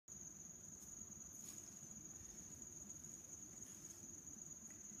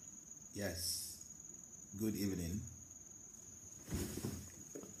Yes, good evening.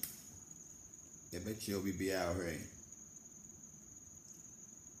 I bet you'll be out here.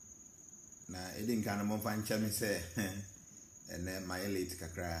 Now, it didn't kind of move and tell me say, and then my late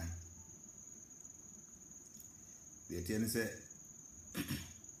kakra. The ten say,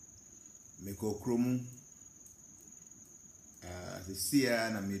 me go chrome. The seer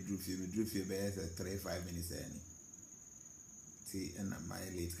and me drew few bears at 3-5 minutes. See, and my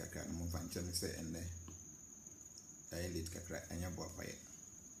late kakra, move and tell me say, and then I late kakra, and your boy fire.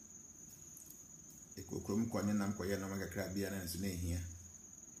 Chrome corner and Koya no Macrabian and Sune here.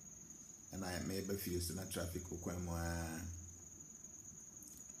 And I may be fused in a traffic or more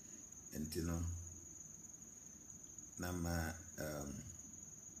and you know Nama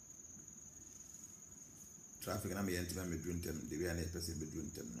traffic and I'm going to be doing them, the real person be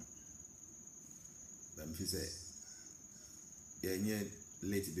doing them. But if you say, yeah,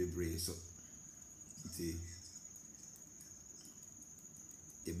 late to be brave, so see.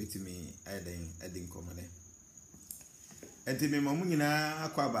 A bit me adding common. And to me, Mamuna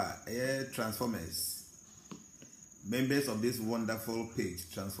Aquaba, Transformers, members of this wonderful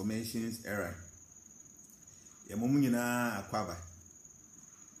page, Transformations Era. Mamuna Aquaba.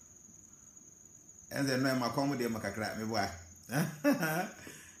 And then I'm a comedy macacrat me boy.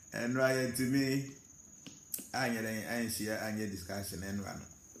 And right to me, I share any discussion and run.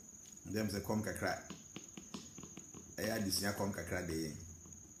 Them's a conca crack. I had this young conca crack day.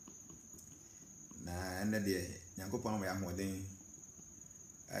 And then the young couple we are more than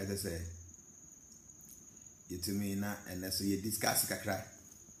as I say, you to me now, and that's you discuss a cry.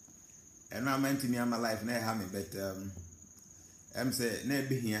 And now, meant to me, my life, never have me, but I'm say, never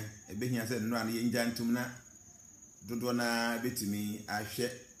be here, said, no, the Indian to me, don't wanna be to me. I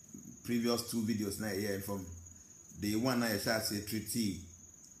shared previous 2 videos now here from the one I shall say treaty,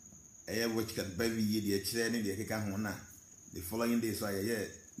 which can baby ye the training the Kekahona. The following day, so I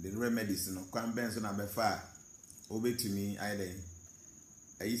the remedies, no, Quan Benson and Befa, obey to me, I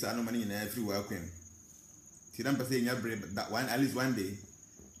used to know money in every welcome. Tirampa saying your brave that one, at least one day,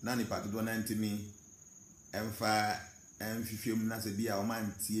 Nanny part to do to me, and fire and few minutes a beer or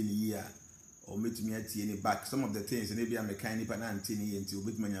man tea in a year, or meet me at tea in the back. Some of the things, maybe I'm a kind of an tea until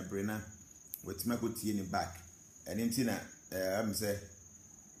with my brainer, with my good tea in the back. And in Tina, I'm say,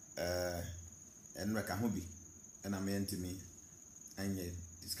 and Rakahubi, and I'm into me, and yet.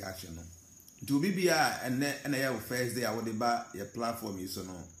 Discussion to BBI and I first day I would buy your platform is so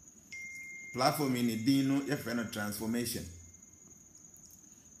no platform in the dino your friend of transformation.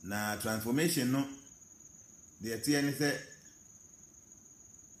 Now transformation no the TN say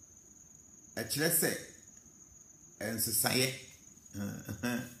a chese and society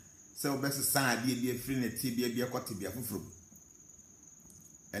so best society be a friend at TB be a quantity be a fruit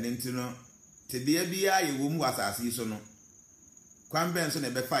and into no to be a BI you won't was as so no. Quan Benson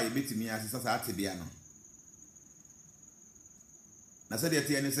and Befa, you beat me as a society. I said,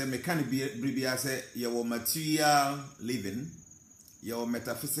 the mechanic be say your material living, your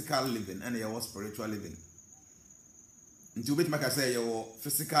metaphysical living, and your spiritual living. And to bit make I say your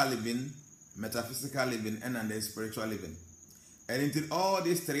physical living, metaphysical living, and then spiritual living. And into all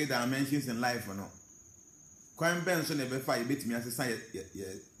these 3 dimensions in life, or no. Quan Benson and Befa, you beat me as a society,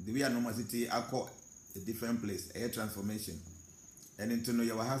 the way I know my city, I call a different place, a transformation. And into know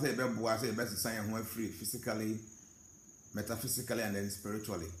your house, a best sign who are free physically, metaphysically, and then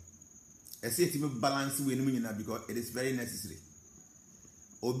spiritually. I see it to balance with me because it is very necessary.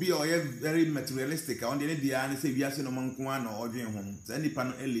 Or be very materialistic. On the end, the answer we are saying among one or ordering home. So any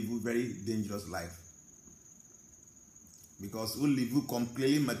panel live a very dangerous life. Because we live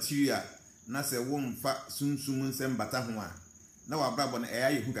completely material. Na se won fa sunsumun sem bata ho a. Na wa brabo na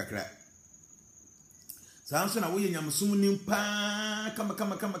eya yehu kakra. Sanso na wo yanyamsum nim pa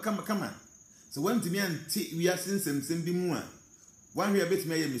kama. So when timi anti we are sem bi mu a. One we a bit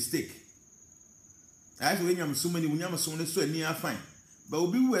make a mistake. I say yanyamsum ni wunyamsum ne so ani afan. But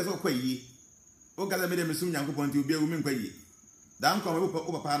obi wu eso kwa yi. O gaza me dem sum nyankopon ti obi ewu me kwa yi. Dan kwa wo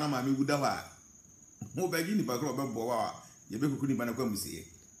papa na ma me wuda ho a. Mo ba gi ni pa kro ba bo wa. Ye be kuku ni ba na kwa musie.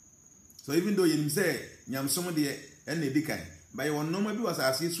 So even though you say nyamsum de e na edikan, but you no ma bi was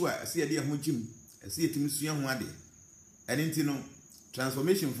asase so a se de ho jim. See it in and into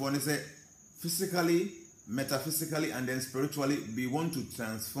transformation for say physically, metaphysically, and then spiritually, we want to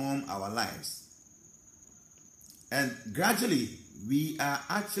transform our lives. And gradually, we are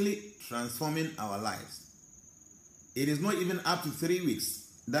actually transforming our lives. It is not even up to 3 weeks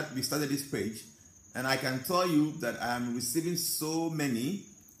that we started this page, and I can tell you that I am receiving so many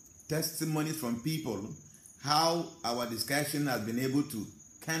testimonies from people how our discussion has been able to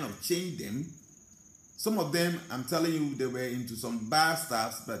kind of change them. Some of them, I'm telling you, they were into some bad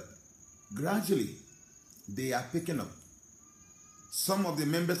stuff, but gradually they are picking up. Some of the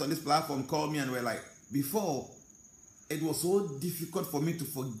members on this platform called me and were like, before, it was so difficult for me to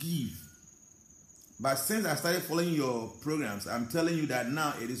forgive. But since I started following your programs, I'm telling you that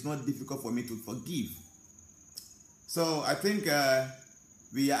now it is not difficult for me to forgive. So I think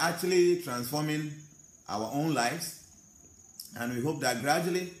we are actually transforming our own lives, and we hope that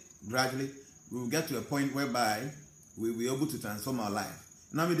gradually, we will get to a point whereby we will be able to transform our life.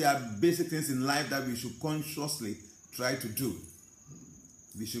 Now, there are basic things in life that we should consciously try to do.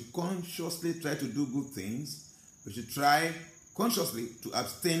 We should consciously try to do good things. We should try consciously to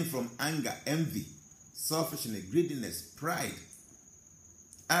abstain from anger, envy, selfishness, greediness, pride,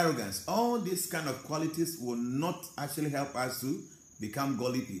 arrogance. All these kind of qualities will not actually help us to become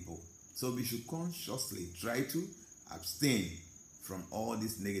godly people. So we should consciously try to abstain from all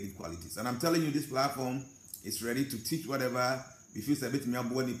these negative qualities. And I'm telling you, this platform is ready to teach whatever we feel a bit me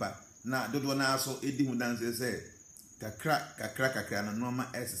abo nipa. Na dodo na so edi hu dan say kakra na normal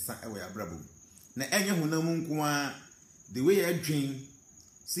esesa e we abrabo. Na enye hunam nko a the way you dream,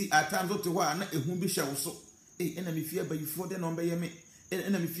 see at times to ho na ehun bi hye wo so. Ena me fie bayifo de no be ye me.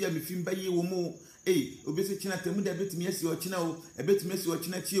 Ena me fie bayi wo mo. Obese china temu de betimi asi o china o, ebetimi asi o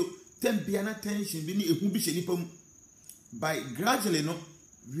china chi o. Tempia na tension bi ni ehun bi hye nipa mu. By gradually,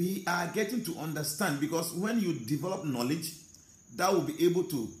 we are getting to understand, because when you develop knowledge, that will be able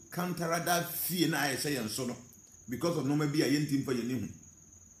to counteract that fear na I say and so because of no maybe a yentim for you,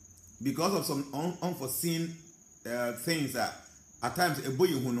 because of some unforeseen things that at times a boy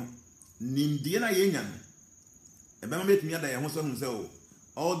who know Nindiana Yenyan. A man made me that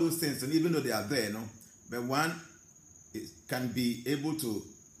all those things, and even though they are there, but one can be able to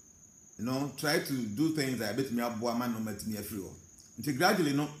try to do things that a bit me up man no met me free. Until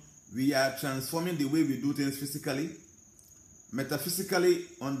gradually, we are transforming the way we do things physically, metaphysically,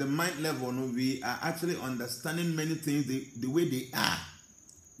 on the mind level. We are actually understanding many things the way they are.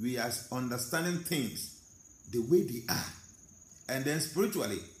 We are understanding things the way they are, and then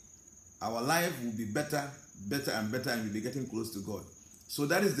spiritually, our life will be better and better, and we'll be getting close to God. So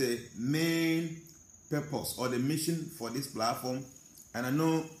that is the main purpose or the mission for this platform. And I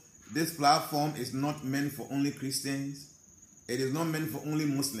know this platform is not meant for only Christians. It is not meant for only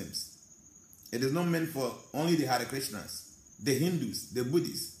Muslims. It is not meant for only the Hare Krishnas, the Hindus, the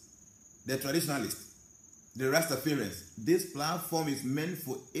Buddhists, the traditionalists, the Rastafarians. This platform is meant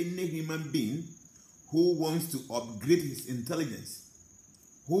for any human being who wants to upgrade his intelligence,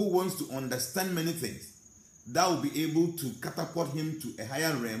 who wants to understand many things, that will be able to catapult him to a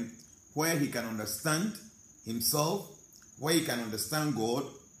higher realm where he can understand himself, where he can understand God,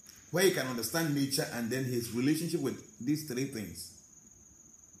 where he can understand nature, and then his relationship with these three things.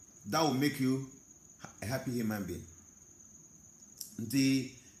 That will make you a happy human being.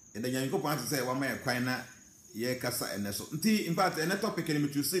 In the young couple say, one may acquire ye kasa and so. In fact, another topic in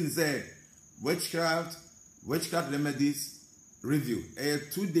which you see say witchcraft remedies review.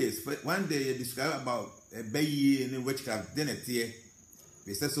 2 days. 1 day you describe about a bayi in witchcraft, then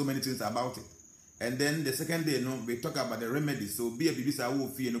we said so many things about it. And then the second day, we talk about the remedies. So be a baby, I will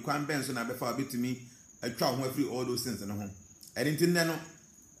feel no can benson before a bit to me. I try to free all those things in home. I didn't know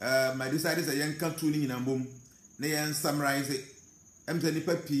my decided a young cartooning in a boom. Nay and summarize it. I'm telling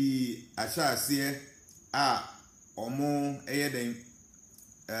Peppy, I shall see or more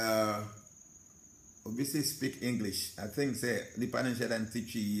obviously speak English. I think say the financial and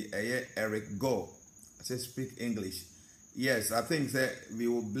teach Eric Go. I say speak English. Yes, I think that we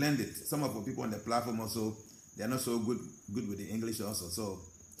will blend it. Some of the people on the platform also, they are not so good with the English also. So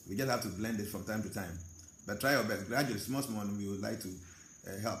we just have to blend it from time to time. But try our best. Gradually, small, we would like to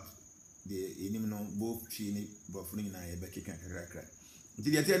help the both Chini, Buffering, and Becky can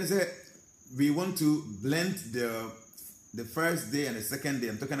we want to blend the first day and the second day.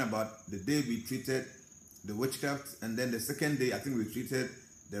 I'm talking about the day we treated the witchcraft, and then the second day, I think we treated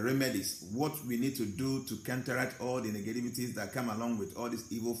the remedies, what we need to do to counteract all the negativities that come along with all these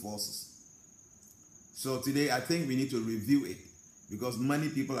evil forces. So today, I think we need to review it, because many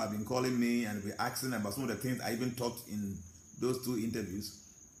people have been calling me and we're asking about some of the things I even talked in those 2 interviews.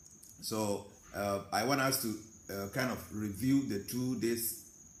 So I want us to kind of review the 2 days,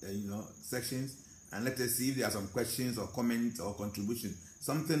 sections, and let us see if there are some questions or comments or contribution.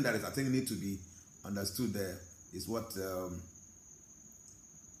 Something that is, I think, need to be understood there is what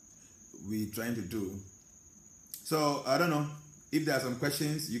we're trying to do. So I don't know if there are some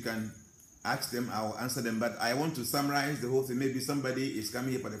questions, you can ask them, I will answer them, but I want to summarize the whole thing. Maybe somebody is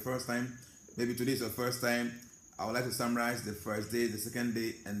coming here for the first time, maybe today is your first time. I would like to summarize the first day, the second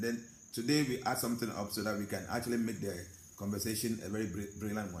day, and then today we add something up so that we can actually make the conversation a very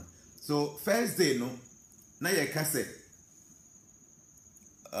brilliant one. So first day, no, now you can say,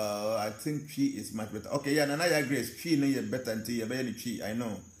 I think she is much better. Okay, yeah, now I agree. She is better until you're very she. I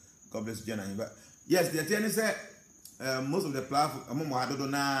know. God bless Jnana. But yes, the thing is that most of the platform, I don't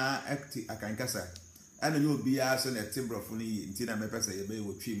know, I can kasa. And you will be asking a timber of funny in Tina Mepesa, you may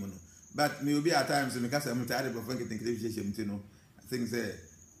with tree mono. But maybe at times, because I'm tired of thinking, I think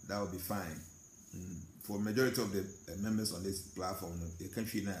that will be fine. For majority of the members on this platform, the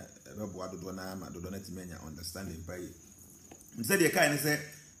country understanding by instead, you kind of say,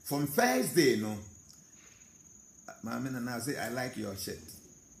 from first day, no, my man and I say, I like your shirt.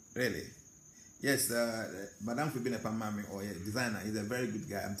 Really? Yes, Madame Fibina Pamami or designer is a very good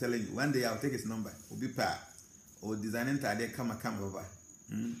guy. I'm telling you, one day I'll take his number. We'll be part or designing today, come over.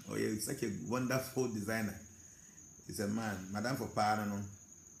 Oh, yeah, it's such a wonderful designer. He's a man. Madame for pardon.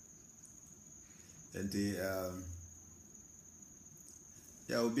 And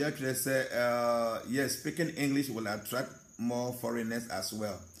we'll be actually say, yes, speaking English will attract more foreigners as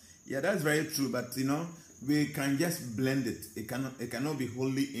well. Yeah, that's very true. But you know, we can just blend it. It cannot be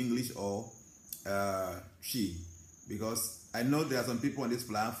wholly English or she, because I know there are some people on this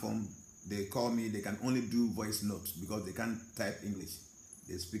platform. They call me. They can only do voice notes because they can't type English.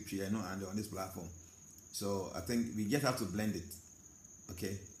 They speak Tree. I know, and they're on this platform. So I think we just have to blend it.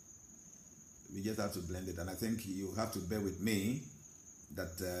 Okay, we just have to blend it, and I think you have to bear with me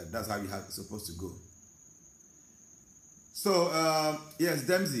that that's how it's supposed to go. So yes,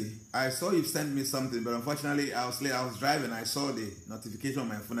 Dempsey, I saw you sent me something, but unfortunately I was late. I was driving. I saw the notification on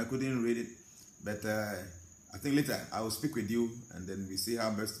my phone. I couldn't read it, but I think later I will speak with you, and then we see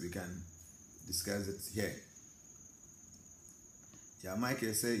how best we can discuss it here. Yeah,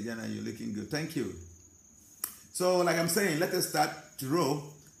 Michael say, Jnana, you're looking good. Thank you. So, like I'm saying, let us start to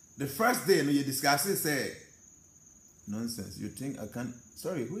roll. The first day when you discuss it, say, nonsense. You think I can't?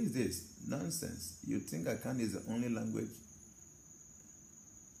 Sorry, who is this? Nonsense. You think I can't is the only language?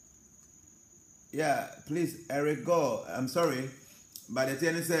 Yeah, please, Eric, go. I'm sorry, but the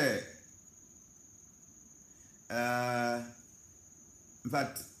thing is, in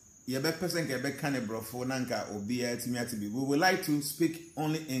fact, we would like to speak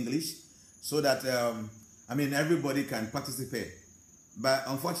only English so that everybody can participate. But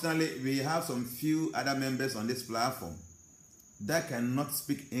unfortunately, we have some few other members on this platform that cannot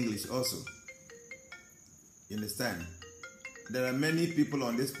speak English also. You understand? There are many people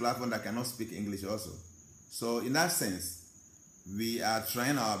on this platform that cannot speak English also. So in that sense, we are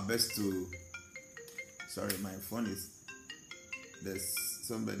trying our best to... Sorry, my phone is...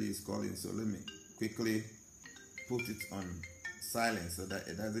 Somebody is calling, so let me quickly put it on silent so that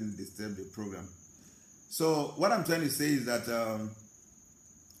it doesn't disturb the program. So what I'm trying to say is that,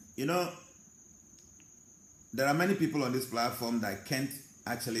 there are many people on this platform that can't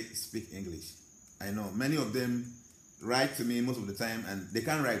actually speak English. I know many of them write to me most of the time, and they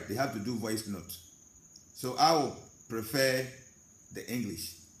can't write. They have to do voice note. So I will prefer the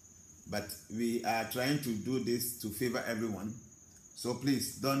English, but we are trying to do this to favor everyone. So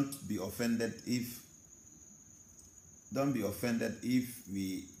please don't be offended if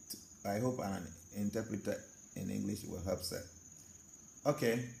I hope an interpreter in English will help, sir.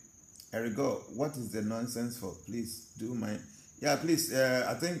 Okay, here we go. What is the nonsense for? Please do my... Yeah, please,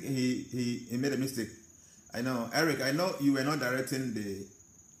 I think he made a mistake. I know, Eric, I know you were not directing the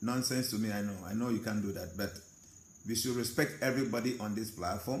nonsense to me. I know you can't do that, but we should respect everybody on this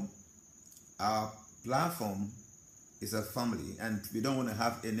platform. Our platform is a family, and we don't want to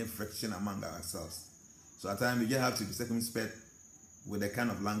have any friction among ourselves. So at times we just have to be circumspect with the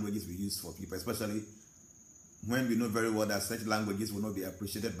kind of languages we use for people, especially when we know very well that such languages will not be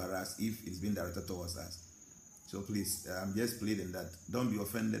appreciated by us if it's being directed towards us. So please, I'm just pleading that don't be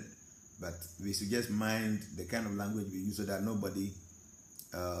offended, but we should just mind the kind of language we use so that nobody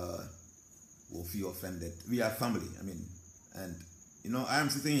will feel offended. We are family, and I am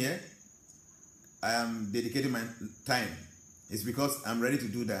sitting here. I am dedicating my time. It's because I'm ready to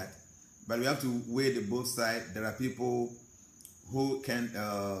do that. But we have to weigh the both sides. There are people who can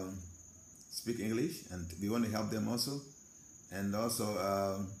speak English, and we want to help them also. And also,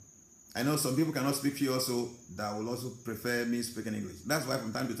 I know some people cannot speak Cree also that will also prefer me speaking English. That's why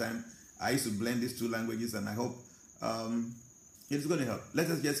from time to time, I used to blend these two languages, and I hope it's going to help. Let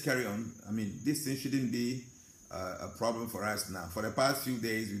us just carry on. This thing shouldn't be a problem for us now. For the past few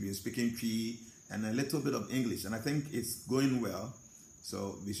days, we've been speaking Cree and a little bit of English, and I think it's going well.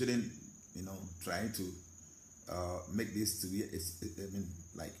 So we shouldn't, try to make this to be,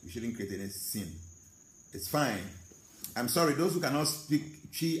 we shouldn't create any sin. It's fine. I'm sorry, those who cannot speak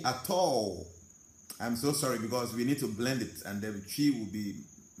Chi at all. I'm so sorry, because we need to blend it, and the Chi will be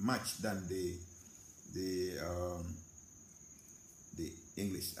much than the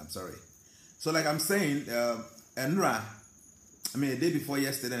English. I'm sorry. So, like I'm saying, Enra, a day before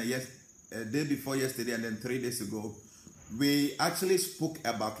yesterday, and then 3 days ago, we actually spoke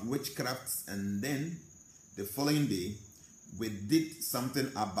about witchcraft, and then the following day, we did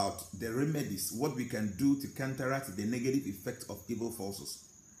something about the remedies, what we can do to counteract the negative effect of evil forces.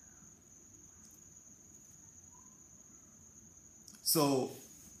 So,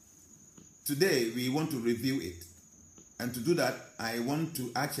 today we want to review it. And to do that, I want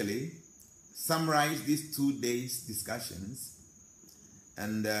to actually summarize these 2 days' discussions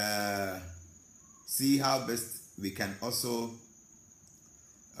and see how best we can also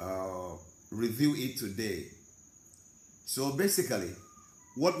review it today. So basically,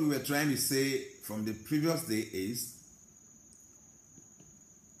 what we were trying to say from the previous day is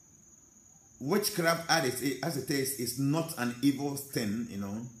witchcraft as it is not an evil thing, you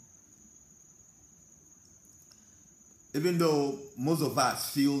know. Even though most of us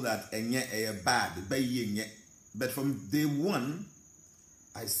feel that bad, but from day one,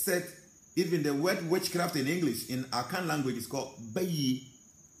 I said even the word witchcraft in English, in Akan language, is called bayi.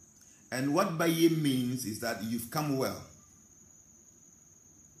 And what bayi means is that you've come well.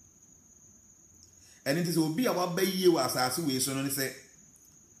 And it is will be about bayi was as we say.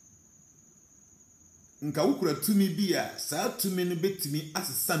 Nka ukura tumi bia sa tumi no betimi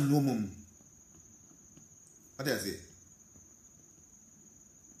asesa no mum. What does it?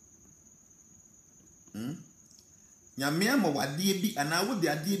 Nyame ama wade bi ana wo de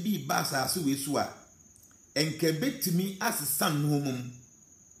ade bi ba sa so we so a enka betimi asesa no mum.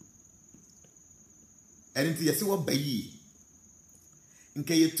 Enti yesi wo bayi.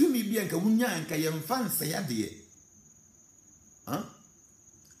 Nka yetumi bia nka wunya nka yemfa nsaya de.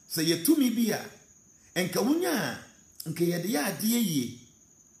 So yetumi bia enka wunya nka yede ya ade ye.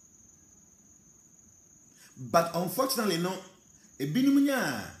 But unfortunately no, ebinum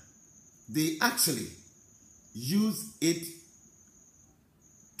nya they actually use it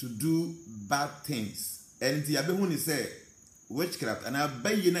to do bad things. And the abehuni say witchcraft and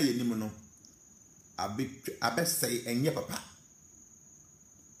abayi na yenim no abe say enye papa.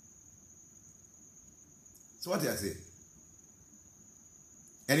 So what do I say?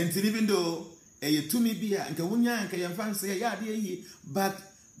 And even though to me be and Kawunya and Kayan say ya de, but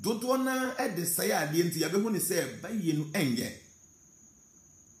don't wanna add the say the anti abehuni say bayi no enye.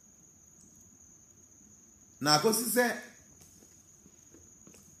 Now, because he said,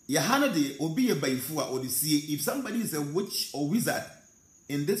 Yahanade will be a baifua or the sea. If somebody is a witch or wizard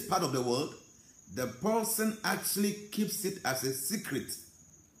in this part of the world, the person actually keeps it as a secret.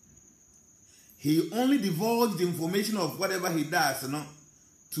 He only divulges the information of whatever he does,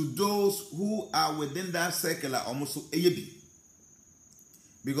 to those who are within that circle, almost AAB.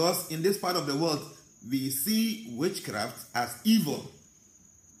 Because in this part of the world, we see witchcraft as evil.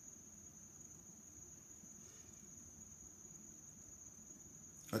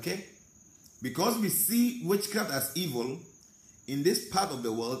 Okay? Because we see witchcraft as evil, in this part of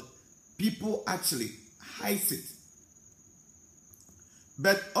the world, people actually hide it.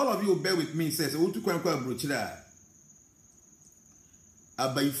 But all of you bear with me, says,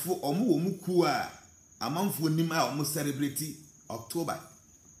 Abayfo omu kuwa amanfo nima omu celebrate October.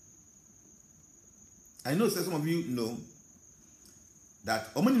 I know some of you know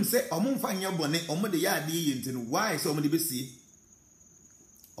that omu say omu fanya bone omu de ya ade yentin. Why so omu de be see?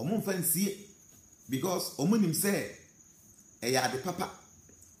 Omu fancy because omu say eya de papa.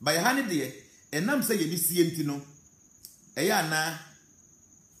 By hani de enam say ye bi see entino eya na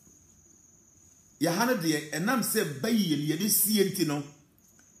ya hani de enam say bayi ye bi see entino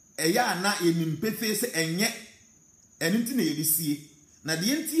eya na enimpefe se enye eninti na ye bi see na de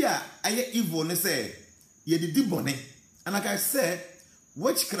enti a aye evil ne say ye di bone. And like I said,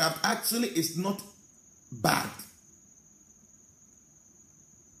 witchcraft actually is not bad.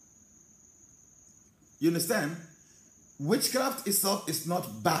 You understand? Witchcraft itself is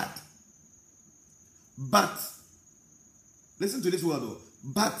not bad. But, listen to this word though.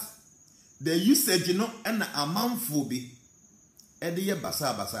 But, the usage, and the amount for be,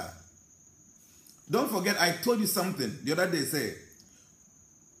 basa. Don't forget, I told you something the other day. Say,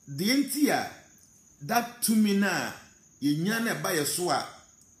 the entire that to me na Jnana by a swa,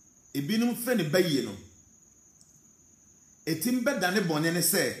 a binum fenny bay, a timber than a bonnet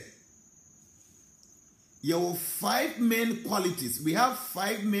say. Your 5 main qualities. We have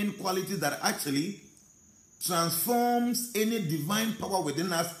 5 main qualities that actually transforms any divine power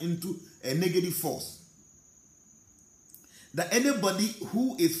within us into a negative force. that anybody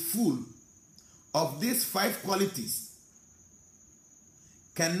who is full of these 5 qualities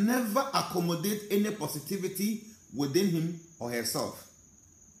can never accommodate any positivity within him or herself.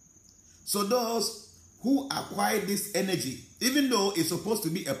 So those who acquire this energy, even though it's supposed to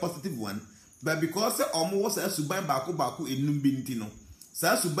be a positive one, but because almost a suban baku enum bintino,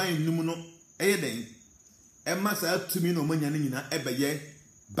 sa suban enum no eden, emma sa tumi no manya nyina ebeye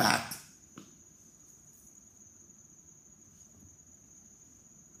bad.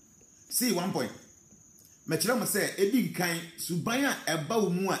 See one point. Mechira mo say edi nkan suban a eba wo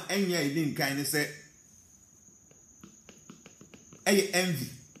mu a enya edi nkan ne say envy.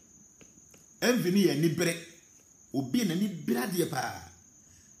 Envy ni anibere. Obi na anibere ade pa.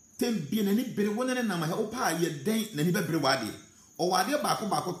 Tem bi na anibere wona na ma he opa ye den na ni bebere wade. O wade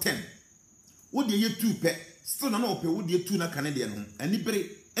baako 10. Wo de ye 2 pe. Still na ope wo de 2 na kane de no. Anibere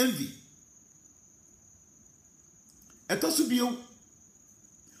envy. Etosu bio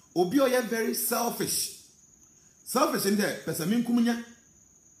obi oye very selfish. Selfish in there, pesa minkumunya.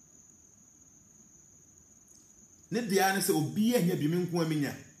 Ne dia ne se obi ehia bi minkum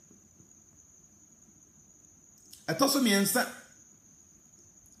aminya. Etoso miensa.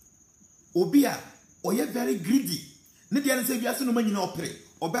 Obi a oye very greedy. Ne dia ne se biase no manyina opere.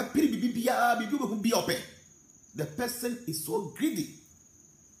 Oba piri bibia bibi bi ope. The person is so greedy.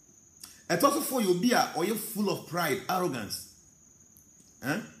 Etoso for you obi a oye full of pride, arrogance.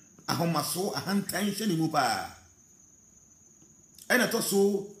 Ahomaso ahantan mu pa. And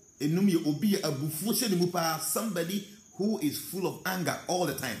etoso enumi obi abufu mu pa, somebody who is full of anger all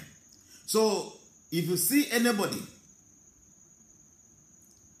the time. So if you see anybody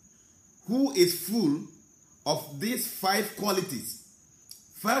who is full of these 5 qualities,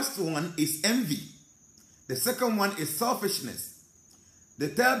 first one is envy, the second one is selfishness, the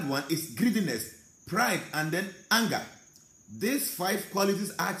third one is greediness, pride, and then anger. These 5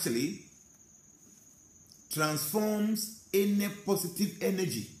 qualities actually transforms any positive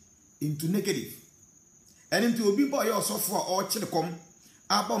energy into negative. And into obi boy also for or chidekom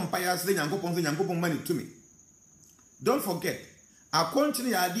abom payas le nyankopon money to me. Don't forget, I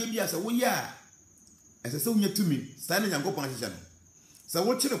continue idea bi as we ya as say unya to me, stand nyankopon ahihia no. So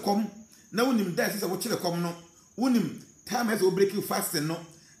wo chidekom na wonim da say wo chidekom no, wonim time as we break you fasting no.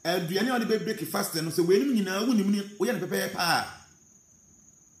 Aduane on the break fasting no, so we nim nyina wonim ni wo ya pepe pa.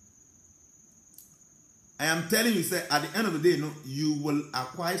 I am telling you, say, at the end of the day, no, you will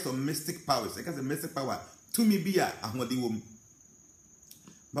acquire some mystic powers. Because the mystic power, to me, be a ahmadi woman.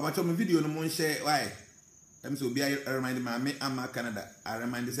 But I my video no more share. Why? I'm so be I remind me, I'm Canada. I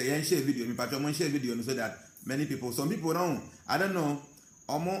remind you say, share video. Me patch share video so that many people, some people don't. I don't know.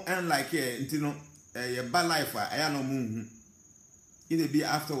 Or more and like until no, a bad life. I no moon. It be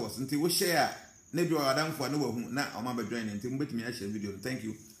afterwards until we share. Maybe I don't for no now. I'm be joining until we me share video. Thank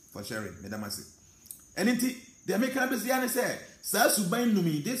you for sharing, Madam Masi. And the American business say, "Sa suban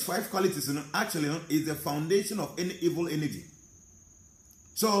numi." These 5 qualities, actually, is the foundation of any evil energy.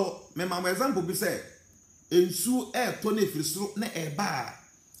 So, my example be say, "Ensu tone frisro na eba,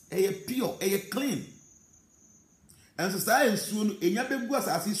 pure, clean." And so, sa ensu enya bebu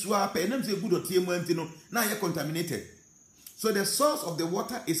asasi suwa pe nem se good otie mu anti no na ye contaminated. So the source of the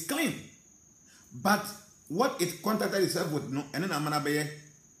water is clean, but what it contacted itself with no, and then amana be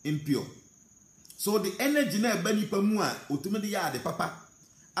impure. So the energy na bani pamu a otumede ya de papa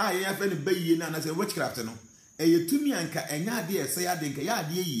a ye afa ne bayi na say witchcraft no e yetumi anka enya de ese ya de nka ya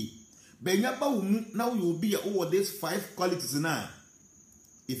de yi benya ba wo mu na wo obi a wo these 5 qualities na.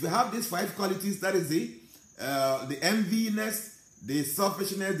 If you have these 5 qualities, that is the enviness, the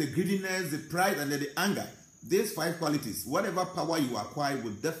selfishness, the greediness, the pride, and the anger. These 5 qualities, whatever power you acquire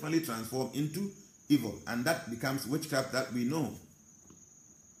will definitely transform into evil, and that becomes witchcraft that we know.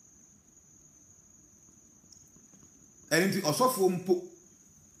 And into osofo mpo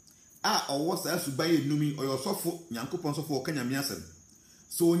a owo sa suban enumi or osofo nyankopon sofo okanya miasem.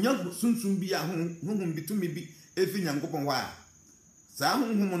 So nya sunsun bi a honhom bitumi bi efi nyankopon wa sa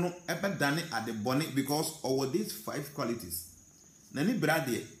honhom no ebedane adebone because over these 5 qualities. Na ni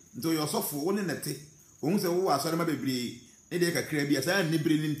brade nto yo osofo wo ne nete ohun se wo asore ma bebre e de kakra bi asa ni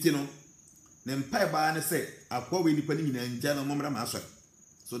bre ni nti no ne mpa ba ne se akwa we nipa ni nyina nja no momra ma asore.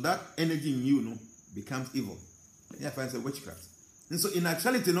 So that energy in you no becomes evil. Yeah, fancy witchcraft. And so in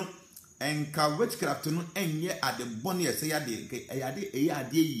actuality, no, and witchcraft no, and ye at the bonny say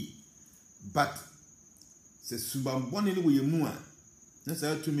ade, but say subam bonny no we mua. No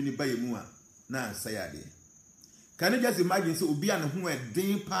say 2 minutes by mua. Na say ade. Can you just imagine so obi an ho e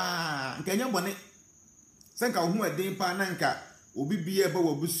den pa? Nkanya bonny. Senka ho e den pa na nka obi bia ba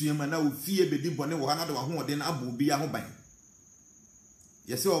wo busuam na wo fie bedi bonny wo ha na de wo ho den abo obi a ho ban.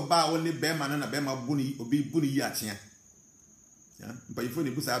 Yes, oba only bema na bema buni obi buni yi achia. Yeah, but if you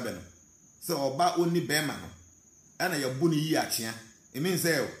busa abeno. So oba only bema no. Ana ya buni yi achia. It means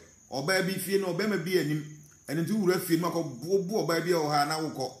say oba bi fie no bema bi anim. And nti wura fie no ko bu oba bi o ha na wo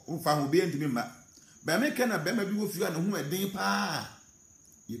ko mfa ho bi ntimi ma. Ba me kana bema bi wo fie na ho eden pa.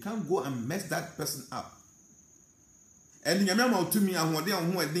 You can't go and mess that person up. And nyame ma otumi ahode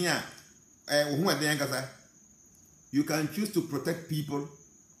ho eden a ho eden kasa. You can choose to protect people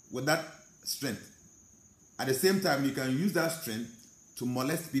with that strength. At the same time, you can use that strength to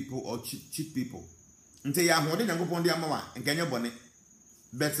molest people or cheat people. Until you are holding and go on the amawa and can you bonnet.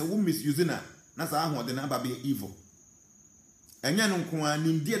 But a woman misusing her, that's how I want be evil. And you know,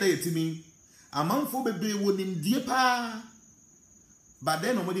 Nimdia to me, a man for baby would in dear pa. But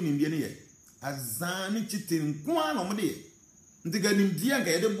then nobody in India. As Zani cheating, one on the day. The girl in Dia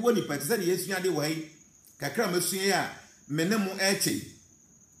get the body, but said yes, you are the way. Kakra Messia, Menemo Eche.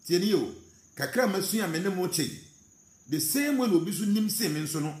 Tienio, Kakra Messia, Menemo Che. The same way will be soon nim same and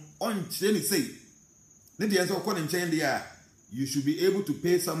so on chain say. Then the answer calling chain there. You should be able to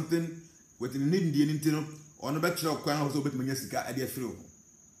pay something with an Indian intino on a bachelor of crown also with Munyasika at their flow.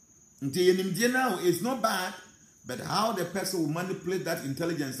 Until India now is not bad, but how the person will manipulate that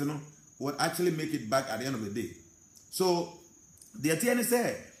intelligence will actually make it back at the end of the day. So the Atiana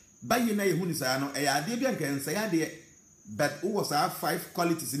said, by you know, Hunisano, a idea can say, but who was our 5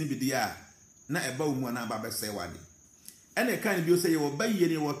 qualities in the not about one about say one. And a kind of you say you will buy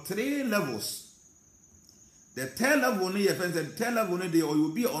you 3 levels. The 3rd level on your friends and 3rd level on the or you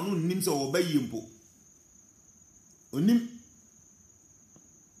will be on names or obey you. Unim.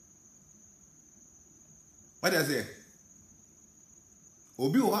 What does I say?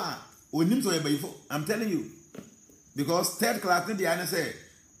 Obi wa onim so obey. I'm telling you. Because 3rd class the answer say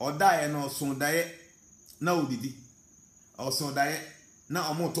or die no so die na odidi. Or so die na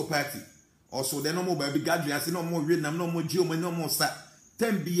omo to party. Or so they no more baby gathering, I say no more Vietnam, no more Geo, no more sa.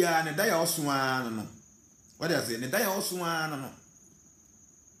 10 beer and a die also no. What does I say? The die also no.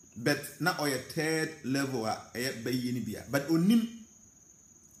 But now or a 3rd level a be beer. But onim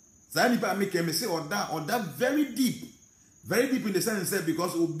Zanipa make me say or that very deep in the sense say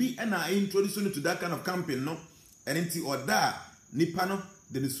because obi and I introduce you to that kind of campaign no and into or that nipa no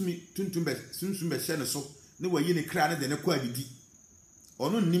the sumi tuntumbe sunsun be share no so ne wayi ne kra ne de ne kwa didi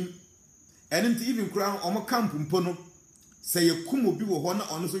ono nim and into even crown omo camp mpo no say yekum obi wo ho na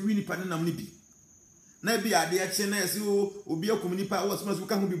ono so wi nipa ne nam ne bi na bi ade a che na yesi obi akum nipa wo so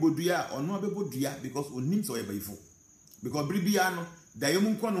ka ho bi bodua ono abebodua because onim so yebayifo because bribia no da yemu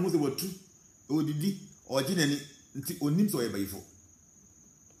nko no ho se watu odidi oginani nti onim so yebayifo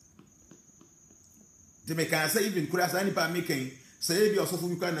de me can say even kura sa nipa making say bi osofo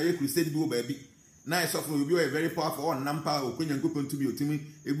bi kwa na ye crusade bi wo ba bi na esofo obi o very powerful on nampa okonya nkopon to bi otimi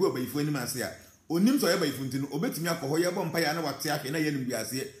egu obayifo anim ase a onim so yebayifo nti no obetimi akoho ye bo mpa ya na wate ahwe na ye nim bi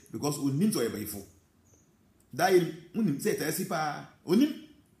ase because onim so yebayifo dai unim say tesi pa onim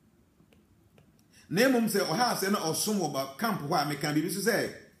na emom say oha ase na osom wo ba camp ho a me kan bi so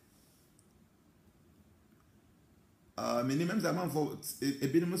say minimum amount for a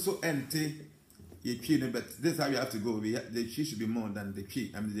bit so empty but this is how you have to go. The she should be more than the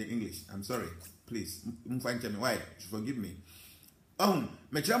key. I mean the English. I'm sorry. Please. Why? Forgive me.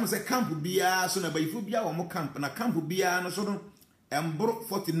 Me chama say camp bia so na ba ifu bia wo mo camp na camp bia no so no embro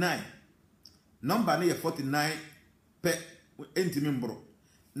 49. Number na 49 pe entimi mbro.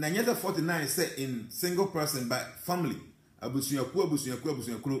 Na nyeza 49 say in single person by family. Abusuyaku.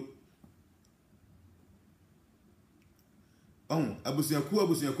 Abusuyaku.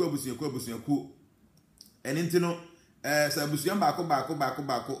 And intino sa abusuyan baako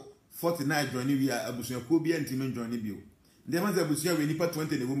 49 join we abusuyaku bi entimi join bio. Dem as abusuyan we nipa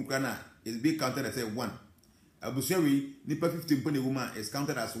 20 ne wom kana is be counted as 1. Abusuyan we nipa 15 po ne wom is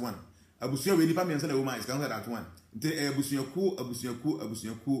counted as 1. Abusuyan we nipa mensa ne wom is counted as 1. Nti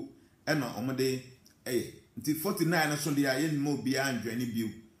abusuyaku eno omode nti 49 na so dia yen mo bia join bio.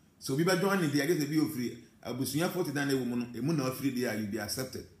 So we be join the get bio free. Abusuya 49 ne wom no emu na free dia you be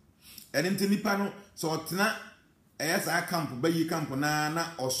accepted. And nti nipa no so otena esa camp bayi camp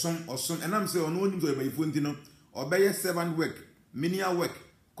na osom and am say ono onim so bayifo nti no obeye 7 work menial work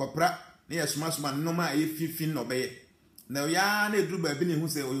kopra na yesuma no ma e 15 no obeye na ya na eduru ba bi ne hu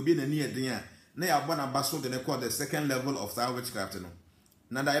say oyobi na ni eden a na ya bɔ na baso de ne call the 2nd level of witchcraft no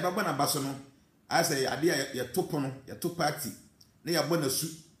na da ya bɔ na baso no I say ade ya topo no ya to party na ya bɔ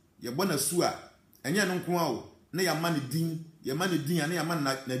na su a enye no nko a o na ya ma ne din na ya ma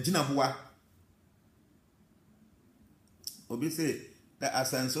na gina boa obi say that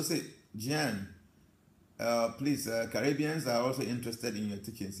asanso say Jan please, Caribbeans are also interested in your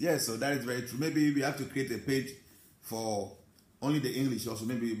teachings. Yes, so that is very true. Maybe we have to create a page for only the English also.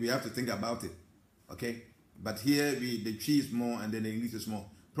 Maybe we have to think about it. Okay? But here, the tree is more and then the English is more.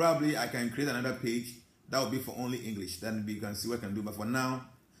 Probably I can create another page that will be for only English. Then we can see what I can do. But for now,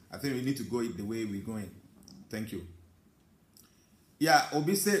 I think we need to go the way we're going. Thank you. Yeah,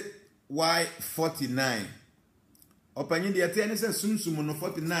 Obi said, why 49? Opinion the attorney says sum no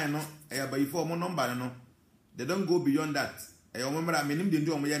 49 no before mo number no. They don't go beyond that. I remember I mean do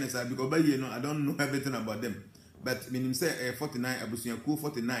because by you know I don't know everything about them. But meaning say 49 abusuaku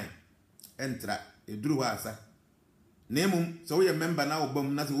 49 entra eduru asa. Name so we a member now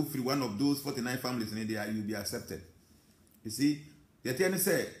bom na so free one of those 49 families in there you'll be accepted. You see, the attorney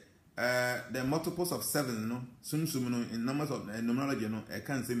say the multiples of 7 no sum no in numbers of numerology no I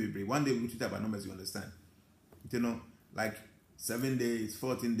can't say me one day we'll teach about numbers, you understand. You know, like 7 days,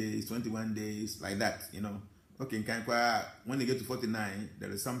 14 days, 21 days, like that, you know. Okay, when they get to 49,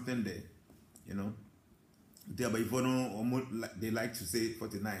 there is something there, you know. They like to say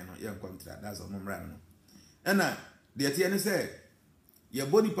 49, no, that's all. And the attorney said, your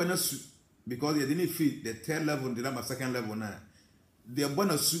body panel suit, because you didn't fit the third level, the number second level now. Their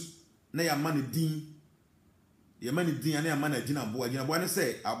bonus suit, now your money dean. Your money dean and your money Jina boy. Jina boy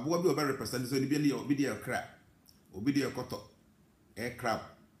say, a boy be very represented, so the be a crap. Obi de koto air crab,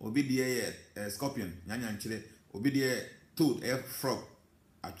 obi de scorpion, nyanyan chile, obi de toad, air frog,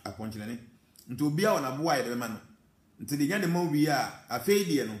 a ponchilani. Into be on a boy, the man. Until the young man we are a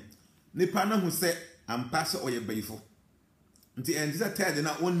fadiano. Nipana who said, I'm passer or your bayful. Until and this a tell the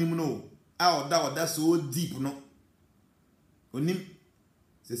not only know. Our doubt that's so deep, no. Onim,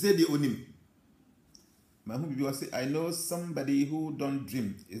 they say the onim. Mahu say, I know somebody who don't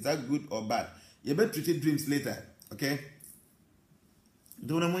dream. Is that good or bad? You better treat dreams later. Okay?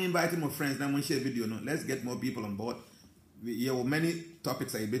 Don't invite more friends now when share video. No, let's get more people on board. We have many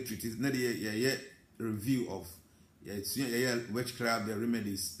topics I bet treated. Not a review of witchcraft, the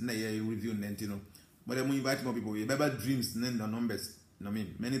remedies. Not a review nentino. But then we invite more people. We have better dreams than the numbers. I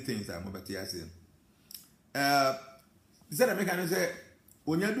mean, many things are more better. Is that a mechanism?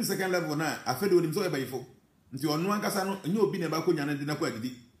 When you do second level now, I feel with him so by four. Until no one can and you'll be about Kunya and dinner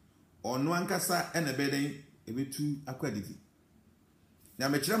quality. Or no one casa and a bedding a bit too accredited. Now,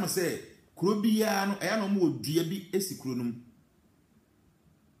 my chama say, Crubiano, I no more dear be esicrunum.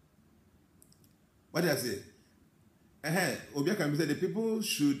 What did I say? Obia can say the people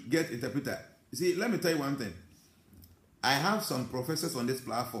should get interpreter. You see, let me tell you one thing. I have some professors on this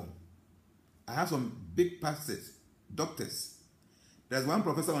platform. I have some big pastors, doctors. There's one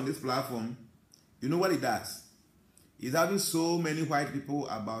professor on this platform. You know what he does? He's having so many white people,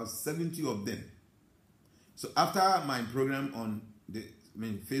 about 70 of them. So after my program on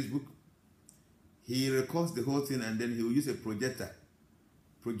Facebook, he records the whole thing and then he will use a projector,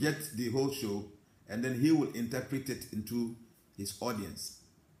 project the whole show, and then he will interpret it into his audience.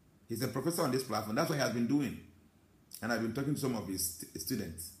 He's a professor on this platform. That's what he has been doing. And I've been talking to some of his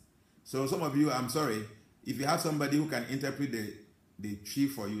students. So some of you, I'm sorry, if you have somebody who can interpret the tree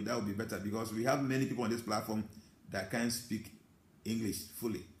for you, that would be better, because we have many people on this platform that can't speak English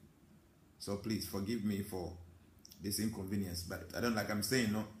fully. So please forgive me for this inconvenience. But I don't like I'm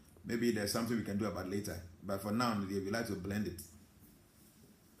saying, no, maybe there's something we can do about later. But for now, we like to blend it.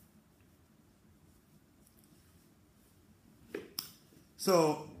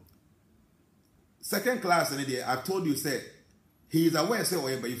 So, second class, I've told you, say, he is aware, say,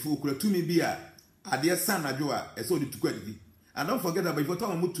 but if you could to me be a dear son, I do a so to quality. And don't forget that before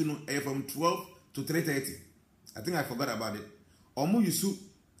time to know from 12 to 3:30. I think I forgot about it. Omu yusu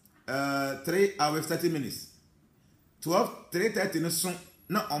 3 hours 30 minutes. 12 3:30 no so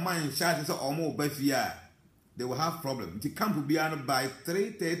na oma in charge so omu ba fia. They will have problem. The camp will be on by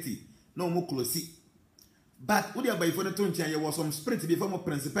 3:30. No more close. But what by for the tonche there was some spirit before more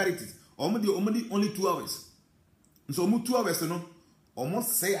principalities. Only 2 hours. So 2 hours no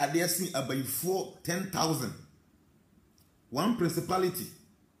almost say I dare see about 10,000. One principality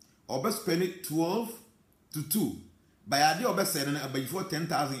or best spend it 12 to 2. By idea of best saying about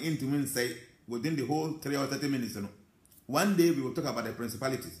 10,000 into men say within the whole 3 or 30 minutes. One day we will talk about the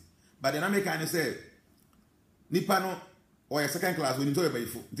principalities. But then I make kind of say Nipano or a second class when you talk about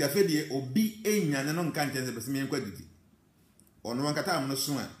it. The affair or be a Jnana non can't the Pesimian quality. Or no one can no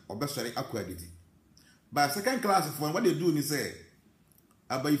sooner or best sorry aquadity. But second class for what they do me say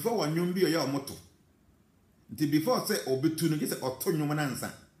about before one you be your motto. Until before say or be two get or turn your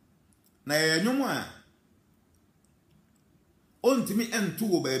answer. Now no more. On to me and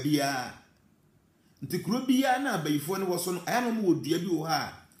two baby. Nti kuro bia na bayifo ne woso no aya no mo odua bi wo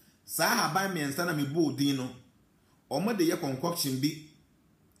ha Sa haban me nsa na me bo din no. Omo de ye concoction bi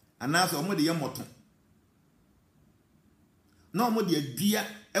anaso omo de ye moto. Na omo de adua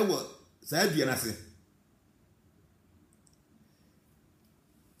ewo sa adua na se.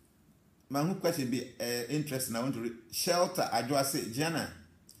 My who question be interesting. I want to read. Shelter Adwa say, Jnana,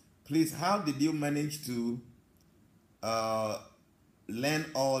 please, how did you manage to learn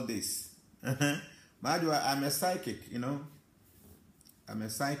all this? Madwa, I'm a psychic, you know. I'm a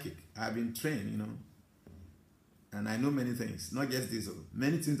psychic. I've been trained, you know. And I know many things. Not just this.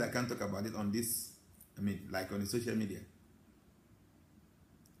 Many things I can't talk about it on this. I mean, like on the social media.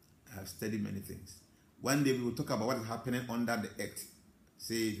 I've studied many things. One day we will talk about what is happening under the earth.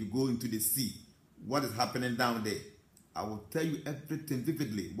 Say, if you go into the sea, what is happening down there? I will tell you everything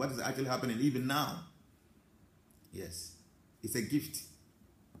vividly. What is actually happening even now? Yes. It's a gift.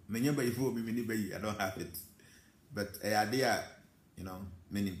 I don't have it. But idea, you know,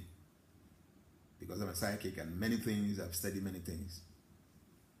 many. Because I'm a psychic and many things, I've studied many things.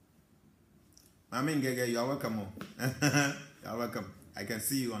 I mean, you're welcome. You're welcome. I can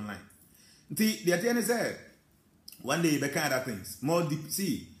see you online. See, the attorney said, one day you become other things. More deep.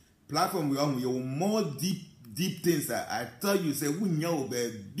 See, platform we on, you more deep things. I tell you, say, we know,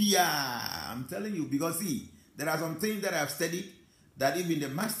 baby. I'm telling you, because see, there are some things that I've studied that even the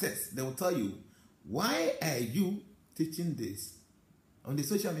masters, they will tell you, why are you teaching this on the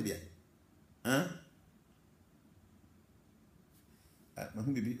social media? Huh?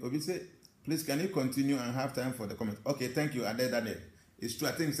 Obviously, please, can you continue and have time for the comment? Okay, thank you. Ade. It's true.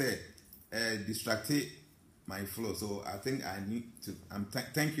 I think say distracted my flow, so I think I need to.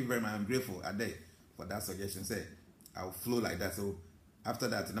 Thank you very much. I'm grateful, Ade, for that suggestion. Say I'll flow like that. So after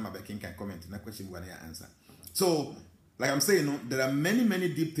that, now my can comment. No question, one answer. So, like I'm saying, there are many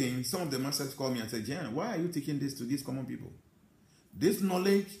deep things. Some of the masters call me and say, Jan, why are you taking this to these common people? This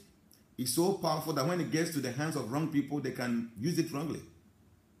knowledge is so powerful that when it gets to the hands of wrong people, they can use it wrongly.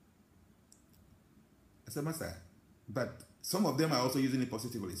 I said, Master, but some of them are also using it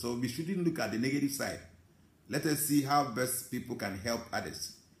positively. So we shouldn't look at the negative side. Let us see how best people can help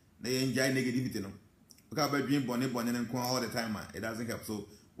others. They enjoy negativity, no? Because about being born all the time, it doesn't help. So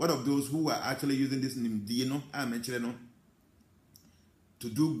what of those who are actually using this I mentioned, to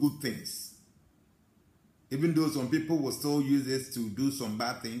do good things? Even though some people will still use this to do some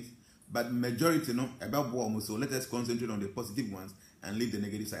bad things, but majority, about warm. So let us concentrate on the positive ones and leave the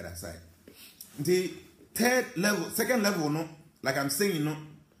negative side aside. The second level, like I'm saying,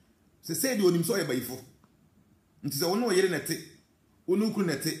 say the onim so ebayifo. Nti se wono yere nete, onu kru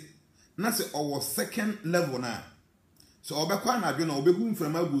nete. Na se owo second level na. So obekwa na adwe na obehu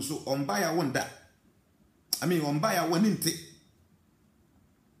mframa agu so omba ya wonda. I mean omba ya woni nte.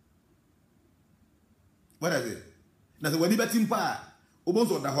 What is it? Na se wani betimpa a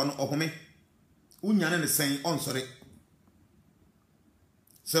obonso da ho no ohome. Unyane ne sen onsore.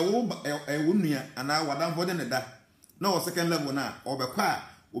 Se wo wonua ana wadamfo de ne da. Na o second level na obekwa a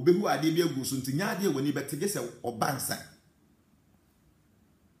obehu ade bi agu so ntinya ade wani betege se obansa.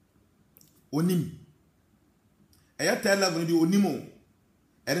 Onim. Eya third level di onimo.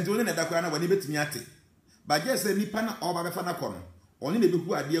 Ere nti woni na da kwa na wani betimi ate. Ba je se nipa na oba befa na kono. Oni na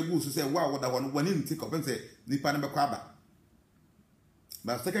behu ade agu so se wa woda ho no wani nti kopen se nipa na bekwa aba.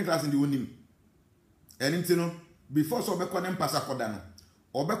 Ba second class ndi onim. Ere nti no before so bekwa ne mpasa koda no.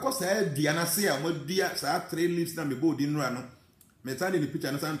 Obeko sa Jnana se a modua sa 3 leaves na mebo di nura no. Me tell the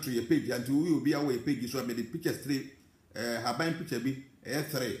picture na san tree page and we will be away page so me the picture 3 haban picture bi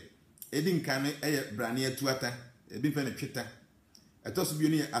 3 edi nkan e brane atuata e bi fe na tweta etoso bi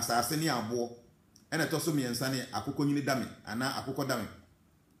oni asase ni abo e na etoso mi ensa ni akoko nyini dame ana akoko dame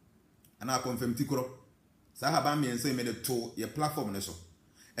ana confirm tikoro sa haban mi ensa me de to ye platform ne so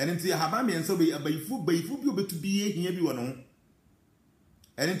enti haban mi ensa be abayifu bi obetu bi ehia bi wono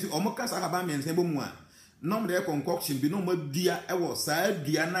enti omoka sa haban mi ensa bo mu a nom de concoction bi no madua ewo sa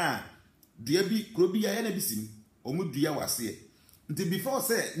dua na dua bi krobi ya na bisim omudua wase nti before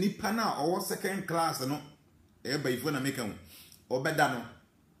say nipa na owo second class no e ba ifo na meka ho obeda no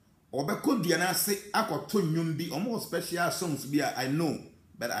obeko dua na ase akoto nnwom bi omo special songs bi I know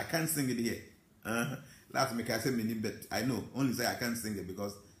but I can't sing it here last make I say many but I know only say I can't sing it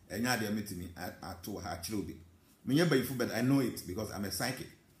because enya de metimi ato ha chiro bi menya ba ifo but I know it because I'm a psychic.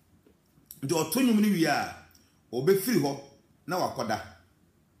 Nti otonyum ni wi a obefiri ho na wakoda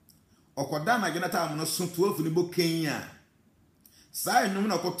okoda na genata am no so 12 ni boken a sai num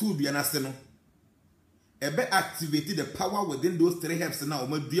na okoto dua na se no ebe activate the power within those 3 herbs na o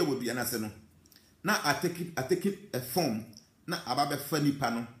madua wo dua na se no na atake a form na ababe fa nipa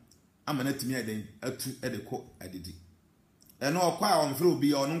no amana timi eden atu edeko adidi and no kwa on through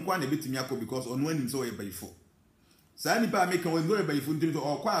be on kwa na betimi akọ because on anim so ye bayifo saa nipa make on go bayifo ntimi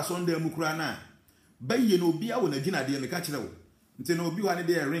so kwa Sunday mu kura na baye no obi a wo na gina de me ka kire wo nti na obi wa ne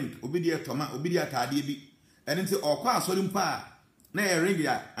de ring obi de toma obi de atade bi ene nti kwa asori mpa na ye ring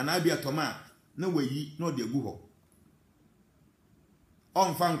ya ana bi atoma na wayi na ode agu ho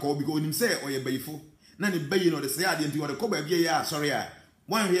on fan ko bi ko onim se oye bayifo na ne baye no de se ade nti ode ko ba bia ya asori a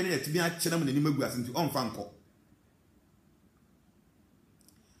wan hwe na yatimi a kire na ni magu ase nti on fan ko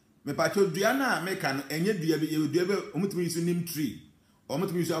me pacho Jnana me kan enye dua bi ye dua bi omutumi yisu nim tree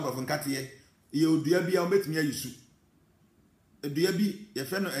omutumi yisu abafo nkate ye dua bi a omutumi ayisu dua bi ye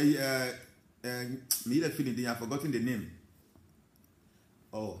fe no me either feeling they have forgotten the name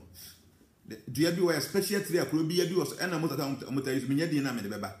dua bi was special tree akuro bi ya bi was ena motata yisu me nya din na me de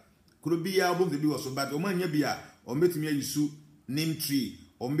beba kuro bi ya obom de bi was but omanya bi a omutumi ayisu nim tree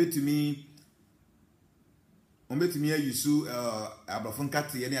omutumi ayisu abafon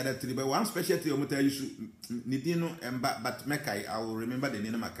kate any other tree but one special tree omota ayisu nidino emba but mekai I will remember the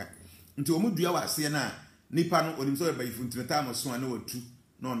name maka nti omudua wase na nipa no onim so bayifu ntimeta amoso na watu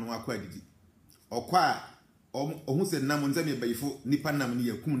na ono akwa didi okwa ohun se nam nzame bayifu nipa nam ne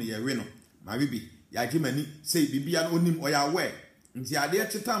yakum ne yewe no ma bibi ya gimani sei bibia no onim oya we nti ade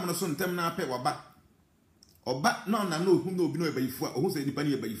chetam no so ntem na ape oba no na no ohun no obi no bayifu a ohun se nipa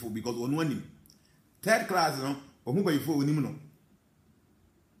ne bayifu because onu anim third class no ohun bayifo onim no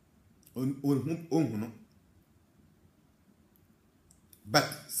ohun no but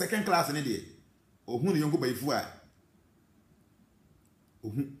second class ne de ohun yonko bayifo a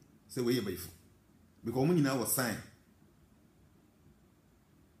ohun se we bayifo because omun nyina was sign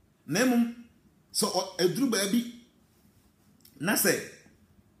nemum so eduru ba bi na se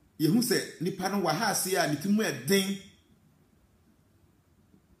yehu se nipa no wa ha ase a nitimu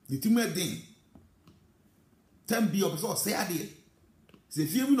eden tambi obeso say ade se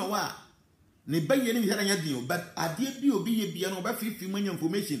fie bi no wa ne baye ne hera nya din but ade bi obi ye bia no oba fifi manya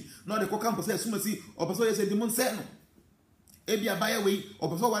information no de koka mpo say sumasi obeso ye say di mon say no e bia baye we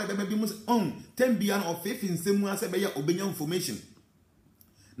obeso wa de bi mo tambi an of fifi nsemu ase baye obenya information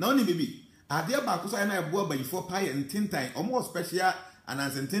na oni bibi ade ba ko so na ebo abayifo paye ntintan omo special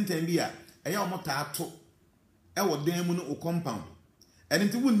ananse ntintan bi a eya omo ta ato e wo dan mu no o compound and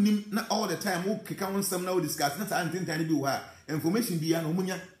into wunnim na all the time wo keka won sam na wo discuss na ta ntentan bi wo ha information bi ya na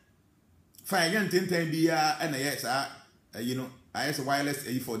omunya fine ya ntentan bi ya na yes you know I say wireless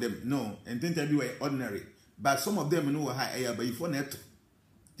for them no ntentan bi were ordinary but some of them no ha by for net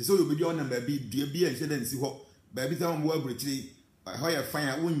so you be on number bi dua bi en shede nsi ho ba bi ta mo abrichiri ho ya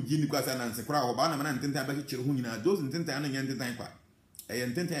fine won gi ni kwasa na nse kra ho ba na na ntentan ba chiri ho nyina those ntentan na nya ntentan kwa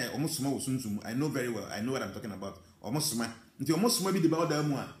ntentan omosoma wo sunsum I know very well I know what I'm talking about omosoma nti omosoma bi de ba oda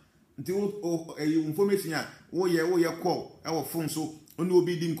mu a nti information a wo ye call e wo phone so oni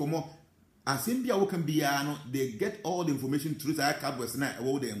obi di nkomo asem bia wo kan bia no they get all the information through their cardboards na e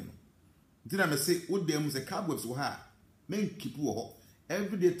wo dem no nti na me say wo dem say cardboards wo ha men keep wo ho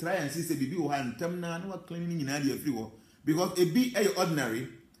every day try and see say bibi wo ha ntam na wa cleaning nyina dey free wo because e be ordinary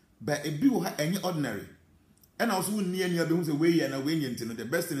but e be wo ha any ordinary and also near be who say we na we nyenti no the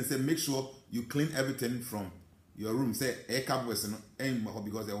best thing is say make sure you clean everything from your room say e cardboards no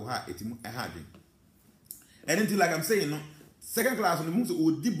because they will have etimu harding and until like I'm saying no second class no muso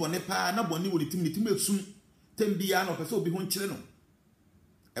odi bone pa na bone wo timu esum tembia no pese obi ho nkyere no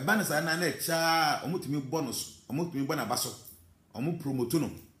e ba na sa na e cha omutimi bonus omutimi bona baso omu promote no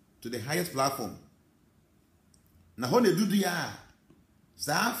to the highest platform na ho na dudu ya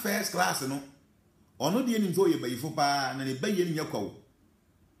sa first class no ono de nim so ye bayifo pa na ne baye ni yakwawo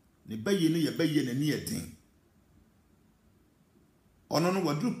ne baye ni ye baye na ni eden ono no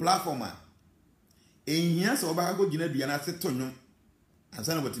wadu platform a ehia so oba go gina bia na setonyo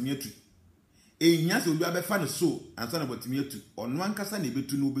ansa na batimi atu ehia so obi abefa no so ansa na batimi atu ono ankasa na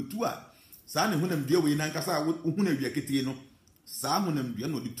ebetu no obetu a saa ne hunam dua we na ankasa hu na bia ketie no saa hunam dua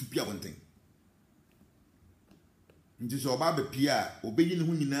no de tupia wonten nti so oba be pia obeyi ne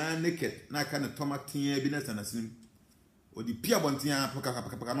hu nyina naked na aka ne tomatia bi na sanasim odi pia bontia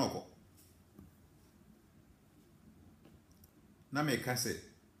paka na okọ na me ka se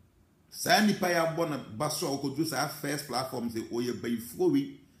saa nipa ya bona baso okodu saa first platform se oye bayifo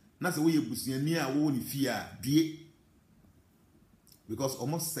wi na se oye busuani a wo ni fie a due because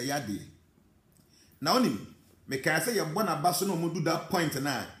almost say ade na onim me ka se ye bona baso no modu that point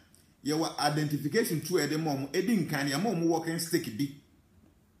na ye wa identification to e de mom edi nkan ya mom walking stick bi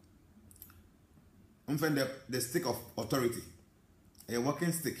find the stick of authority a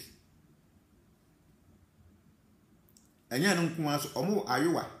walking stick anya no nko aso omo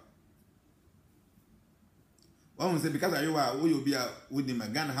ayewa One say because I will be with the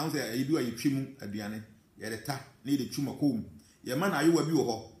Magana house, you do a trim at Diane, yet a tap, need a chuma comb. Your man, are you a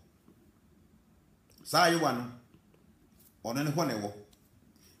view? Say one on any one ever.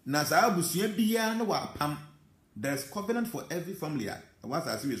 Nasa Busia Bian wa Pam. There's covenant for every family. Once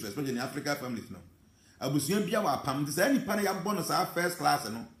I see, especially in African families now. Abusia Bia wa Pam. This any penny up bonus our first class,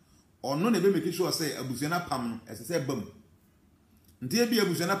 no, or none of them making sure say Abusiana Pam as I say boom. Dear be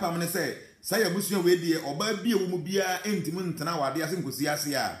Abusiana Pam and say Abusia way dear or baby will be a intimate and our dear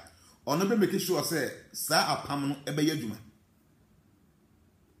Sinkusia, or never making sure say Sa a Pam ebeyajuma.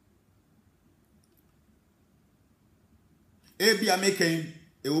 Ebia making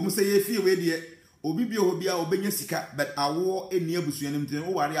a woman say a few way dear. Obi bi obia obenya sika but awo eni abusuanim tin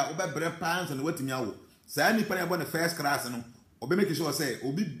o ware a obebre pants and watimi awo sa ni pan abo the first class no obe make sure say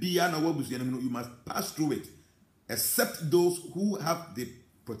obi bia na wo abusuanim no you must pass through it except those who have the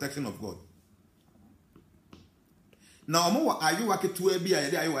protection of God. Now omo ayewa ketua bi a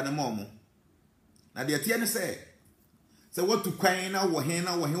ye ayewa na mo na de tie ne say what to kwan na wo hen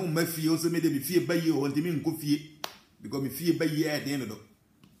ma fie o so me de bi fie ba yi o ntimi nko fie because me fie ba yi e den do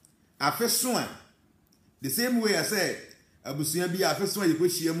afeso a the same way I say, Abusia be a first one you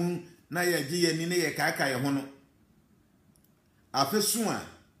push your moon, na ye gi ni ye kaka ye ho no. A first one,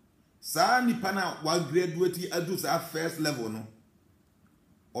 sa ni pana wa graduate adu sa first level no.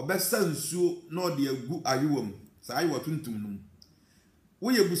 Obesa nsuo no de agu ayewom, sa ayewo tuntum no. Wo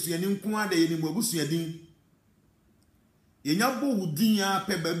ye busua ni nko ade ye ni mo busua din. Ye nya bo wudin a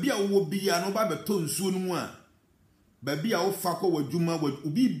pe ba bia wo bia no ba beto nsuo no mu a. Baby, I will fuck over Juma will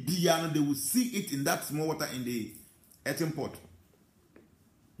be beyond, they will see it in that small water in the eating pot.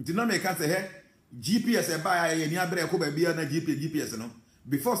 Do not make us say, hey, GPS, a buy a near break over beer and GPS, no.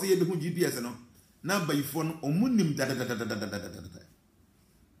 Before say the GPS, no. Now by phone, or moonim da.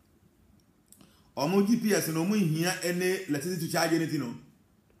 Or more GPS, no, we hear any electricity to charge anything, no.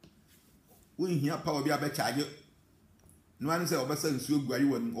 We hear power be a better charger. No one say, or so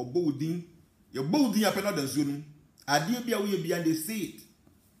you or bolding, your bolding up another soon. Adia bia we bia they say it.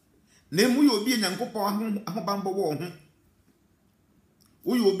 Name we obi nyankopon ahobambo wo ho.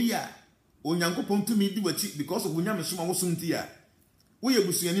 We obi a onyankopon tumi di wachi because of unyame soma wo sunti a. We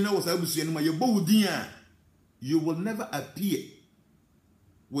ebusuani na wo sa ebusuani ma ye bowudin a. You will never appear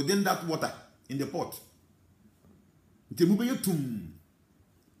within that water in the pot. Ntemu be yetum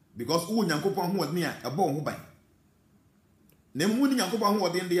because onyankopon ho odin a ebo ho ban. Nemu ni nyankopon ho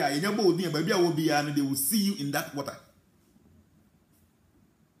odin dia ye nyabo odin ba bia wo bia no they will see you in that water.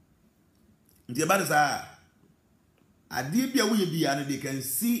 Nti ba sa ade bia wo ye bia no they can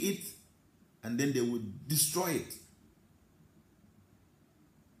see it and then they will destroy it.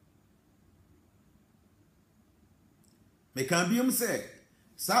 Me can be say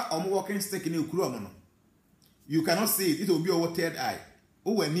sa walking stick in ukuru no. You cannot see it will be your third eye.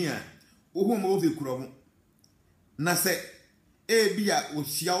 O wani a o hu mo the kuro na say bia o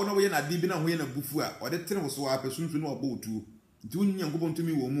hia wo na wo ye na de bi na ho ye na bufu a o de tere wo so a pesunsu na obo otu nti wo nyankopon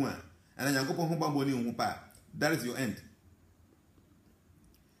tumi wo mu a ana nyankopon ho bambo ni hu pa that is your end.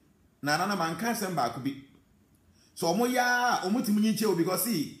 Na man kan sem ba ko bi so omo ya omo timi nyi che because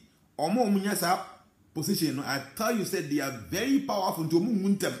see omo nya sa position no I tell you said they are very powerful to omo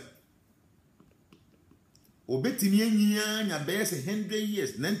muntem obetimi anyia nya be 100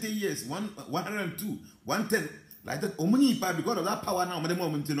 years 90 years 102 110 like that omuni pa because of that power now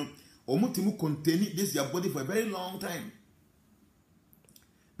moment no omutimu contain this your body for a very long time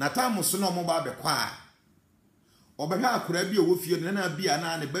na time so no mo ba be kwa obehwa akura bi owo fie na bia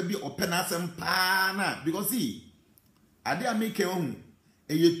na ne ba bi open asem pa na because see ade ameke ohun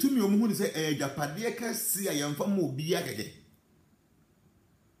eyetumi omuhu ni say ejapade ka si ayamfa mo obi akeke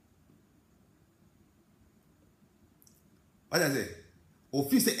what I say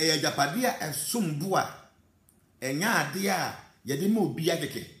office ejapade a esomboa enya ade a yede ma obi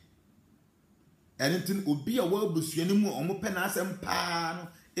akeke entin obi a wa busuani mu omo pe na asem pa no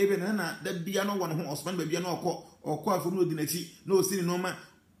ebe na da bia no won ho osman ba bia no okọ afom no dinachi na osini no ma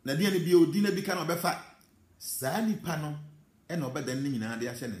na dia ne bia odi na bi ka na obefa saa nipa no e na obedan ni nyina de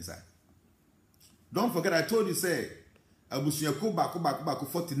ahye ne nsa. Don't forget I told you say abusuako ba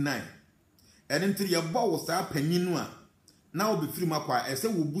 49 entin ye bo wo saa panyin no a na obefiri makwa ese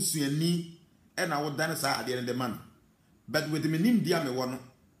wo busuani and I would dance at the end of the month. But with the minim dia me one,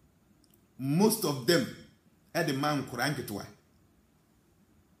 most of them had the man crank to her.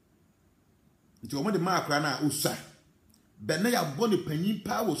 Into the man crana usa. But now you body penny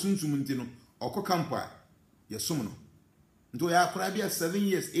power soon to Muntino or Cocampa, your summoner. Into your crabia 7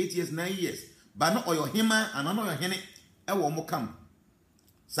 years, 8 years, 9 years. But not or your hima and another henny, I won't come.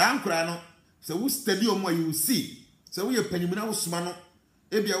 Sam crano, So we study on what you will see. So we are penimina usmano.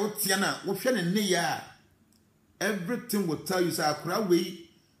 Ebia wotiana wo hwe ne ya. Everything will tell you say akra we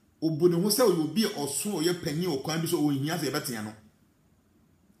obunu ho say you be oso ye panyi okwan bi so ohia say betia no.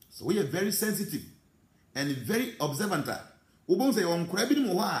 So we are very sensitive and very observant. Obon say on kra bi ni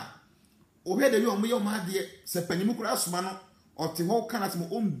mo ho a. Ohwe de wi on ye o ma de se panyimu kra asoma no ote ho kana se mo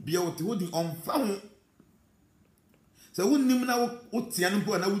ombia ote ho di onfa ho. So wonnim na wotia no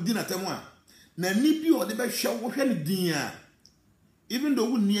po na wudi na temu a na ni bi o de be hwe wo hwe ne din a. Even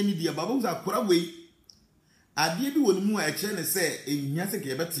though wonni ani dia baba was akora we ade bi woni mu a ekye ne se ehia se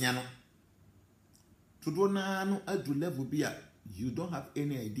ke betia no to do na no adu level bi a you don't have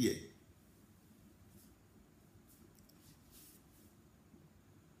any idea.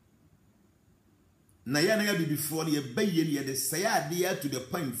 Na ya na bi before ye baye ne de say ade to the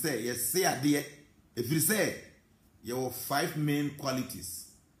point say ye say ade if you say you have 5 main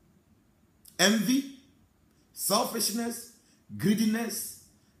qualities: envy, selfishness, greediness,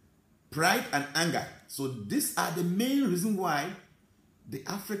 pride, and anger. So these are the main reason why the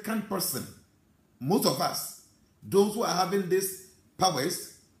African person, most of us, those who are having these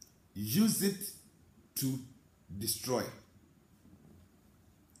powers, use it to destroy.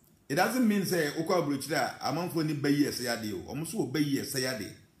 It doesn't mean say okwa bruchira amanfo ni bayi esayade o omo so bayi esayade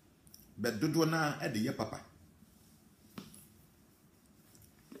but dodo na e de ye papa.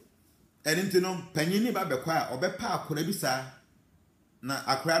 Enintino panyini ba bekwa a obepa akora bi sa na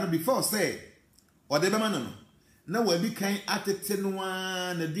akora no before say ode be ma no na wa bi kan atete no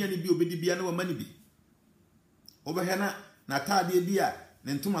a na dia ne bi obedi bia na wa mani bi obehwe na taade bi a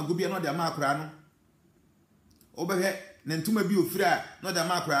ne ntoma go bia na ode ma akora no obehwe ne ntoma bi ofiri a na ode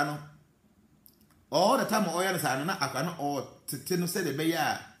ma akora no all the time oya na sa na akora no o tete no se de be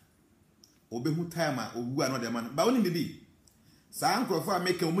ya obehu time a owu a na ode ma no ba woni bi sa ankrofo a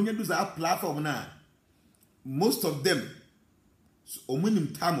make omunya do za platform na most of them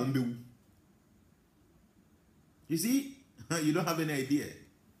omunim time ombewu. You see, you don't have any idea.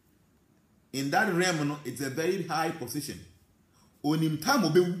 In that realm, no, it's a very high position. Onim time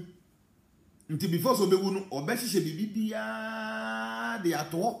obewu. Until before so obewu no obehye bibia de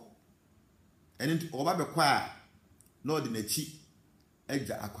ato. And into oba bekwa no de nachi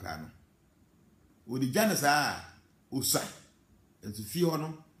eja akora no. Odi Jnana sa usai. Entu fi ho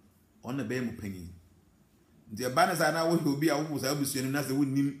no on na be mu panyin. Nti eba na sa na wo obi a wo sa obusuani na se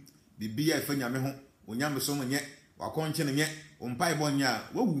wonnim bibia efa nyame ho onyame so mo nye wakonche ne nye ompai bo nya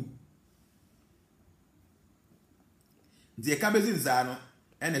wawu. Nti e ka bezin za no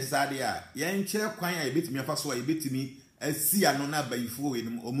ene sade a ye nkyere kwan a ebetimi afa so a ebetimi asia no na bayifo we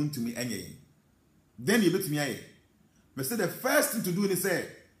no omuntumi enye. Then ebetimi aye. Me say the first thing to do is say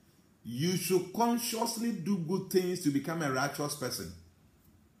you should consciously do good things to become a righteous person.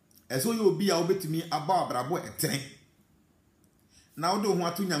 Eso you be a obetimi aba abrabo etere. Na wo do ho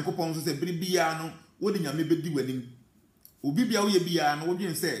atu Nyankopon so se bibia no wo de nyame bedi wanim. Obi bia wo ye bia no wo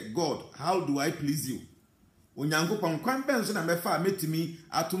dwen say God, how do I please you? Onyankopon kwan ben so na mefa metimi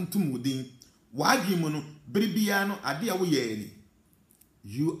atumtum wodin. Wagi mu no bibia no ade a wo ye ni.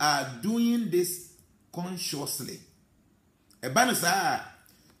 You are doing this consciously. Ebanu sa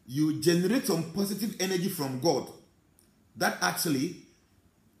you generate some positive energy from God that actually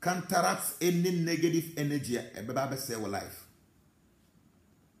counteracts any negative energy about your life.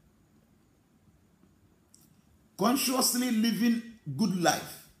 Consciously living good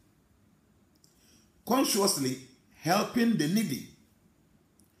life. Consciously helping the needy.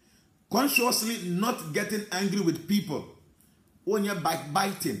 Consciously not getting angry with people. When you're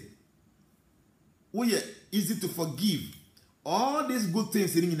backbiting. When you're easy to forgive. All these good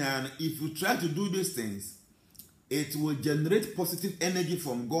things, if you try to do these things, it will generate positive energy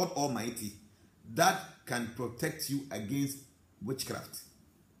from God Almighty that can protect you against witchcraft.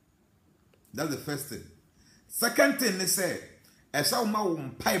 That's the first thing. Second thing, they say,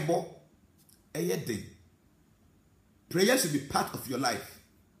 prayer should be part of your life.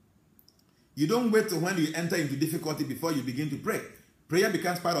 You don't wait till when you enter into difficulty before you begin to pray. Prayer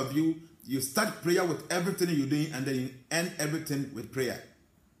becomes part of you. You start prayer with everything you're doing and then you end everything with prayer.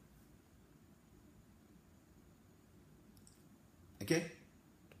 Okay?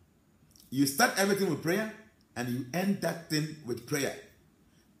 You start everything with prayer and you end that thing with prayer.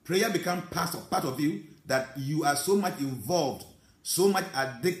 Prayer becomes part of you that you are so much involved, so much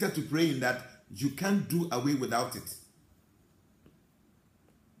addicted to praying that you can't do away without it.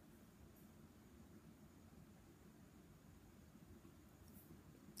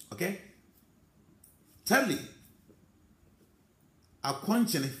 Okay? Thirdly,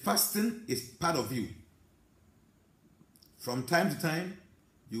 conscious fasting is part of you. From time to time,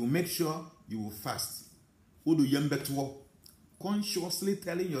 you make sure you will fast. Udu yembetuo. Consciously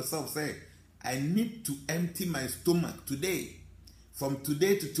telling yourself, say, I need to empty my stomach today. From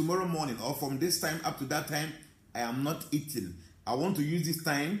today to tomorrow morning, or from this time up to that time, I am not eating. I want to use this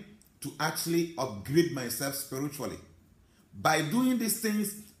time to actually upgrade myself spiritually. By doing these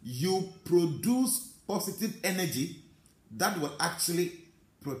things, you produce positive energy that will actually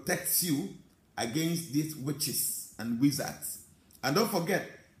protect you against these witches and wizards. And don't forget,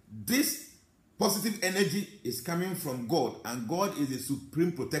 this positive energy is coming from God, and God is the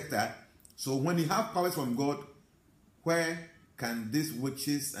supreme protector. So when you have powers from God, where can these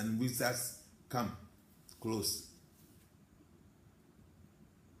witches and wizards come close?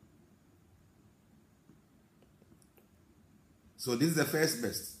 So this is the first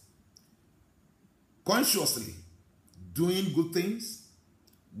best. Consciously doing good things,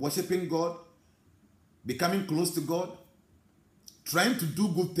 worshiping God, becoming close to God, trying to do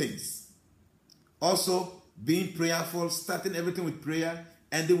good things. Also being prayerful, starting everything with prayer,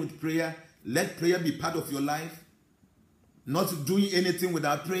 ending with prayer. Let prayer be part of your life. Not doing anything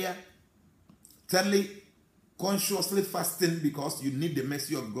without prayer. Thirdly, consciously fasting because you need the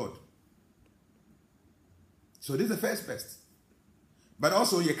mercy of God. So this is the first best. But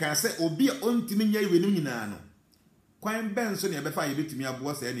also you can say, Obi ontiminya iwenunina no. Kwan ben so ne befa yebetumi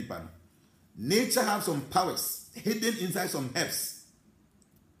abo say nipa no. Nature has some powers hidden inside some herbs.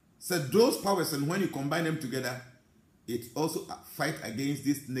 So those powers, and when you combine them together, it also fight against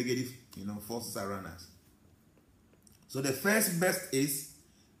these negative, forces around us. So the first best is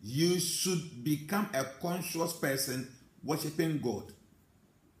you should become a conscious person worshiping God.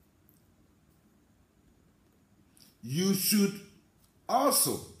 You should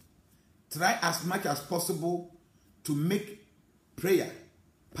also try as much as possible to make prayer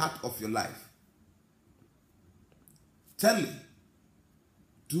part of your life. Thirdly,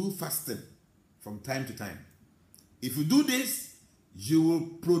 do fasting from time to time. If you do this, you will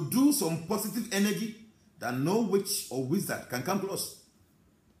produce some positive energy that no witch or wizard can come close.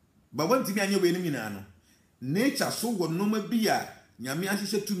 But when you are in nature, so will no be a nyame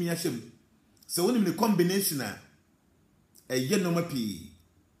ahihye tumi ahyem. So when the combination a ye no mapi.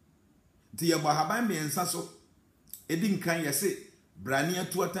 Ti ye bahaban me ensa so edi nkan ye se brania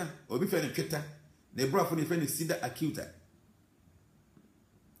tuata obi fe ne tweta ne brafo ne fe ne sida acuta.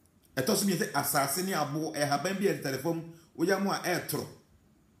 Etoso mi se asase ne abo haban bi e telephone oya mo a etro.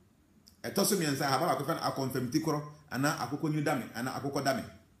 Etoso mi ensa haba akofa na akonfam tikoro ana akoko nyu dame ana akoko dame.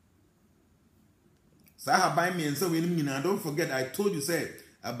 Sa haban mi ensa we ni nyina, don't forget I told you say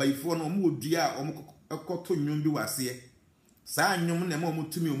abaifo no mo odua omo ekoto nwum bi wase. Sa nyum na ma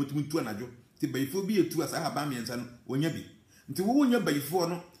omutumi tu anadwo ti bayifo bi etu asa haba miensa no onya bi nti wo wonya bayifo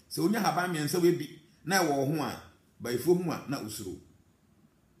no se onya haba miensa we bi na wo ho a bayifo mu a na usuro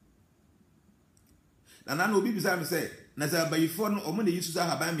na obi bisa me se na za bayifo no omo na yisu sa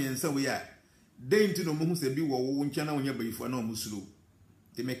haba miensa we a den ti no mo hu se bi wo ncha na onya bayifo na omo usuro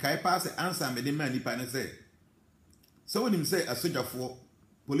ti me kai pa se ansa me de ma nipa ne se so wonim se asojafo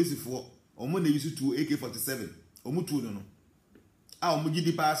policefo omo na yisu tu AK47 omo tu no a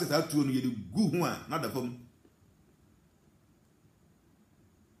omugidi pa se ta tuo no ye gu hu a na da fam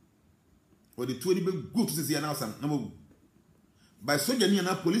o de tuo ni be gu to se ya na asam na magu by soldier ni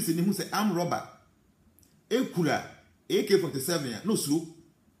na police ni hu se arm robber ekura AK47 no suru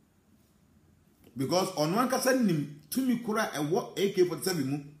because on one kasa nim tumi kura e wo AK47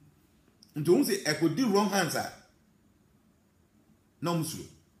 mu nto hu se ekodi wrong hands a na musuru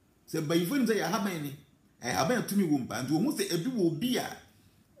se bayifo ni se ya haban ni haban tumi wo mpa nto hu se ebi wo bi a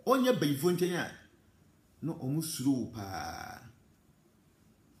onye bayifo nchen a no omusuru pa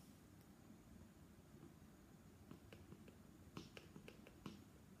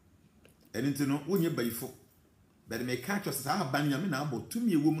anything no onye bayifo but me catch us haban nyame na abo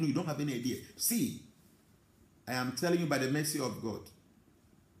tumi ewo mu you don't have any idea. See, I am telling you by the mercy of God,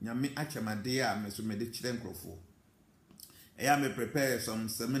 nyame achamade a me so me de kire nkrofo me prepare some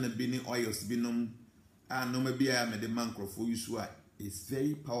semina bini oils binom no me bia me de mankrofo use a is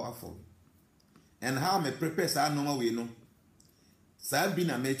very powerful. And how me prepare sa no we no sa bi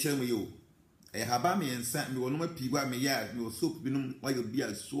na me kire me yo haba me ensa me wono ma pigwa me ya me soap binom oil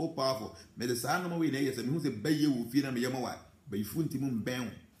bia so powerful me de sa no we na yes me hu se baye wo fi na me yema wa bayifu ntimu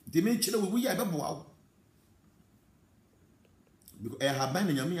mben nti me kire we ya bebo wa because haba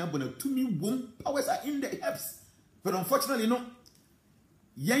na nyame abona tumi wom powers are in the herbs. But unfortunately, no.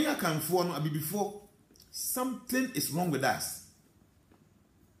 Yanya can for no before something is wrong with us.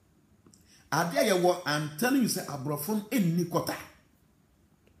 Adia what I'm telling you say abrofon eni kota.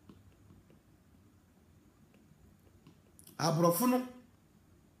 Abrofon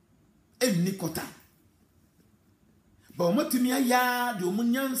enni kota ba o matumi aya de o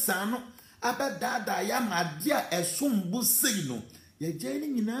munyansa no abadada ya made a esombo sei no ye gye ni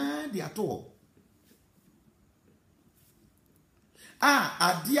nyina de ato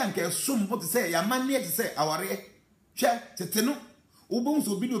ade anka esombo te say ya mane te say aware hwe tete no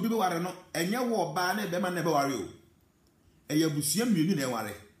ubonso obi ne obi be ware no enye wo oba na be ma na be ware o eye abusua mienu na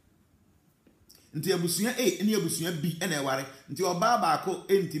eware nti abusua A ne abusua B na eware nti oba baako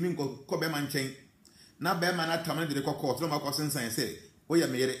entimi nkọ be ma nchen na be ma na tamane de kokọ to ma kọ sensan say oya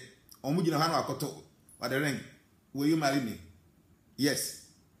meyere omu gina ha na akoto wade ring will you marry me yes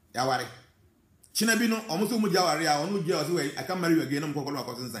ya ware china bi no omu so mu ja ware a onu je o say I can marry you again no kokọ na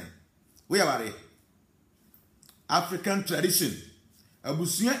kọ sensan we ya ware African tradition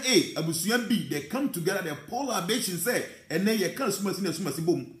abusuan A abusuan B they come together they pollination say and then you can sumasi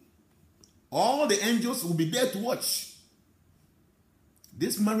boom all the angels will be there to watch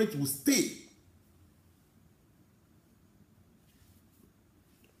this marriage will stay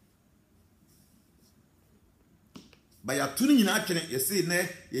by ya tuni nyina atwene ye say na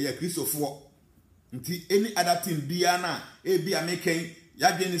ye ya kristofo nti any other thing bia na e bia meken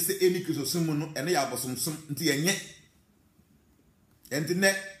ya dwe ni say any kristosum no ene ya bosomsom nti yenye enti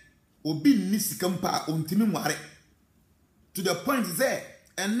ne obi ni sikampa ontimi nware to the point say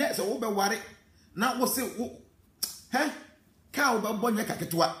ene so wo be ware na wo say ka wo be bonya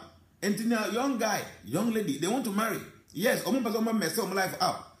kaketwa enti na young guy young lady they want to marry yes omo person ma mess up life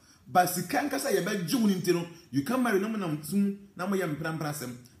up but sikanka say ye be jiwuni nti no you can marry no na mtum na mo ye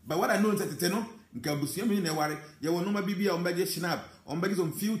mpramprasem but what I know tete no nka busua me na ware ye wo no ma bibia on be je shinap on be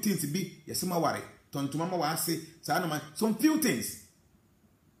some few things bi yesema ware tontoma ma wa ase sa no ma some few things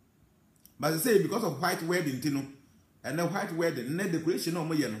but say because of white wedding tino and the white wedding na decoration no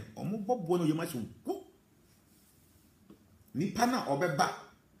mo ye no omo bobo no ye ma chu ni pana obeba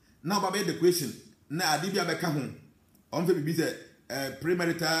na obaba decoration na ade bia be ka ho on fe bibi say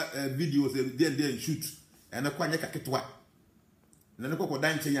premarital videos they shoot and akwanye kaketwa na ne kokko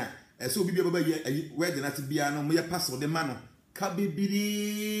dan chenya e so obi bia baba ye wedding at bia no mo ye pass de ma no ka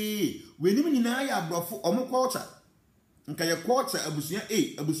bibiri we ni nyina ya abrofo omo culture nka ye culture abusua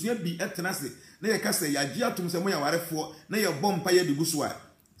A abusua B etenase na ye kasa ya gia atum se mo ya warefo na ye bompa ye de guso a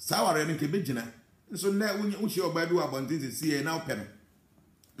sa ware no nke begina nso na wo hye oba bi wa bontin sie na opɛ no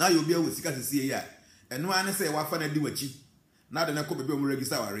na ye obi awo sika sie ya eno ane se wafa na di wachi na de na ko bebe o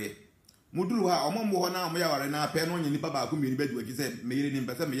regisa ware muduru ha omommo ho na mo ya ware na apɛ no nyi nipa ba ko mi ni bedi wachi se meyere ni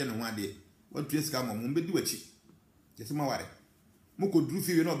mpɛ se meye ne ho ade watu sika mo bedi wachi kese ma ware mo ko duru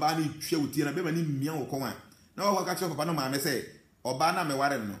fi we no ba na twa wutie na be ma ni mmia wo kon a na wo ka che papa no ma me say oba na me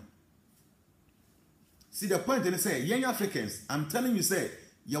ware no see the point they say young Africans I'm telling you say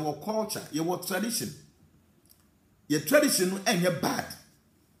your culture your tradition ain't bad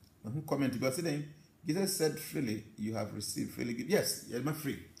who comment because then Jesus said freely you have received freely give. Yes you're my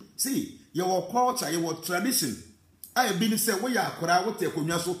free see your culture your tradition I been say we ya akora wo te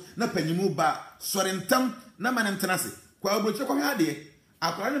konwa so na panyimu ba sore ntam na manentenase kwa obroche kwa hade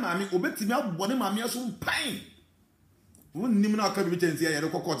akora ne maame obetimi abone maame so mpan won nim na aka bi tensi ya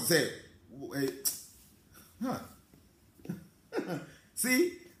rekokọ to say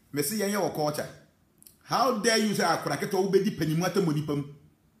see me see your culture how dare you say akora keto obedi panyimu atamoni pam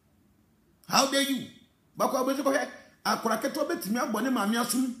how dare you bakwa obroche kwa akora keto obetimi abone maame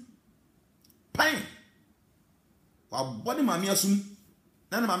so pan wa body maame asum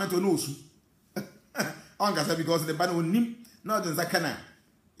na maame to no osu on ka say because the ban onim na odin zakana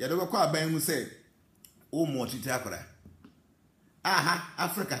ya do kwa aban mu say o mo titi akora aha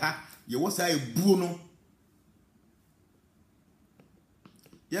Africa ha ye wo say ebuo no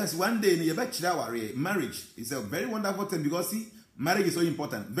yes one day you bet chira ware marriage is a very wonderful thing because see marriage is so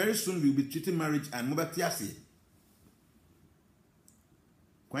important very soon we will be treating marriage and mobatiase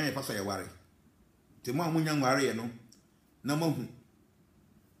kwa ye paso ye ware te mo amunya nware ye no na mahu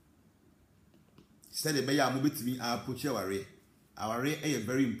said the beya mo betimi approach aware is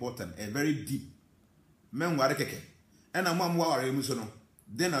very important and very deep men ware keke ena mo amwa ware mu so no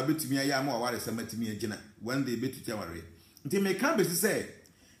then na betimi aya mo ware samatimi agina one day betu aware nti me kan be say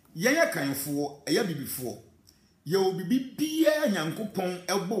yaya kanfo eya bibifo ye obibi bia nyankopon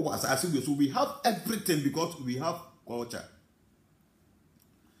ebo wasase we so we have everything because we have culture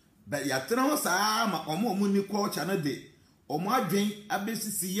but ya tena sa ma omo ni culture na de omo adwen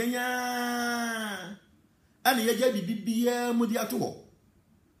abesisi yenya ani yeja bibia mu di ato ho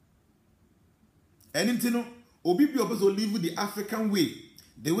eni ntino obi bi obeso live the African way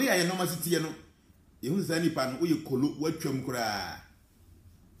the way I normal city no ehun sa nipa no oye kolo watwam kura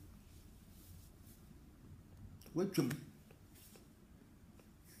watwam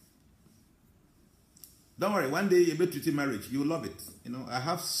Don't worry, one day you'll be treating marriage. You'll love it. You know, I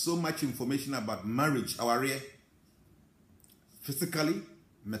have so much information about marriage, our real, physically,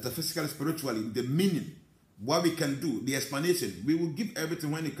 metaphysically, spiritually, the meaning, what we can do, the explanation. We will give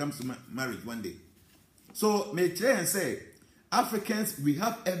everything when it comes to marriage one day. So, may I try and say, Africans, we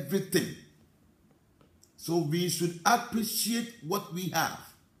have everything. So we should appreciate what we have.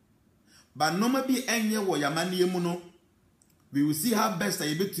 But no maybe any wo yamani emuno. We will see how best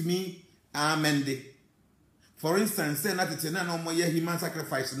I be to me amende. For instance, say na tete na no mo ye human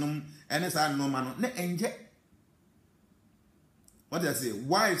sacrifice no ene sa no man na enje. What did I say?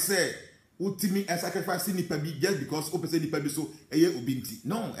 Why say ultimate sacrifice nipa bi just because o person nipa bi so eye obinti?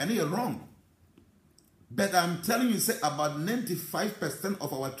 No, and you're wrong. But I'm telling you, say about 95%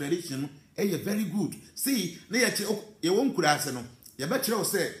 of our tradition is very good. See, you won't crash no. You bet you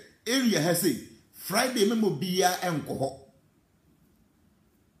say area has say Friday memo beer and coho.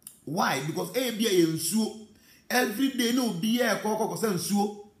 Why? Because a beer in so every day no beer coco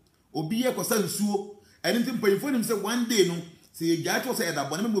sensuo or beer sensuo. Anything for him say one day no. See, you just say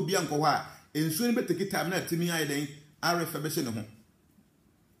that one memo beer and coha. And soon better take time to me. I then I refurbish home.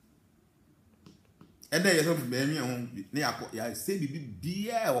 And then you have to say, be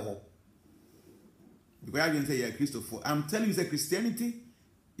because I didn't say you're Christopher. I'm telling you that Christianity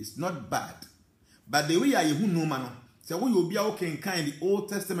is not bad. But the way you know, man, so when you be okay in kind the Old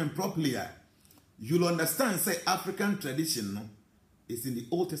Testament properly, you'll understand, say, African tradition no, is in the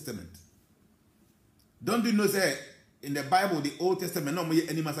Old Testament. Don't you know, say, in the Bible, the Old Testament, no more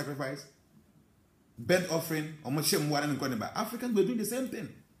animal sacrifice, burnt offering, or more shame water and going about. Africans were doing the same thing.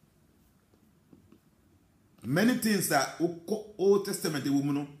 Many things that Old Testament the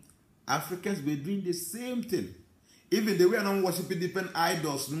women know, Africans were doing the same thing. Even they were not worshiping different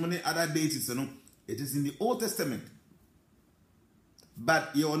idols, no many other deities, you know. It is in the Old Testament.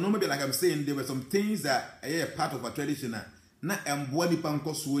 But you know, maybe like I'm saying, there were some things that are part of a tradition.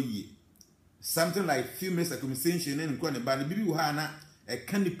 Something like few minutes conversation and going about the baby hana a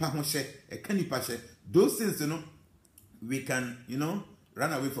candy pahoshe, a candy pashe. Those things, you know, we can, you know,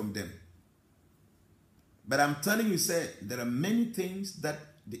 run away from them. But I'm telling you, say, there are many things that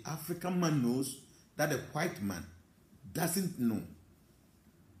the African man knows that the white man doesn't know.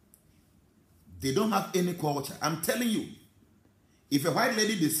 They don't have any culture. I'm telling you, if a white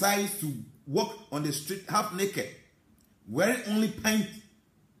lady decides to walk on the street half naked, wearing only pant,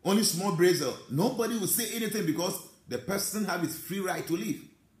 only small brazier, nobody will say anything because the person has his free right to live.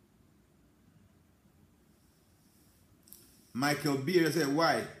 Michael Beer said,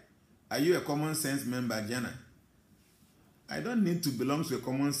 why? Are you a common sense member, Jnana? I don't need to belong to a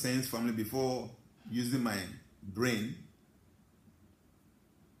common sense family before using my brain.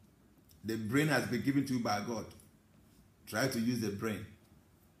 The brain has been given to you by God. Try to use the brain.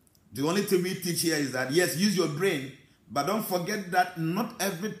 The only thing we teach here is that, yes, use your brain, but don't forget that not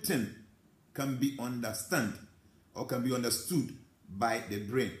everything can be understood or can be understood by the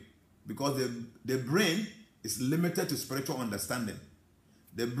brain. Because the brain is limited to spiritual understanding.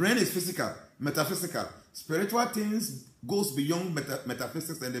 The brain is physical, metaphysical. Spiritual things goes beyond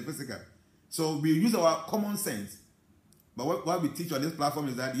metaphysics and the physical. So we use our common sense. But what we teach on this platform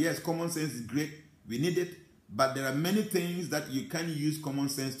is that, yes, common sense is great. We need it. But there are many things that you can't use common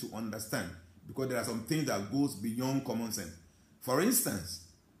sense to understand. Because there are some things that goes beyond common sense. For instance,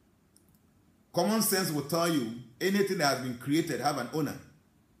 common sense will tell you anything that has been created have an owner.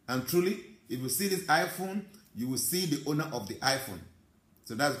 And truly, if you see this iPhone, you will see the owner of the iPhone.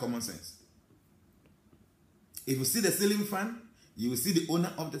 So that's common sense. If you see the ceiling fan, you will see the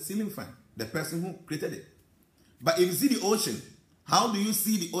owner of the ceiling fan, the person who created it. But if you see the ocean, how do you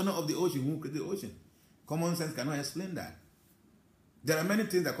see the owner of the ocean who created the ocean? Common sense cannot explain that. There are many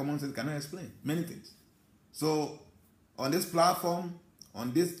things that common sense cannot explain. Many things. So on this platform,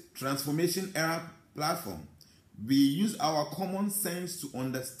 on this transformation era platform, we use our common sense to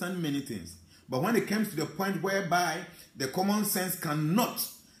understand many things. But when it comes to the point whereby the common sense cannot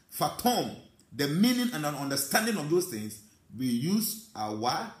fathom the meaning and an understanding of those things, we use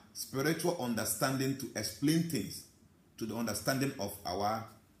our spiritual understanding to explain things to the understanding of our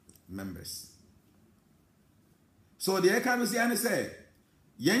members. So the Ekanosiani said,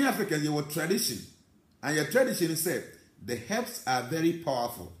 young Africans, your tradition, and your tradition said, the herbs are very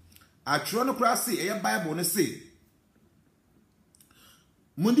powerful. Atronocracy, a Bible, say,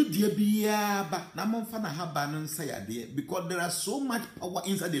 Mundi diabia ba na monfa na haba no nsa yade because there are so much power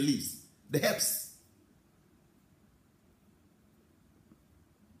inside the leaves, the herbs.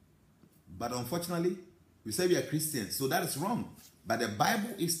 But unfortunately, we say we are Christians, so that is wrong. But the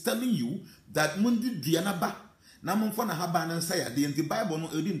Bible is telling you that mundi diana ba na monfa na haba no nsa yade, and the Bible no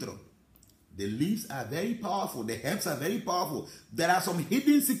edintro. The leaves are very powerful. The herbs are very powerful. There are some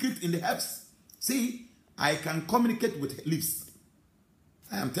hidden secrets in the herbs. See, I can communicate with leaves.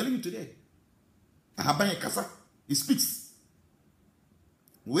 I am telling you today. Ahabanye kasa. He speaks.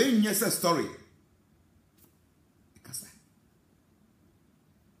 When you say story, kasa.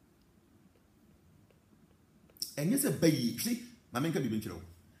 And you say bayi. See, mamenka bibinchiro.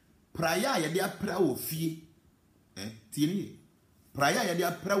 Praya ya dia pra wo fie. Tieni. Praya ya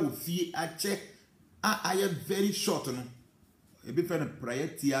dia pra wo fie ache I am very short no. E be friend prayer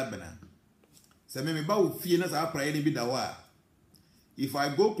tia bana. Se me ba wo fie na sa prayer ni bi da wa. If I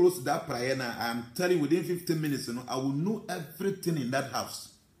go close to that prayer now, I'm telling you within 15 minutes, I will know everything in that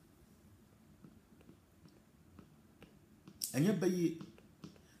house. And you buy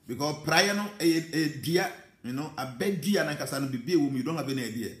because prayer no a dear, a bed dear and kasano be whom you don't have any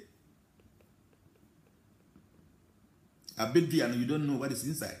idea. A bed dear and you don't know what is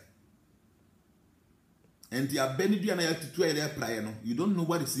inside. And the abeni dear and I have to try their prayer no, you don't know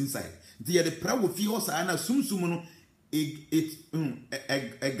what is inside. The prayer will feel also and assume someone. It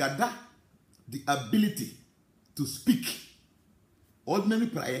gather the ability to speak ordinary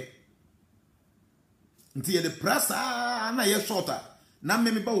prayer until the press na ye shorter na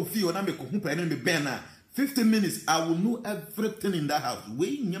me ba ofio na me ko prayer na me ben na 15 minutes I will know everything in that house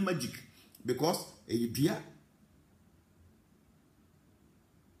we nya magic because a dear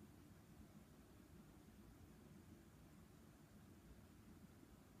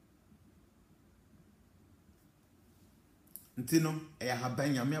Ntino eya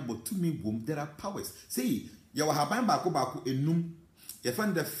haban yame abotumi wom there are powers. See, ya wa haban bako enum. You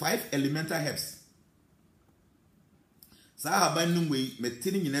find the 5 elemental herbs. Sa haban num we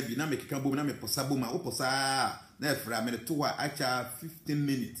metini nyina bi na mekeka bom na meposa bom a oposa na efra me to wa acha 15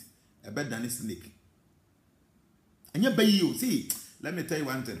 minutes. Ebe than snake. Enya bayi o. See, let me tell you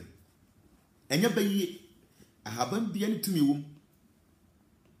one thing. Enya bayi haban bia ni tumi wom.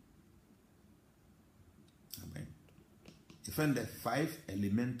 Find the 5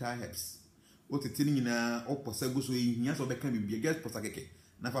 elemental herbs. What it's in na oposa go so hia so be kan bibia get posa keke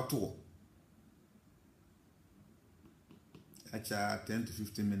na fa to. Acha 10 to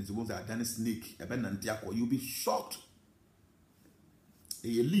 15 minutes once I done snake e be nante akọ you be shocked.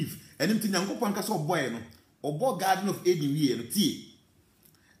 E leave anything yankopon ka so boy no obo garden of Eden wie no tie.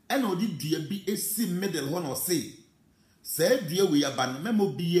 E na odi dua bi esi middle ho no say say dua we aban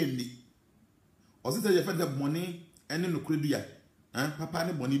memo bi ye ni. O say you find the money ene no kredua papa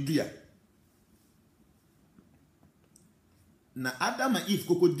ne boni dua na Adam and Eve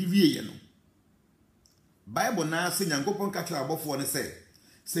koko diwie ye no Bible na se nyankopon ka kira abofo ne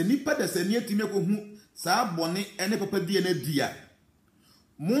se nipa da se ne atime ko hu sa boni ene papa die na dua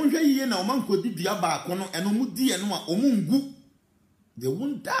monhwe yiye na o man ko di dua ba ko no eno mu die no a o mu ngu they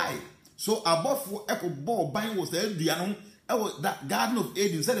won't die so abofo ekobo ban wo se dua no e wo that garden of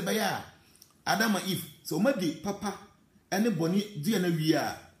Eden said be ya Adam and Eve so madi papa ene boni die na wi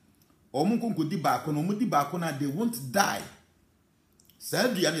a omo konko di ba ko no mo di ba ko na they won't die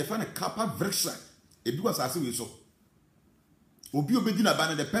said die na fa kappa vriksha e bi wasase we so obi obedi na ba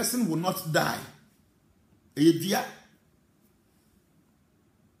na the person will not die e dia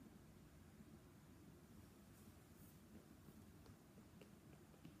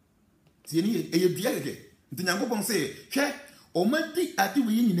tieni e dia gege ntinyankopon say hwe o madi ade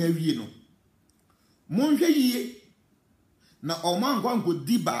we nyina wie no monhwe yiye na o man go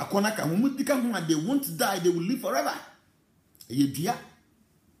di ba akona ka mu di ka ho they won't die they will live forever e dia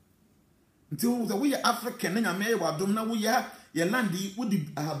until we are African na me wa dom na we ya ye land wo di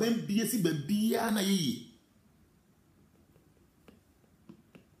ahaban biesi ba bia na yiye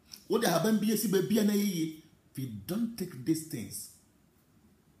wo di ahaban biesi ba bia na yiye if you don't take these things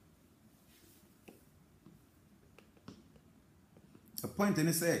the point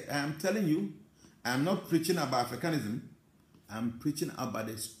and say I am telling you I'm not preaching about Africanism. I'm preaching about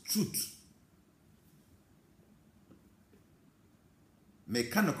the truth. Me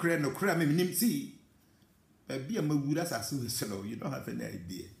can no cry me nim see. Be a mawura sasu so you don't have any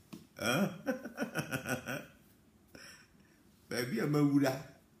idea. Huh? Baby a mawura.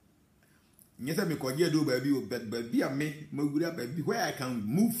 Nyesa me kwaje do baby but baby a me mawura baby where I can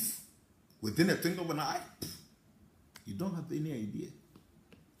move within a twinkle of an eye. You don't have any idea.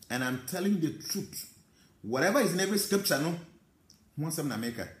 And I'm telling the truth. Whatever is in every scripture, no, want some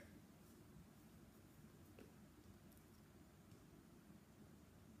America.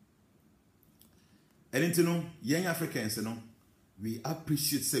 And you know, young Africans, you know, we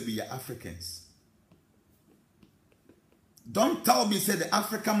appreciate say we are Africans. Don't tell me say the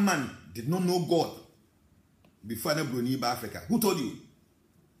African man did not know God before the Brunei Africa. Who told you?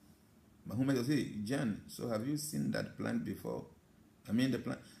 My home will say, Jan, so have you seen that plant before? I mean the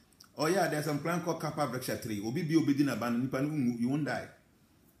plant. Oh yeah, there's some plant called Kappa Brexha tree. You won't die.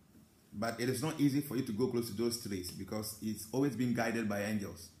 But it is not easy for you to go close to those trees because it's always been guided by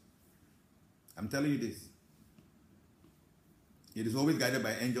angels. I'm telling you this. It is always guided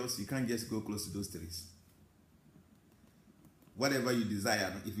by angels. You can't just go close to those trees. Whatever you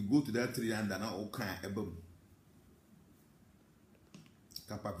desire, if you go to that tree and then all kind of boom.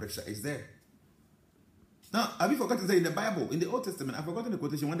 Kappa Brexha is there. Now, have you forgotten to say in the Bible, in the Old Testament, I've forgotten the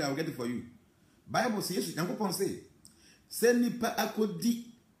quotation, one day I'll get it for you. Bible says, Yankopon say nipa akodi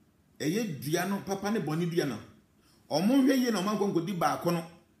eye duano papa ne boni duano. Omo hwe ye na oman konkodi ba akono.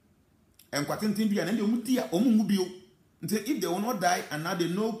 Enkwatintin duano na omu dia omu mu bio. Until if they will not die and now they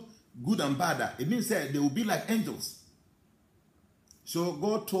know good and bad, it means that they will be like angels. So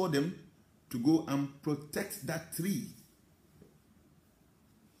God told them to go and protect that tree.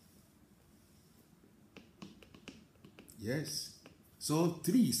 Yes. So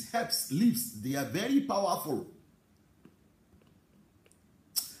trees, herbs, leaves, they are very powerful.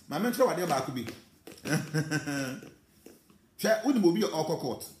 My mentor, what they about to be? Share would be your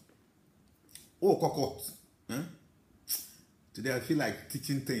court. Oh, court. Today I feel like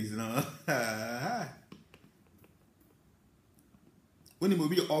teaching things, you know. When you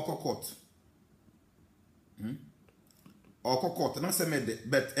be your court. Court, not some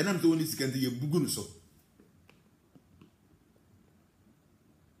but and I'm doing this can be a bugun so.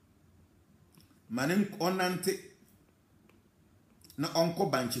 Manin onante na onko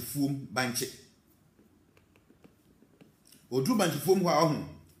banche fuom banche odru banche fuom ho ahun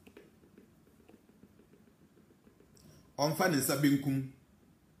onfa ne nsa benkum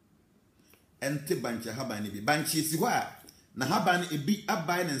ente banche haban ne bi banche si ho a na haban ebi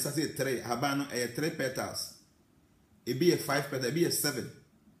abai ne nsa se 3 haban no 3 petals ebi 5 petals ebi 7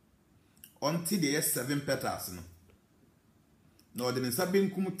 onti de 7 petals no na ode ne nsa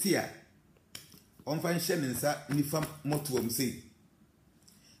benkum tia on fan hye ne nsa nifa motuom sei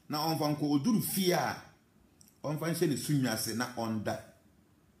na on fan ko oduru fie a on fan hye ne sunwase na onda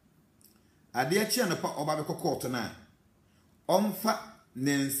ade a chia no pa oba be kokot na on fa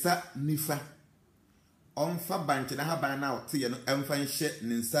ne nsa nifa on fa banche na haban na ote ye no en fan hye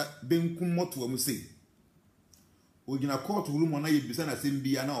ne nsa benkum motuom sei ogina court room na ye bisa na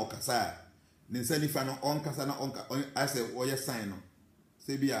sembia na okasa ne nsa nifa no on kasa na on ase oye sign no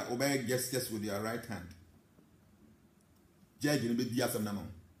say be obey just with your right hand. Judge no be dia sam na no.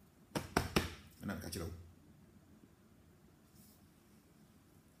 Na ka kire wo.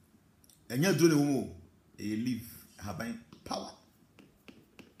 Enya duro ne wo e live haban power.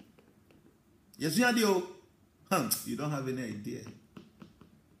 Yes you adio. You don't have any idea.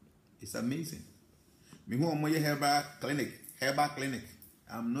 It's amazing. Me who am herbal clinic.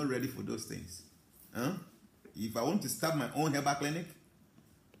 I'm not ready for those things. If I want to start my own herbal clinic,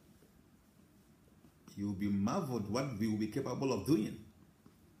 you will be marveled what we will be capable of doing.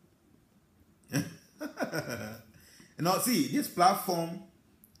 Now, see, this platform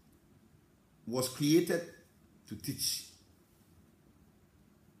was created to teach.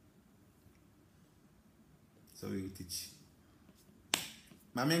 So we will teach.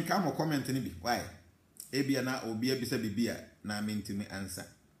 My main come or comment in it. Why? Ebiana or be a bisa bibia na mean to me answer.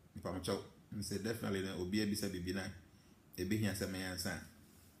 If I'm a chow, say definitely na obi a bisa bibina. Ebi here say my answer.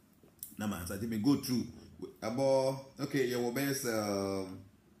 Na man, so I think we go through about okay, your best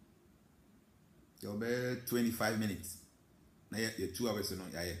 25 minutes. Na you 2 hours no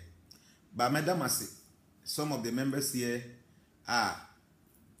yeah. But madam some of the members here are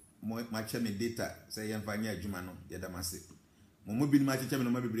more much me data say yan fanya adwuma no ya damase. Mo bi ma cheche me no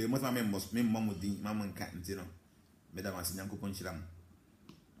ma bebre mo ma me mo din ma mo nka nti no me damase nyankopon hira mo.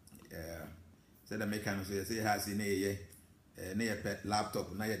 Say the mechanic say has in a na your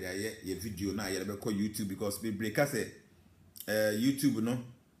laptop na your video na your be call YouTube because we break say YouTube no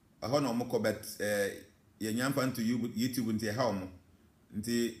ho na mo ko bet ye nyamfa to YouTube nti ha mo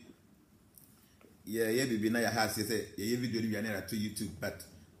nti ye bibi na ya ha say ye video ni na to YouTube but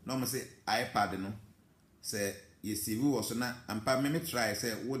no mo say iPad no say ye see we was na ampa me try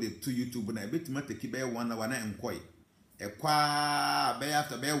say what the to YouTube na betima take be 1 hour na enkoi e kwa be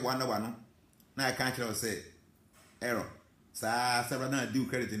after be 1 hour no na I can't say error sa several na do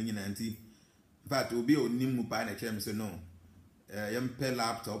credit ni nyina nti in fact obi onim mu pa na chem say no yam pay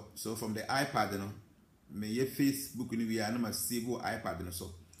laptop so from the iPad no me ye Facebook ni we na ma save iPad no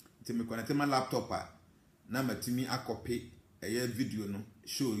so nti me connect my laptop na ma timi akopy a video no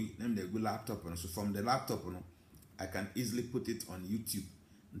show you na me go laptop no so from the laptop no I can easily put it on YouTube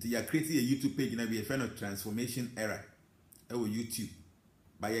until you are creating a YouTube page na be a friend of transformation era on YouTube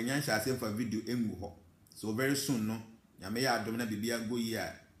by a young shall for video emu. So very soon, no, Yamea Domina Bibia go ya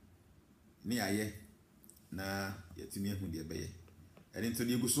near ye na yetimi hu de beye. And into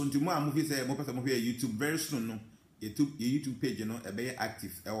the soon to more movie say more person here YouTube very soon, no. YouTube page, you know, a very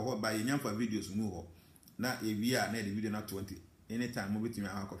active. I will by young for videos move. Now if we are near the video not 20. Anytime move it to me,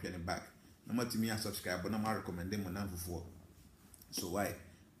 I'll copy and back. No more to me, I subscribe, but no more recommend them on number 4. So why?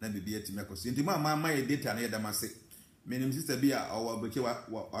 Let me be to me because into my data and hear them say. Meaning sister be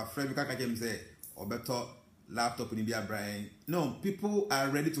our friend can say or better laptop in India Brian. No, people are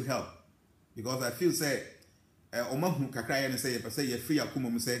ready to help because I feel say Oma who can cry and say you're free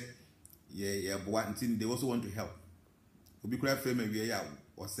Akumo say yeah but they also want to help. We be family we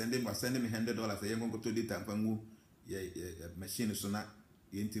or send them $100 they go to data and machine so not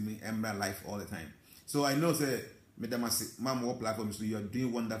into me Embra life all the time. So I know say Mom what platforms so you are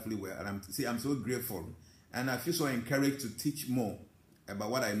doing wonderfully well and I'm so grateful. And I feel so encouraged to teach more about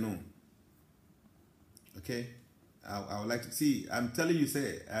what I know. Okay? I would like to see. I'm telling you,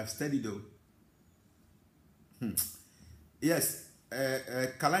 say, I've studied though. Yes.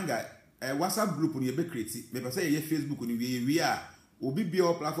 Kalanga, WhatsApp group on your bakery. Maybe say your Facebook on we are. Obi be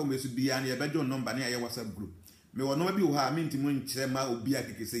our platform is to be an your number near your WhatsApp group. May one know be who I mean to moon chema or be a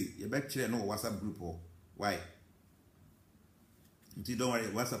kiki say. You bet no WhatsApp group or why? Until don't worry,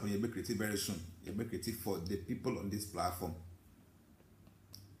 WhatsApp on your bakery very soon. You make it for the people on this platform.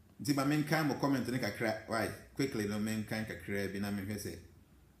 My main kind of comment to make a crack. Why? Quickly, the main kind of crack. Be na me say.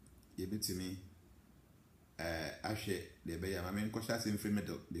 You bit to me. I share the bay. My main cautious in free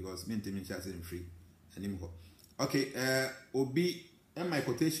metal because me to me chas in free. Anymore. Okay. Obi and my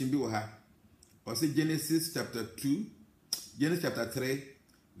quotation be her. Or say Genesis chapter 2, Genesis chapter 3,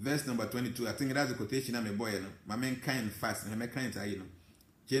 verse number 22. I think that's a quotation. I'm a boy. My main kind fast. My main kind are you know.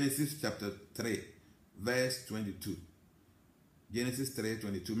 Genesis chapter 3, verse 22. Genesis 3,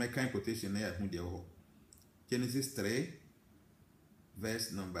 22. My kind quotation there. Genesis 3,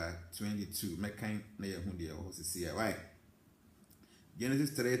 verse number 22. My kind there. Why? Genesis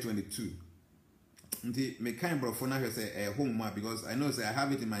 3, 22. My kind bro for now say home because I know say I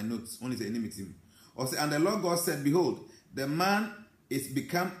have it in my notes. Only say enmity. Or say and the Lord God said, behold, the man is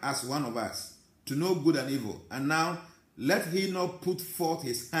become as one of us to know good and evil, and now let he not put forth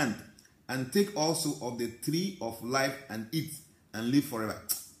his hand and take also of the tree of life and eat and live forever.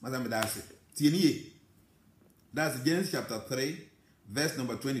 That's Genesis chapter 3, verse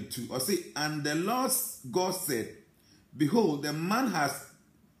number 22. Or see, and the Lord God said, behold, the man has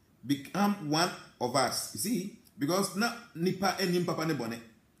become one of us. You see, because na nipa enim papa ne bone.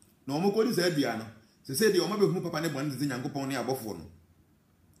 No mo ko di say bia no. Se say the o ma be hu papa ne bone ze Nyankopon ne abofo no.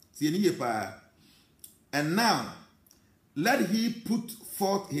 See ni ye pa. And now let he put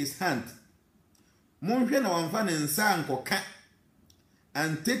forth his hand. Monhwe na wamfa ne nsa ankoka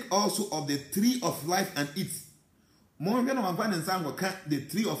and take also of the tree of life and eat. Monhwe na wamfa ne nsa ankoka the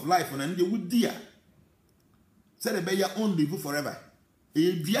tree of life na nde wudia. Say the be your own live forever.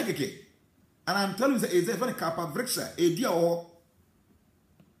 E dua keke. And I'm telling you say is a kapa vriksha e dua o.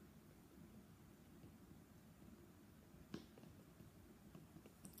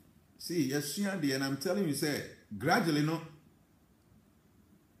 See, yes, and I'm telling you say gradually no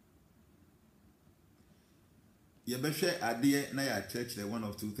you better share idea na your church the one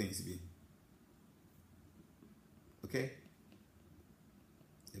of two things be. Okay?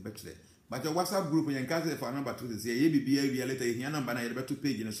 You better. But your WhatsApp group you can say for number 2 this year you be later your number na you better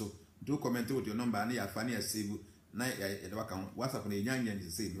page so do comment with your number na your funny save na your account WhatsApp na nyanyan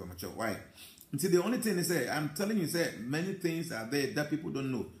say be mature why. See the only thing is say I'm telling you say many things are there that people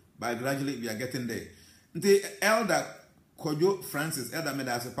don't know but gradually we are getting there. The elder Kojo Francis elder made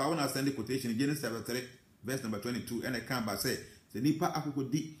as a power na send the quotation in Genesis chapter 3 verse number 22 and I come back say the nipa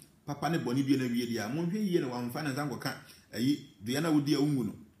akoko di papa ne boni bi na wie dia monhwe yie na wamfa na zango ka ayi dua na wodi awu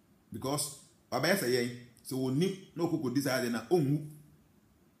no because baba say yen so woni na okoko di sa de na onwu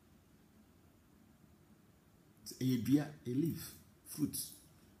a dua a leaf fruit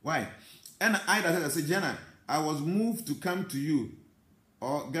why and I that say Jnana I was moved to come to you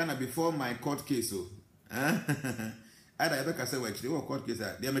or Ghana before my court case so I don't say what you court case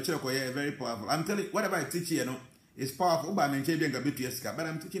they are very powerful. I'm telling you, whatever I teach here, it's powerful. But I'm teaching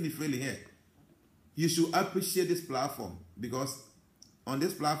it freely here. You should appreciate this platform because on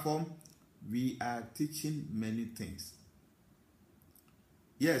this platform we are teaching many things.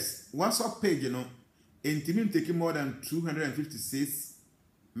 Yes, WhatsApp page, in team taking more than 256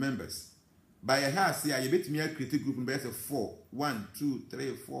 members. By a house, you bet me a critic group base of 4, 1, 2,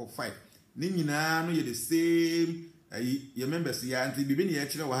 3, 4, 5. Nina, no, you're the same. Your members here until be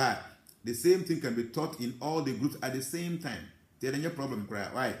the same thing can be taught in all the groups at the same time. There ain't no problem,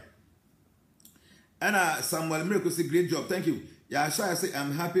 right? And Samuel Miracle say great job, thank you. Yeah, I say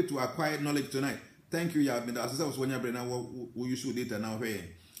I'm happy to acquire knowledge tonight. Thank you, yeah. But as I was when you're now, what you should data now here.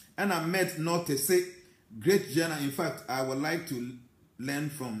 And I met not to say great Jnana. In fact, I would like to learn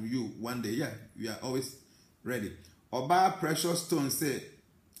from you one day. Yeah, we are always ready. Oba Precious Stone say,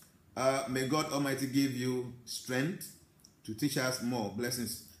 may God Almighty give you strength to teach us more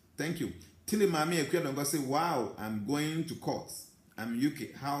blessings. Thank you. Tilly Mami Ekwedongo say, wow, I'm going to court. I'm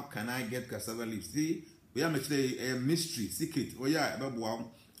UK. How can I get cassava leaves? See, we have actually a mystery, secret. Oh yeah,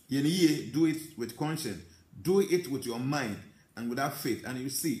 do it with conscience. Do it with your mind and without faith. And you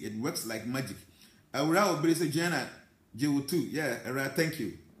see, it works like magic. Aura say Jnana, J2. Yeah, thank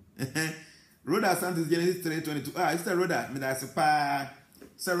you. Rhoda Santos Genesis 3:22. It's the Rhoda. Me that's a pa.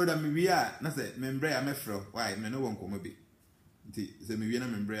 Sir Rhoda, me are. Na say membre a mefro. Why? Me no one come be. Nti say me we na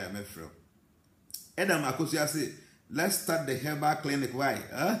membre a mefro. Adam Akosia say, let's start the herbal clinic. Why?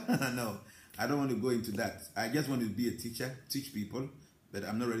 No, I don't want to go into that. I just want to be a teacher, teach people, but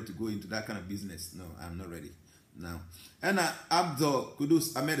I'm not ready to go into that kind of business. No, I'm not ready now. And Abdul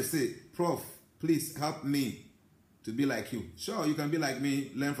Kudus Ahmed say, Prof, please help me to be like you. Sure, you can be like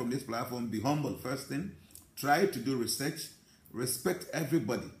me, learn from this platform, be humble first thing, try to do research, respect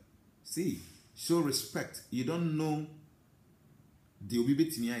everybody. See, show respect. You don't know the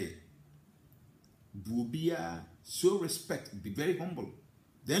Obibitiniaye. Bubia, show respect, be very humble.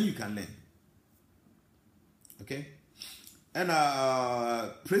 Then you can learn. Okay? And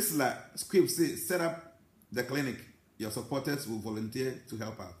Priscilla Script says, set up the clinic. Your supporters will volunteer to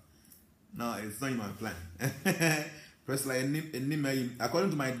help out. No, it's not in my plan. Priscilla,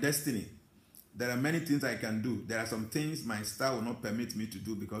 according to my destiny, there are many things I can do. There are some things my style will not permit me to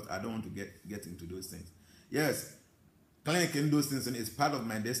do because I don't want to get into those things. Yes, clinic and those things is part of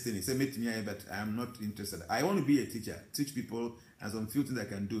my destiny. Say meet me, but I am not interested. I want to be a teacher, teach people, and some few things I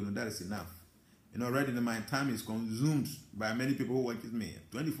can do, and that is enough. Already my time is consumed by many people who work with me.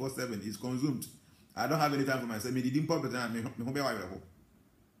 24/7 is consumed. I don't have any time for myself. Me didn't pop it down.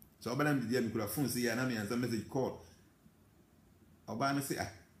 So I could have phone see and a message call. Obama say, I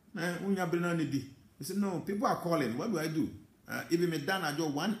said, no, people are calling. What do I do? Even me done at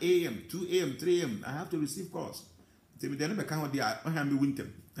 1 a.m., 2 a.m., 3 a.m. I have to receive calls. Say me never count the I have winter.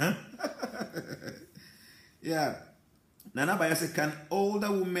 Yeah. Nana Baya say, can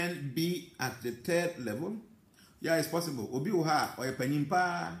older women be at the 3rd level? Yeah, it's possible. Obi uha or a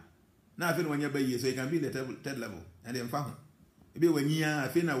penimpa. Now I feel when you're so you can be the 3rd level. And then found. Maybe when you are, I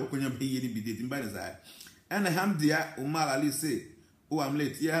feel now when you're being dating by the side. And I am there, Umar Ali say, oh, I'm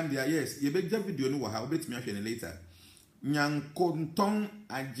late. Yeah, I'm there. Yes, you bet the video no how bet me actually later. Nyang kontong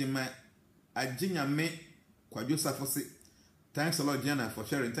ajinya me kwajo safose. Thanks a lot, Jnana, for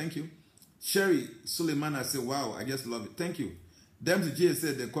sharing. Thank you. Sherry Suleimana said, wow, I just love it. Thank you. Dempsey J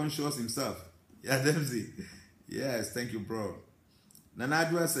said the conscious himself. Yeah, Dempsey. Yes, thank you, bro.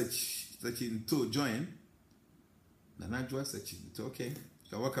 Nanadwa searching to join. Nanadwa searching. It's okay.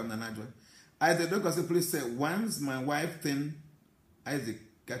 You're welcome, Nanadwa. Isaac Doctor, please say, once my wife thing,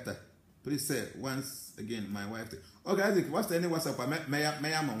 Isaac Kata, please say, once again, my wife thing. Okay, Isaac, what's the any WhatsApp? May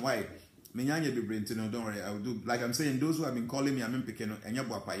I am why? Minyanya be brain, no, don't worry, I will do. Like I'm saying, those who have been calling me, I'm picking and you're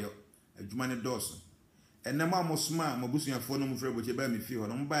payo. Jumane Dawson. And now I'm smart, my bush and phone, which you buy me feel,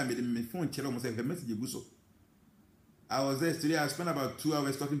 and I'm buying me phone, chill, almost like a message. I was there today, I spent about 2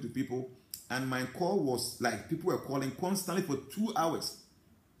 hours talking to people, and my call was like people were calling constantly for 2 hours.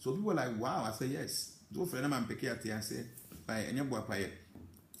 So people were like, wow, I said, yes. Do for them, I'm picking at the answer. And you're payo.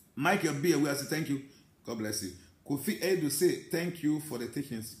 Michael B. I say, thank you. God bless you. Kofi Edu say, thank you for the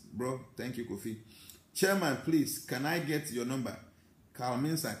teachings, bro. Thank you, Kofi. Chairman, please, can I get your number? Carl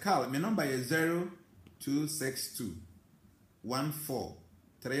Minsa. Carl, my number is 0262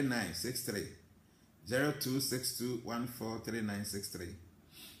 143963. 0262 143963.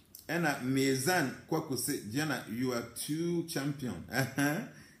 And Mezan Kwaku say, Jnana, you are too champion.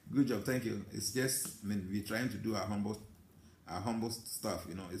 Good job, thank you. It's just, we're trying to do our humble stuff,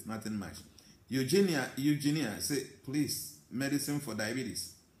 it's nothing much. Eugenia say, please, medicine for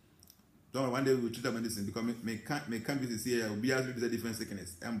diabetes. Don't worry, one day we will treat the medicine because may can't be here. We'll be asking a different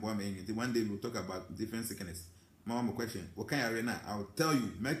sickness. One day we'll talk about different sickness. Mama, question. What kind of arena? I'll tell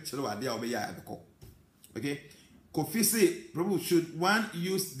you. Make sure I will be at the call. Okay. Kofi say, probably should one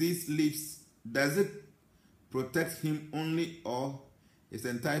use these leaves? Does it protect him only or his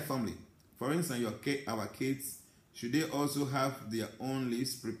entire family? For instance, our kids, should they also have their own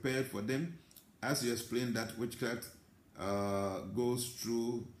leaves prepared for them? As you explained that witchcraft goes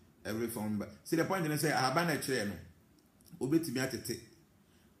through every form. See the point, they say, I have a chair. No, obey to me at it.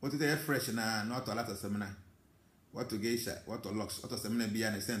 What is fresh and not a lot of seminar. what to geisha, what to locks, what to semina be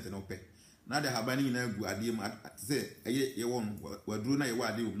an cent and ope. Now the habani in a good idea, say, a won't, what drew na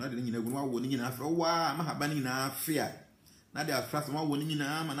wadi, not in a good winning in after a while, I'm habani in a fear. Now they are fast one winning in a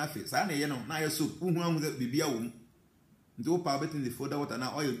arm and a face. I know, now your soup, who with the BBA. Do power in the further water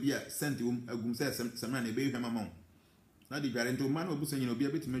now oil beer sent to a goom says some man a baby him among. Now the guarantee man will be saying you'll be a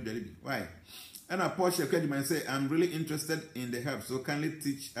bit majorly. Why? And a Porsche Academy say, I'm really interested in the herbs, so kindly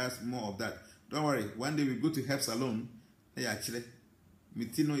teach us more of that. Don't worry, one day we go to Herb Salon. Hey, actually,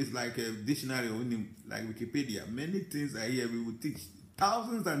 Mitino is like a dictionary, like Wikipedia. Many things are here we will teach.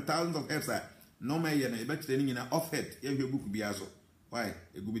 Thousands and thousands of herbs are no more here. I bet training in an off head. Every book will be also. Why?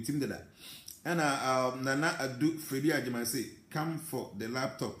 It will be team that. And Nana Adu Freddy Ajima say, come for the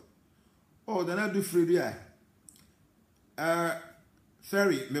laptop. Oh, Nana Adu Freddy.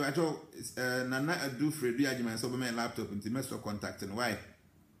 Ferry, me I told Nana Adu Freddy Ajima so my laptop into master contacting. Why?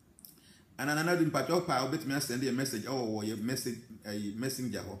 And another impatient I'll bet me send a message. Oh, your message a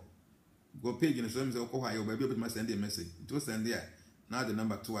messenger. Go page in the terms of Ohio, baby, but must send a message. It was send there. Now the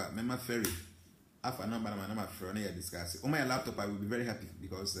number 2, Mema Ferry. After number my number for any discuss. On my laptop, I will be very happy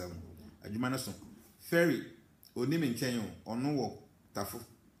because Jnana Ferry, Onim in Kenyo, or no work, Tafu,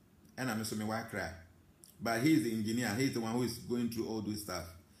 and I'm assuming why cry. But he's the engineer, he's the one who is going through all this stuff.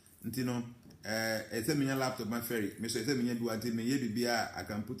 Ntino, a 10 million laptop, my Ferry, Mr. 10 million do until me, I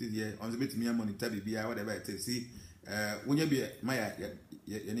can put it here on the bit me monitor, whatever it is. See, when you be my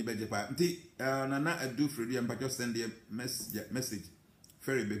anybody, Nana, I do Freddy and just send the message.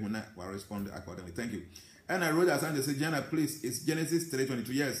 Ferry Behuna will respond accordingly. Thank you. And I wrote as and they say, Jnana, please, it's Genesis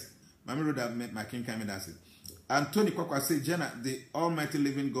 3:22 years. Mammy wrote that my king came and said. Anthony Kwakwa said, Jnana, the Almighty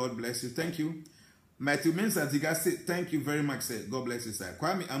Living God bless you. Thank you. Matthew Mensa Ziga said, thank you very much, sir. God bless you, sir.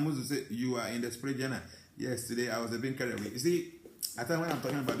 Kwame Amuzu said, you are in the spirit, Jnana. Yes, today I was a bit carried away. You see, I thought when I'm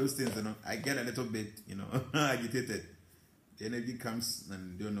talking about those things, I get a little bit, agitated. The energy comes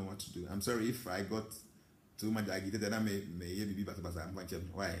and don't know what to do. I'm sorry if I got too much agitated. I may be better, but I'm going to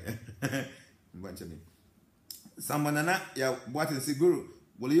why? I'm going to me. Someone, yeah, what is Guru?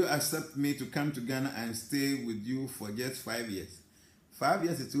 Will you accept me to come to Ghana and stay with you for just 5 years? 5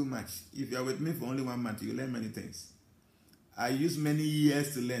 years is too much. If you are with me for only 1 month, you learn many things. I use many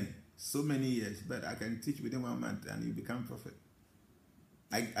years to learn. So many years. But I can teach within 1 month and you become prophet.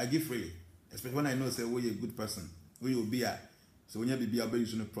 I give freely. Especially when I know, say, you're a good person. Where you'll be at. So when you be able to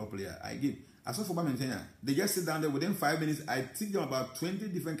use it properly, I give. As for Bamentina, they just sit down there within 5 minutes. I teach them about 20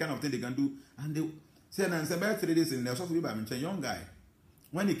 different kind of things they can do. And they say, and about 3 days in there, so a young guy.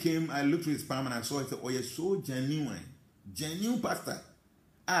 When he came, I looked through his palm and I saw it. Oh, you're so genuine. Genuine pastor.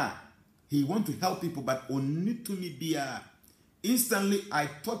 He want to help people, but only to me be instantly I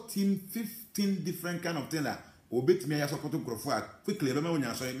taught him 15 different kind of things that obey me as support to quickly remember when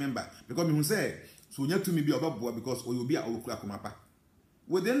you remember because me who say so you to me be about because you be a kumapa.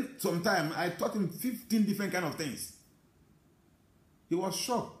 Within some time I taught him 15 different kind of things. He was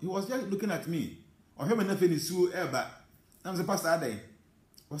shocked. He was just looking at me. Or him nothing is so ever. I'm the pastor day.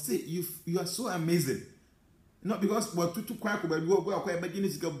 I say you are so amazing. Not because we're too quiet, but we are quite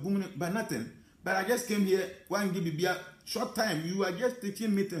beginning to boom by nothing. But I just came here, one give me a short time. You are just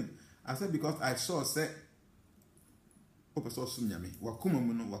teaching meeting. I said because I saw say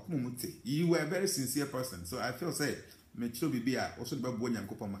you were a very sincere person. So I feel say also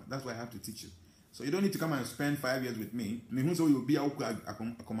that's why I have to teach you. So you don't need to come and spend 5 years with me. You'll be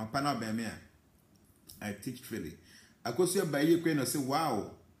I teach freely. I go see by you and say,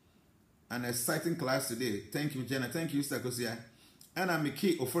 wow. An exciting class today. Thank you, Jnana. Thank you, Sakosia. And I'm a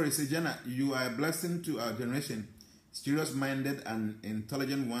key offer. Say, Jnana, you are a blessing to our generation. Serious-minded and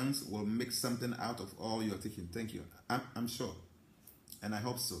intelligent ones will make something out of all your teaching. Thank you. I'm sure. And I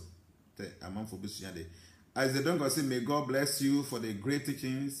hope so. I'm for Bushiyade. Isaac Dongo say, may God bless you for the great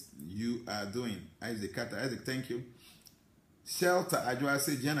teachings you are doing. Isaac Carter. Isaac, thank you. Shelter Ajwa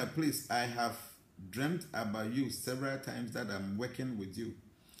say, Jnana, please, I have dreamt about you several times that I'm working with you.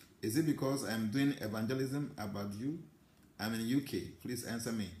 Is it because I'm doing evangelism about you? I'm in UK. Please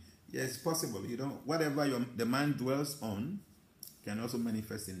answer me. Yes, possible. You don't. Whatever the mind dwells on can also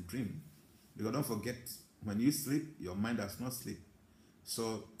manifest in dream. Because don't forget, when you sleep, your mind does not sleep.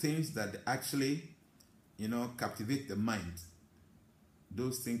 So things that actually, captivate the mind,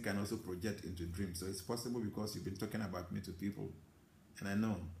 those things can also project into dreams. So it's possible because you've been talking about me to people, and I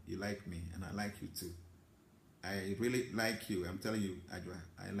know you like me, and I like you too. I really like you. I'm telling you, Ajwa,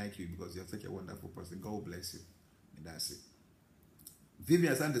 I like you because you're such a wonderful person. God bless you. And that's it.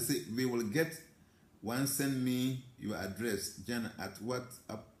 Vivian Sanders say, we will get one. Send me your address, Jnana, at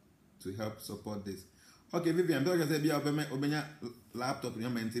WhatsApp to help support this. Okay, Vivian, I'm talking about your laptop.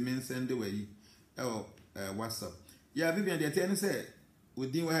 You send away. Oh, WhatsApp. Yeah, Vivian, the attendant said,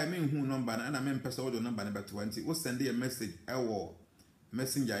 within what I mean, who number, and I mean, person, or number 20, we'll send a message, I will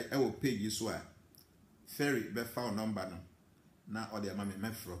messenger, I will pay you swear. Ferry, be found number now. Now, or the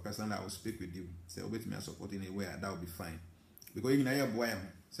mammy, for person I will speak with you. Say, wait me, support in a way, that will be fine. Because you know, your boy,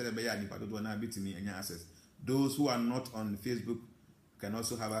 said a baby, but don't want to be to me and your access. Those who are not on Facebook can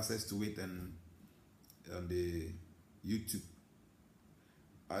also have access to it and on the YouTube.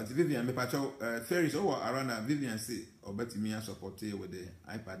 Vivian, me pacho ferries over around Vivian say or better me and support with the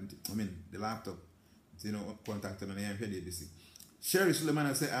iPad. I mean the laptop. You know, contact them and I am here. They see. Sherry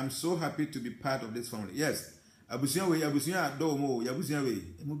Suleiman say, I'm so happy to be part of this family. Yes, Abusia way, Abusia do mo, Abusia way.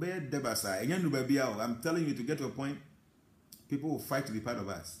 Mube debasa. Again, I'm telling you to get to a point. People will fight to be part of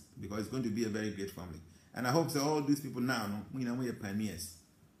us because it's going to be a very great family. And I hope that all these people now, we are pioneers.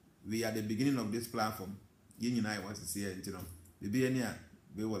 We are at the beginning of this platform. You and I want to see it, you know.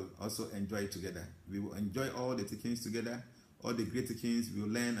 We will also enjoy it together. We will enjoy all the teachings together, all the great teachings we will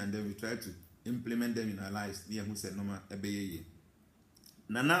learn, and then we try to implement them in our lives.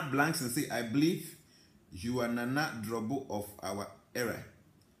 Nana blanks and say, I believe you are Nana Drobo of our era.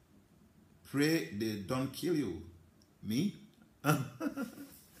 Pray they don't kill you. Me?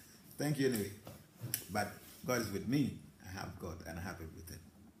 Thank you anyway. But God is with me. I have God and I have everything.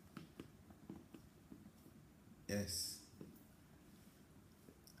 Yes.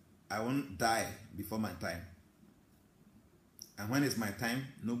 I won't die before my time. And when it's my time,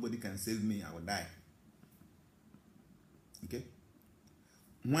 nobody can save me. I will die. Okay?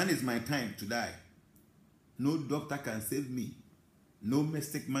 When it's my time to die, no doctor can save me. No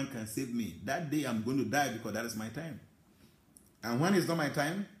mystic man can save me. That day I'm going to die because that is my time. And when it's not my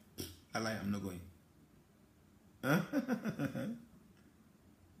time, Allah, I'm not going.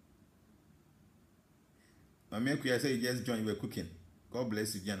 I say you just join, we're cooking. God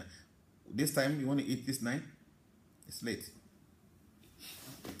bless you, Jnana. This time you want to eat this night? It's late.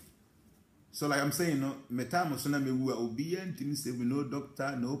 So like I'm saying, no, no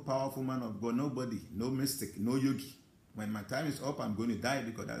doctor, no powerful man of God, nobody, no mystic, no yogi. When my time is up, I'm going to die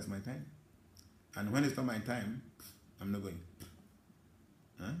because that's my time. And when it's not my time, I'm not going.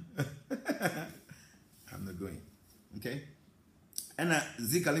 Huh? I'm not going. Okay? And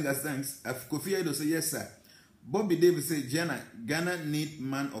Zikalinga thanks. Kofi Edo say yes, sir. Bobby Davis say, Ghana need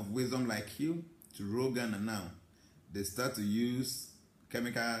man of wisdom like you to rule Ghana now. They start to use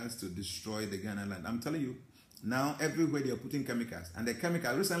chemicals to destroy the Ghana land. I'm telling you, now everywhere they are putting chemicals. And the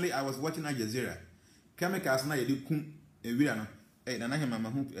chemicals, recently I was watching Al Jazeera. Chemicals now you do kum hey,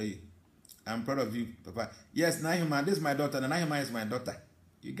 Nanahima, hey, I'm proud of you, Papa. Yes, Nahima, this is my daughter. Nahima is my daughter.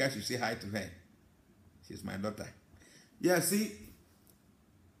 You guys should say hi to her. She's my daughter. Yeah, see,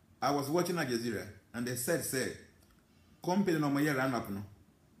 I was watching Al Jazeera. And they said, company no more run up no.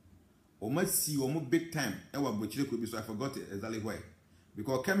 Almost see almost big time. So I forgot exactly why.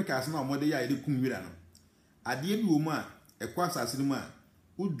 Because chemicals now more they are kum no. At the end woman, a quasa cinema,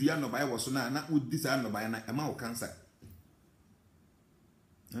 would do no by was na would this no by a mouth cancer.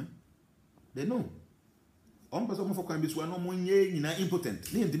 They know. On person for can be one no more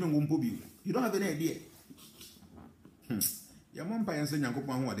impotent. You don't have any idea. Your mom parents and Yanko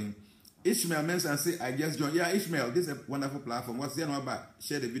Ishmael mentions and say, I just joined. Yeah, Ishmael, this is a wonderful platform. What's the name about?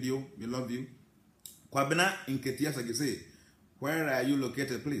 Share the video. We love you. Kwabena in Ketias, I can say, where are you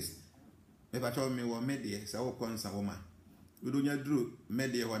located, please? If I told me what media, so I will call some woman. We don't do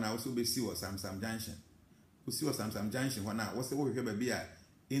media when I also be see what Sam Junction. We see what Sam Junction when I was the work of be a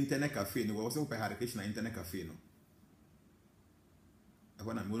internet cafe. No, was also a education internet cafe. No,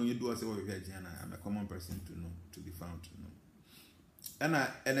 when I'm going to do as a work with Jnana, I'm a common person to know, to be found to know. And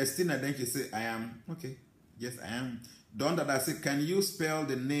Ernestina then she say, I am. Okay. Yes, I am. Don that I say, can you spell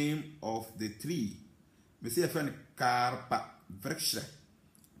the name of the tree? We see a friend Karpa Vriksha.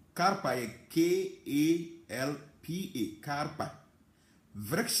 Karpa is K-A-L-P-A. Karpa.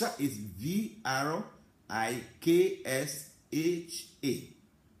 Vriksha is V-R-I-K-S-H-A.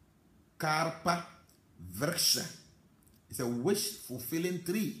 Karpa Vriksha. It's a wish-fulfilling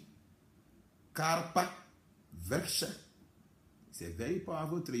tree. Karpa Vriksha. It's a very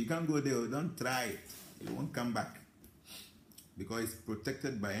powerful tree. You can't go there. Don't try it. It won't come back. Because it's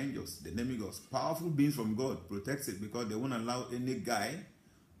protected by angels, the demigods. Powerful beings from God protects it because they won't allow any guy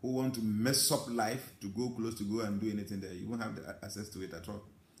who want to mess up life to go close to go and do anything there. You won't have the access to it at all.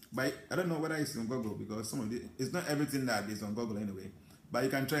 But I don't know whether it's on Google because some of it's not everything that is on Google anyway. But you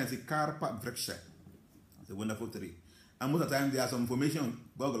can try and see Karpa Vriksha. It's a wonderful tree. And most of the time there are some information on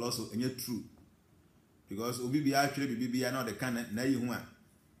Google also and yet true. Because Obi actually be now the can na you want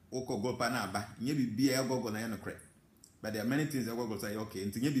Oko go panaba. Nye be Google na no correct. But there are many things that Google say, okay,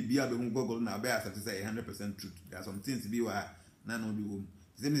 and to be able to Google now, bear to say 100% truth. There are some things to be where none of the womb.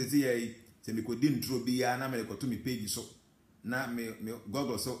 Same as the say me could didn't throw be an American to me page so now me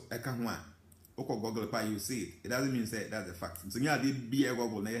Google so I can't want. Okay, Google pie you see it. It doesn't mean say that's a fact. So yeah, be a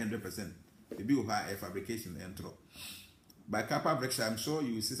Google 100%. The bill a fabrication and throw. By Kappa Brexit, I'm sure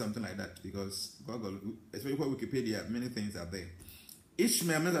you will see something like that because Google, especially for Wikipedia, many things are there.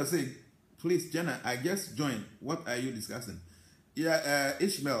 Ishmael must say, please, Jnana, I just joined. What are you discussing? Yeah,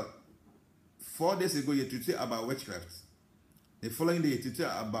 Ishmael, 4 days ago you tweeted about witchcraft. The following day you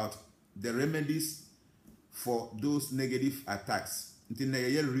tweeted about the remedies for those negative attacks. Until a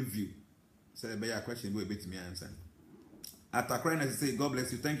year review. So I a question, go a bit to me answer. Attacker say, God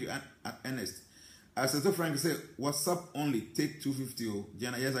bless you. Thank you, Ernest. As Seto Frank said, WhatsApp only take 250. Oh,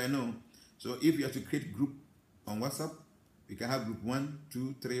 Jnana, yes, I know. So if you have to create group on WhatsApp, you can have group 1,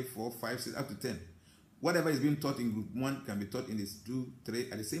 2, 3, 4, 5, 6, up to 10. Whatever is being taught in group 1 can be taught in this 2,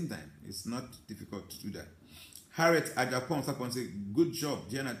 3 at the same time. It's not difficult to do that. Harriet Ajapon Sapon say, good job,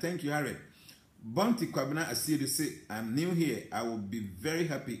 Jnana. Thank you, Harriet. Bounty Kwabena Asidu say, I'm new here. I will be very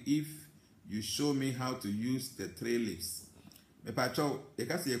happy if you show me how to use the 3 leaves. Me pacho, you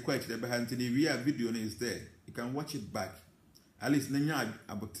can see a question behind the video is there. You can watch it back. At least Nanya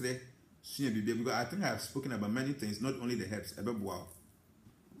about 3 because I think I have spoken about many things, not only the herbs. Wow.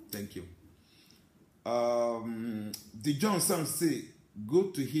 Thank you. The Johnson say,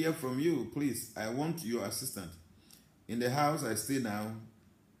 good to hear from you. Please, I want your assistant. In the house I stay now,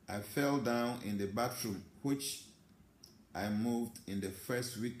 I fell down in the bathroom, which I moved in the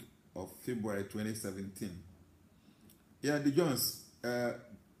first week of February 2017. Yeah, the Jones,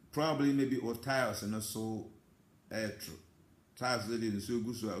 probably maybe or tiles and also true. Tiles really so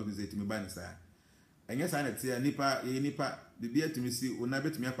good so I would say to me by the side. And yes, I say nipa, the beer to me see, will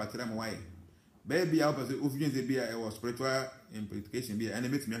never to me a pattern why. Baby, I was the beer, I was spiritual implication beer, and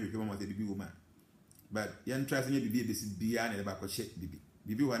it makes me a woman the baby woman. But young trusting you be this beer and the back of shit, baby.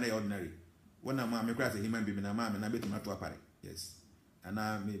 Baby one ordinary. One of my crass a human baby, and a man, and I bet him to a party. Yes. And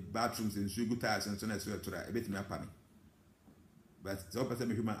I made bathrooms and sugar tiles and so on as well to I bet me a party. But the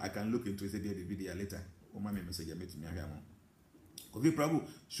opposite human, I can look into the video later. Oh, my message, I met me a hammer. Okay, Prabhu,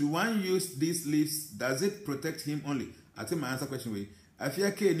 should one use these leaves? Does it protect him only? I think my answer question way. I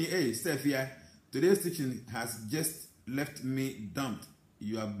fear Kenny, hey, Stephia, today's teaching has just left me dumped.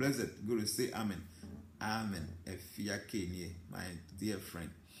 You are blessed. Go to say amen. Amen. Efia Kenny, my dear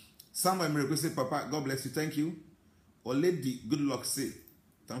friend. Somewhere miracle say, Papa, God bless you. Thank you. Or lady, good luck. Say,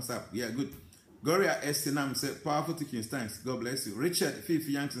 thumbs up. Yeah, good. Gloria Estinam said, powerful teachings. Thanks. God bless you. Richard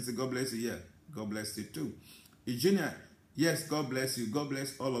Fifi Yankton said, God bless you. Yeah, God bless you too. Eugenia, yes, God bless you. God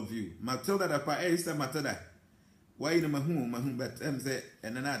bless all of you. Matilda, the pa, hey, sister Matilda. Why you know mahum, but say,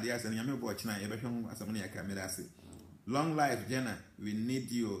 and then I asked, and you're watching, you're home as a money I can say. Long life, Jnana. We need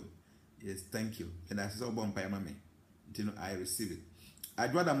you. Yes, thank you. And that's so born by mommy. Until I receive it.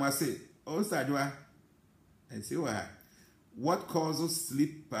 I'd rather must say, oh, Sadwa. And see what causes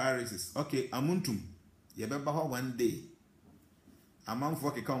sleep paralysis? Okay, amuntum. You better one day. Among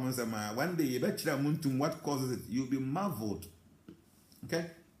for commons, one day you better amuntum. What causes it? You'll be marveled. Okay?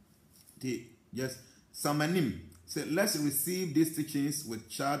 Yes, Samanim. So let's receive these teachings with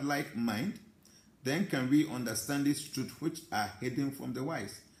childlike mind. Then can we understand these truths which are hidden from the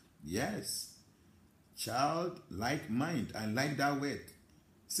wise? Yes. Childlike mind. I like that word.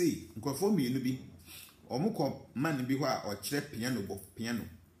 See, for me, you be. Omuko man bi hɔ or chere piano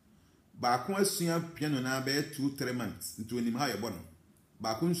ba ko asua piano na be 2-3 months nti onim ha yebo no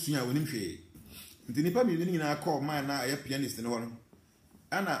ba ko nsua onim hwe nti nipa mi ni na call man na aye pianist ne hɔ no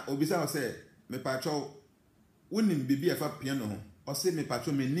ana obisa sɛ me patcho wonim bibi afa piano ho o se me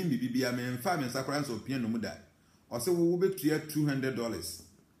patcho me nim bibi bia me mfa me nsakora nso piano mu da o se wo betua $200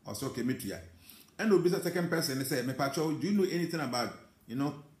 o so ke metua and obisa second person ne say me patcho do you know anything about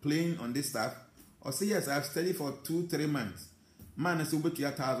playing on this stuff? Or say yes, I've studied for 2-3 months. Man, it's over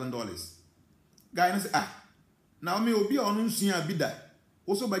 $1,000. Guy, say now me will be on unsia bida.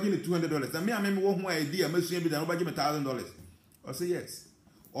 Also by $200. And me, I remember one idea, I'm bida, nobody $1,000. Or say yes.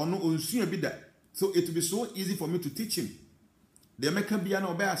 Or no unsia bida. So it will be so easy for me to teach him. The American be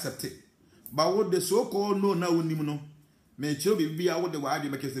no be accepted. But what the so-called no now no. May chill be out the wide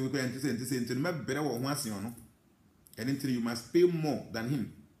because we can anticipate to remember better what once you know. And until you must pay more than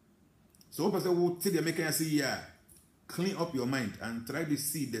him. So, person will tell the American say, yeah, clean up your mind and try to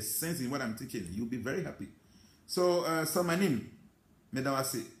see the sense in what I'm teaching. You'll be very happy. So, my name, Madam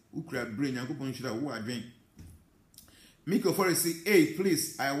say, Ukra brain, and coupon should who I drink. Miko Forest say, hey,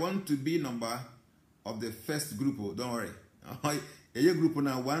 please, I want to be number of the first group. Oh, don't worry. A group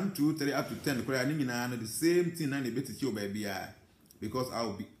now 1, 2, 3 up to 10. The same thing and the better baby because I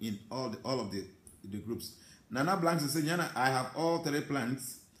will be in all of the groups. Nana Blanks says, Jnana, I have all 3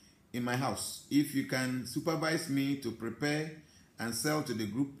 plants in my house. If you can supervise me to prepare and sell to the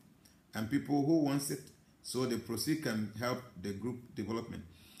group and people who wants it, so the proceed can help the group development.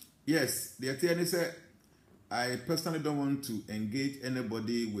 Yes, the attorney said, I personally don't want to engage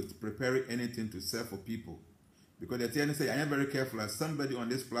anybody with preparing anything to sell for people. Because the attorney said, I am very careful as somebody on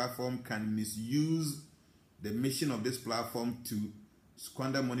this platform can misuse the mission of this platform to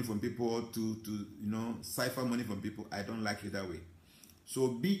squander money from people or to cipher money from people. I don't like it that way. So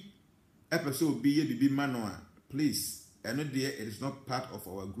be episode be manual, please. I know dear, it is not part of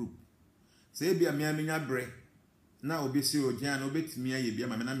our group. Say be a miaminya bre. Now be see Jnana obet me ye be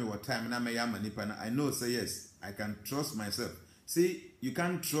my time and I know say yes, I can trust myself. See, you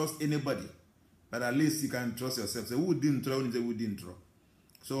can't trust anybody, but at least you can trust yourself. Say who didn't throw is who didn't throw.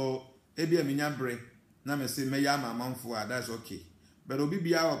 So be a minya bre. Now me say me yama man for that's okay. But obi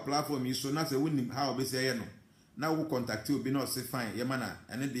be our platform is so not say win how be say no. Now we contact you be not say fine, yamana,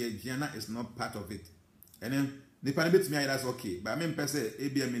 and then the Jnana is not part of it. And then the panabit me that's okay. But I mean per se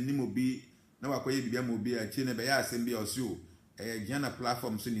be a minimum be now I be a mobile a chain by us and be also a Jnana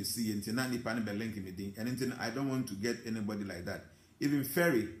platform soon you see and Tinani Panabel link me and anything. I don't want to get anybody like that. Even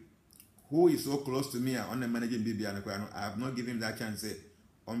Ferry, who is so close to me on the managing BB and I have not given him that chance say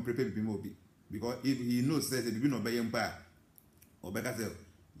unprepared people be because if he knows says if you know by empire or better say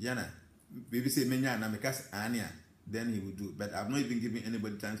Jnana, baby say menya na mekas ania, then he will do. But I've not even given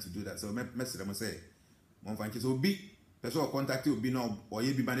anybody chance to do that. So message them say mon fanchi so be person contact you be no or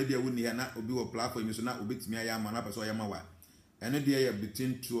ye be manade woni here na obi wo platform so na obetimi ayama na person ayama wa and there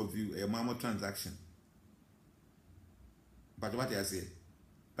between two of you a mama transaction. But what I say,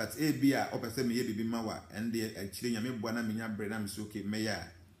 but a be a person me ye be mawa and the actually nyame bua na menya bread am so okay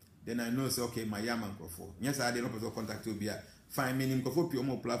meya, then I know say okay my yama nkofo yes I dey no person contact you be a fine meaning nkofo pure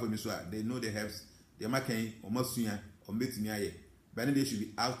more platform so they know the helps they making omosuya or betimi aye. But they should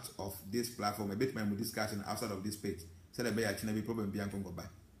be out of this platform. A bit my discussion outside of this page. So that actually be problem be go back.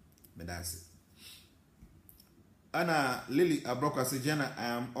 But that's it. Anna Lily Abroka says, Jnana, I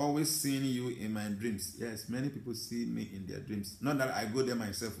am always seeing you in my dreams. Yes, many people see me in their dreams. Not that I go there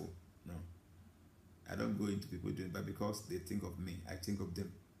myself. Oh. No. I don't go into people's dreams, but because they think of me, I think of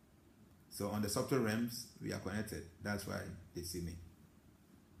them. So on the subtle realms, we are connected. That's why they see me.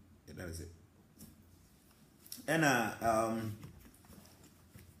 Yeah, that is it. Anna,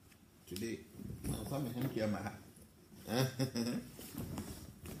 today,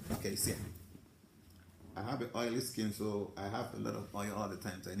 okay, see, I have an oily skin, so I have a lot of oil all the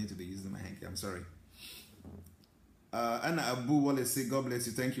time, so I need to be using my hanky. I'm sorry. Anna Abu Wallace say, God bless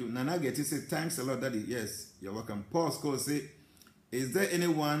you, thank you. Nana Getty say, thanks a lot, Daddy. Yes, you're welcome. Paul Scholes say, is there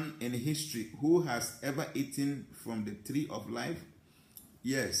anyone in history who has ever eaten from the tree of life?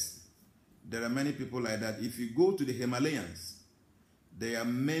 Yes, there are many people like that. If you go to the Himalayas, there are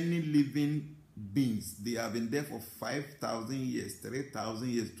many living beings. They have been there for 5,000 years, 3,000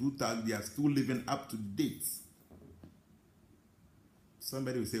 years, 2,000. They are still living up to date.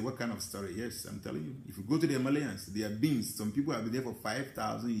 Somebody will say, what kind of story? Yes, I'm telling you. If you go to the Himalayas, there are beings. Some people have been there for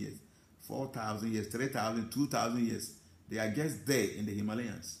 5,000 years, 4,000 years, 3,000, 2,000 years. They are just there in the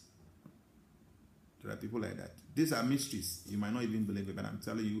Himalayas. There are people like that. These are mysteries. You might not even believe it, but I'm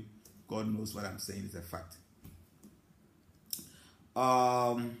telling you, God knows what I'm saying is a fact.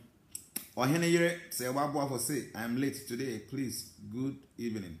 Say, I'm late today. Please, good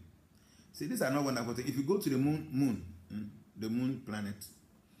evening. See, these are not wonderful things. If you go to the moon, the moon planet,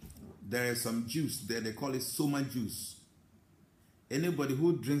 there is some juice there. They call it soma juice. Anybody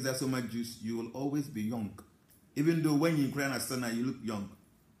who drinks that soma juice, you will always be young. Even though when you cry and stand, you look young.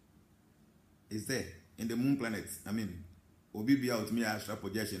 It's there in the moon planet. I mean, Obi out me as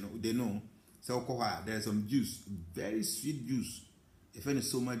projection. They know. So there is some juice, very sweet juice. If any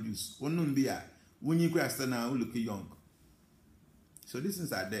soma juice, when you cry stand now, you look young. So these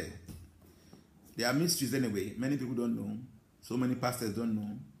things are there. They are mysteries anyway. Many people don't know. So many pastors don't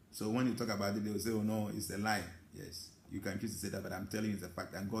know. So when you talk about it, they will say, oh no, it's a lie. Yes, you can choose to say that, but I'm telling you it's a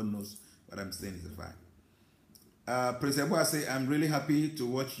fact. And God knows what I'm saying is a fact. Prince Eboa say, I'm really happy to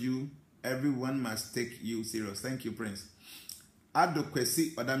watch you. Everyone must take you serious. Thank you, Prince. Ado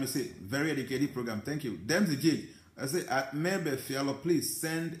Kwesi Odami say, very educated program. Thank you. Dempsey J. I say, maybe Fialo, please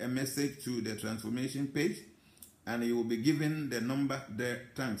send a message to the transformation page and you will be given the number there.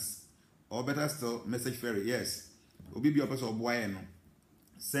 Thanks. Or better still, message ferry. Yes. Obibi Opeso Boyeno.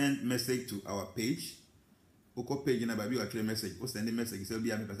 Send message to our page. Oko page na baby or message. O send a message. So be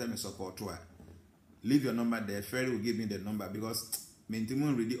a person support to her. leave your number there. Ferry will give me the number because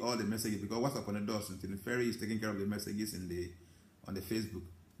Mintimun read all the messages because what's up on the doors until Ferry is taking care of the messages on the Facebook.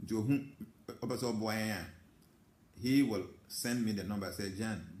 To whom he will send me the number. Say,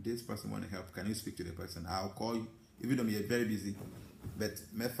 Jan, this person want to help. Can you speak to the person? I'll call you. Even though you're very busy, but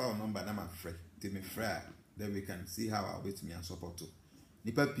my phone number I'm afraid. Tell me fair. Then we can see how I'll wait me and support too.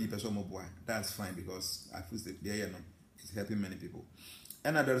 Nipa people so boy. That's fine because I feel that there it's helping many people.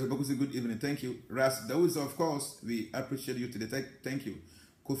 And there's a good evening. Thank you. Ras, those of course we appreciate you today. Thank you.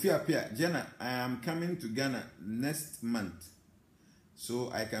 Kofi Apia, Jnana, I am coming to Ghana next month.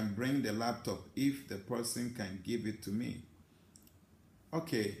 So I can bring the laptop if the person can give it to me.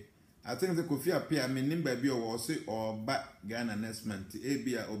 Okay. I think the Kofi Apia, I mean, baby, or say or back Ghana next month.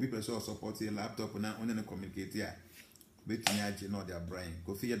 ABA or be person support a laptop and only communicate here. Bet me, know their brain.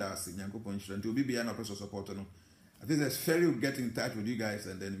 Kofi, that's Yanko Punch, to be an person support. I think that's fair. We'll get in touch with you guys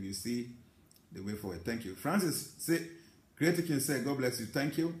and then we'll see the way forward. Thank you. Francis, say, Creator can say, God bless you.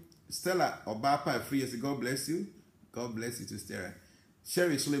 Thank you. Stella, Obapa, 3 years ago, God bless you. God bless you to Stella.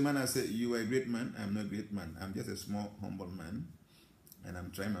 Sherry Suleiman said, you are a great man. I'm not a great man. I'm just a small, humble man. And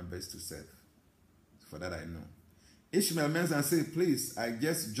I'm trying my best to serve. For that I know. Ishmael Mensah said, please, I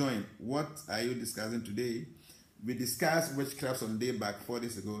just joined. What are you discussing today? We discussed witchcraft some day back, 4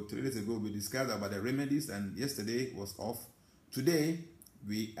 days ago, 3 days ago. We discussed about the remedies and yesterday was off. Today,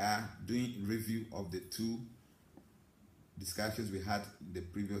 we are doing review of the 2 discussions we had the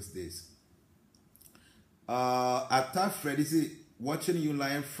previous days. Atta Freddy said, watching you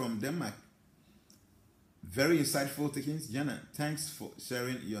live from Denmark. Very insightful takings. Jnana, thanks for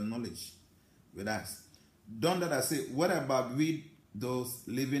sharing your knowledge with us. Don Dada say, what about we those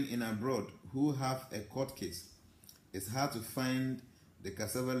living in abroad who have a court case? It's hard to find the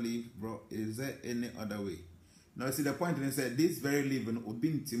cassava leaf, bro. Is there any other way? Now, see the point, and he said, this very leaf would be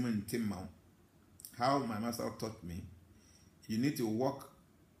in Tim. How my master taught me, you need to walk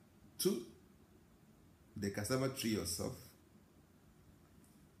to the cassava tree yourself.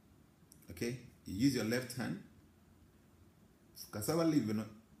 Okay? You use your left hand. Cassava leaf,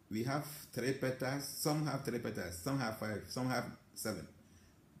 we have 3 petals. Some have 3 petals. Some have 5. Some have 7.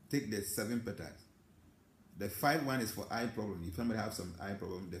 Take the 7 petals. The 5 one is for eye problem. If somebody has some eye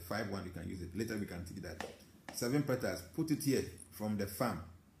problem, the 5 one you can use it. Later we can take that. 7 petals. Put it here from the farm.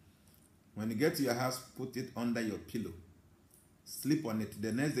 When you get to your house, put it under your pillow. Sleep on it.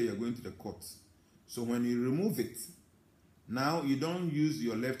 The next day you're going to the court. So when you remove it, now you don't use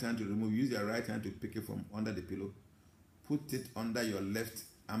your left hand to remove. Use your right hand to pick it from under the pillow. Put it under your left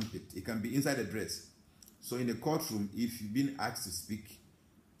armpit. It can be inside the dress. So in the courtroom, if you've been asked to speak,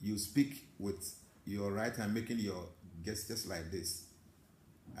 you speak with your right hand, making your gestures like this.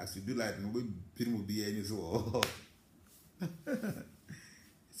 As you do like nobody will be any so.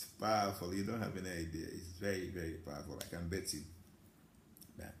 It's powerful. You don't have any idea. It's very, very powerful. I can bet you.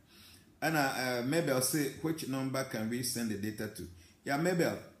 And maybe I'll say, which number can we send the data to? Yeah, maybe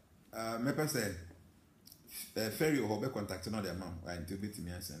maybe say Ferry or Hobe contact another amount. I interpret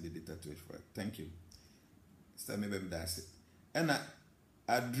me and send the data to it for it. Thank you. So maybe that's it. And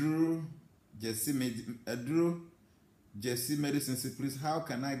I drew Jesse medicine. Please, how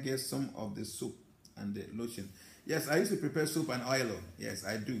can I get some of the soap and the lotion? Yes, I used to prepare soap and oil. Yes,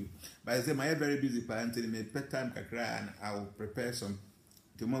 I do. But I say my very busy until me pet time kakra and I will prepare some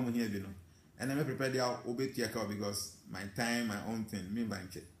tomorrow here, And then I prepare the obey because my time, my own thing, me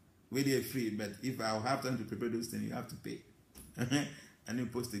bank it. We are free, but if I have time to prepare those things, you have to pay. And you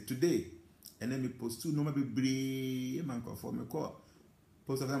post it today. And then we post 2 normal baby man for me call.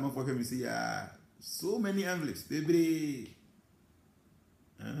 Post of time for me see so many envelopes, baby.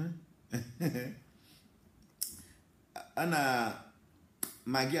 And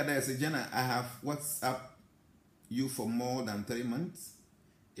my gear there says, Jnana, I have WhatsApp you for more than 3 months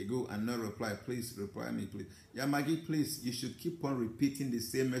ago and no reply. Please reply me, please. Yeah, Maggie, please, you should keep on repeating the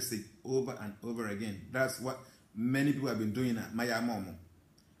same message over and over again. That's what many people have been doing at my mom.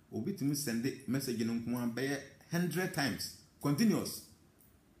 Obi to me send the message in 100 times. Continuous.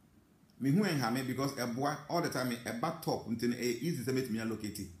 Me who ain't have me because a boy all the time a back top until easy to make me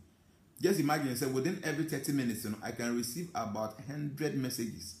allocate it. Just imagine, say within every 30 minutes, I can receive about 100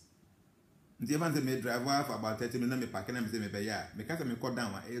 messages. The event may drive off about 30 minutes, me packing and say me yeah. Because I cut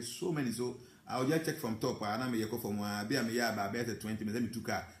down, so many, so I'll just check from top. And I'm a from one, be a me about 20 minutes, me 2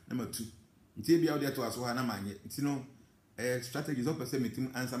 car, number 2. Until be out there to us, one man, strategy is up to me to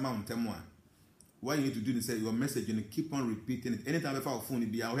answer mount 10 one. What you need to do is say your message and keep on repeating it. Anytime I found phone,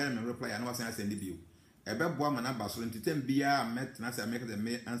 be out here and reply, and what's I send it you. A bad woman about so to 10 beer met and I make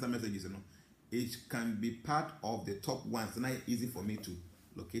the answer messages. It can be part of the top ones, not easy for me to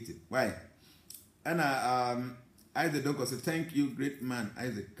locate it. Why? And Isaac Doko said, thank you, great man,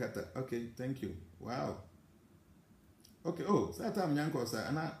 Isaac Carter. Okay, thank you. Wow. Okay, oh, so time Yanko sir,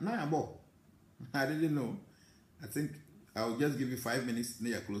 and I didn't know. I think I'll just give you 5 minutes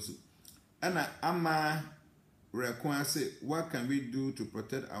near close. And Amma Rakwan say, what can we do to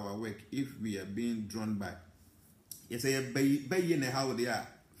protect our work if we are being drawn back? Yes, I bay in a how they are.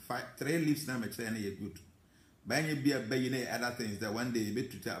 3 leaves now, make any good. Buying be a bay other things that one day you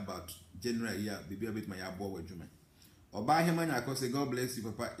bet to tell about general year, be a bit my abo with you. Or buy him and I say, God bless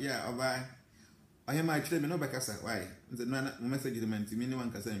you, Papa. Yeah, or buy. I am actually no Bacasa. Why? The message is meant to me,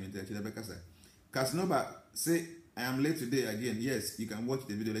 one Casa, actually Bacasa. Casnova say, I am late today again. Yes, you can watch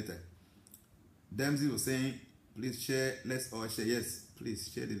the video later. Dempsey was saying, please share, let's all share. Yes,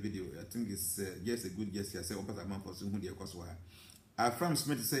 please share the video. I think it's just a good gesture. Say, Opasa man for soon, dear Coswa. From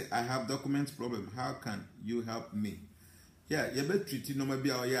Smith say, I have document problem. How can you help me? Yeah, you better treat it no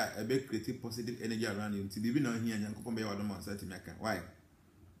maybe or yeah, a bit creative positive energy around you. To be known here and Yanko Bay or the month, why?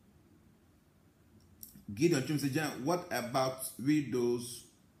 Gideon Chum said, what about we those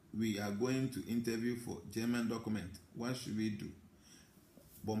we are going to interview for German document? What should we do?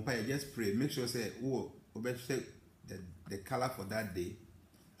 Bompire, just pray. Make sure say, oh, say the color for that day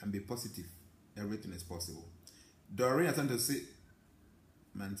and be positive. Everything is possible. Doreen I to say,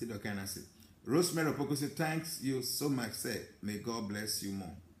 Mantido can I say. Rosemary Poko say, thanks you so much. Say, may God bless you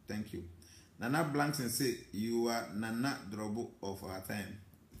more. Thank you. Nana Blankson say, you are Nana Drobo of our time.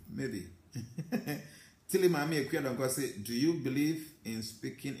 Maybe. Tilly Mami Equia say, do you believe in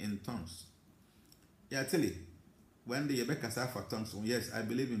speaking in tongues? Yeah, Tilly. When the Yebeka say for tongues, yes, I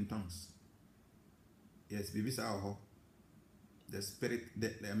believe in tongues. Yes, Bibi Sao. The spirit,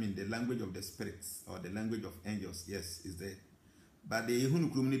 the language of the spirits or the language of angels, yes, is there. But the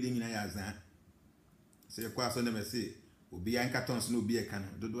Yehunu Krumni ding in a yazan. So your question never say, will be anchor tongues, no be a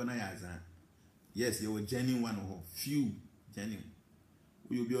canon. Do na yazan. Yes, you were genuine one or few genuine.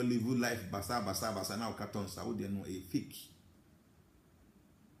 You be only live life basa now cartons. I would know a fake.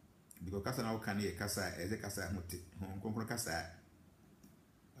 Because Casa now can a casa as a casa muti, Hong Casa.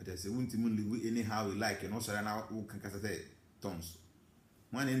 But I say, won't even live anyhow you like, and also now who can casa tons.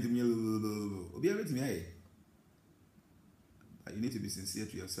 One end to me, be a bit me. You need to be sincere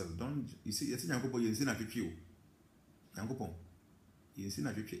to yourself. Don't you see? You see, Yanko, you see, not you. Yanko, you see,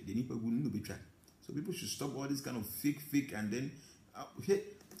 not you. The Nipa wouldn't be tracked. So people should stop all this kind of fake, and then. Hey,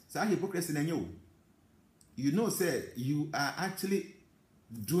 so hypocrisy in you. You know, say you are actually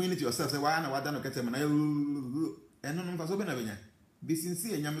doing it yourself. Say, why am I not getting my and no, be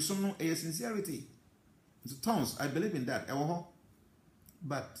sincere. Yamisono a sincerity. So tongues, I believe in that.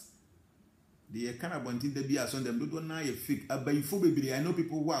 But the kind of wanting to be as on them don't know a fake. But you baby, I know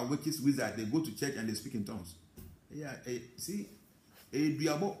people who are witches, wizards. They go to church and they speak in tongues. Yeah, see, a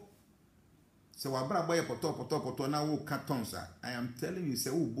diabo. So wabra boy poto na wo cartons. I am telling you,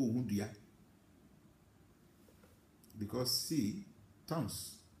 say bo hudia. Because see,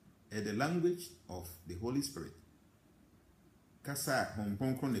 tongues are the language of the Holy Spirit. Kasa hon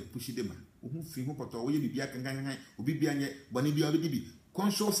konkon ne pushi dema. Uhu fi hu poto wo ye bibia kankan obi bia nye boni bia obi bi.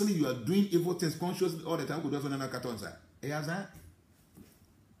 Consciously you are doing evil things consciously all the time. Go do so na cartons.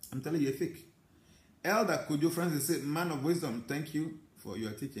 I'm telling you, a fake. Elder Kojo Francis say, man of wisdom, thank you for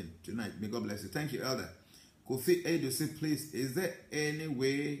your teaching tonight. May God bless you. Thank you, Elder. Kofi Edo say, please, is there any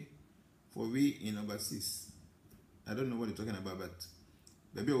way for we in overseas? I don't know what you're talking about, but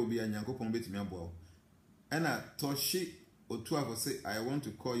maybe it will be a nyanko pombe to me abo. And Toshi Otua will say, I want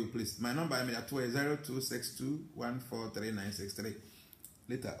to call you, please. My number I mean at 0262143963.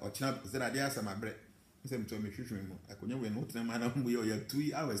 Later, or channel is that idea some bread. Same to me, I couldn't win no time. We are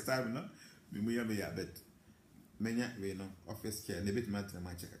 2 hours time, no? We are bet. Many we know office chair, a bit matter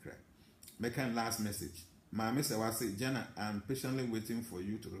my check a crack. Make a last message. My Mr. was say, Jnana, I'm patiently waiting for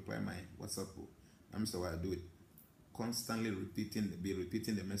you to reply my WhatsApp. I'm so I do it. Constantly repeating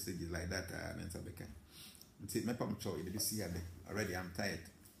the messages like that. And say, my pump choy, you see already. I'm tired.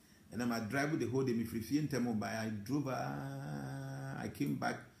 And I'm driving the whole day. Me free and temo by. I drove. I came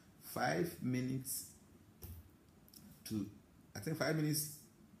back 5 minutes to, I think 5 minutes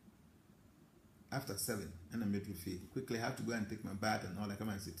after 7, and I made me feel quickly. I have to go and take my bath and all. I come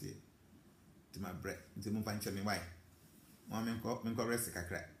and sit here to my breath. Until I find me why. One rest a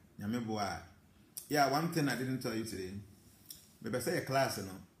crack. Yeah, one thing I didn't tell you today. Maybe I say a class, you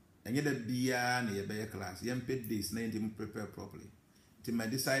know, and get a beer near a class. You paid this, and didn't prepare properly. Till I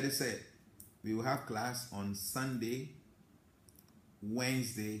decided, say, we will have class on Sunday,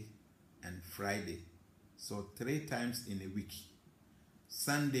 Wednesday, and Friday. So 3 times in a week.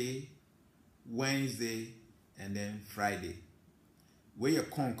 Sunday, Wednesday, and then Friday. Where you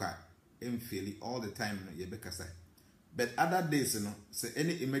conquer, fail all the time no ye be kasa. But other days no say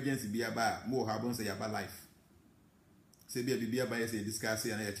any emergency be about more happen say about life. Say be about say discuss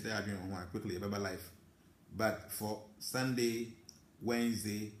and I tell you quickly about life. But for Sunday,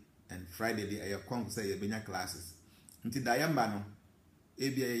 Wednesday, and Friday, they are come say you benya classes. Until Dayamba no,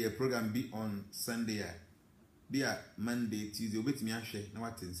 your program be on Sunday, be a Monday, Tuesday. Wait me share. Now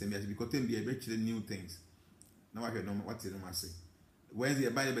what things? Say because them be a bit new things. Now what you know what you know say. Wednesday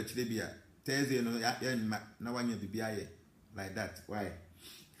by the bit be a Thursday no now one you be like that. Why?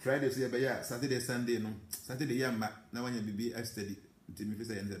 Friday say be a Saturday Sunday no Saturday yamba now one you be a steady. Until me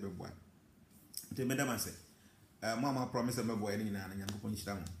say end the boy. Until madam say. Mama promise me boy ni na Nyankopon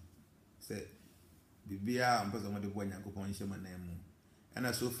hyira mo. Say bibia am person mo de boy Nyankopon hyira mo na mu.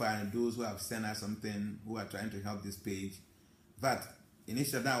 And so far those who have sent us something who are trying to help this page. But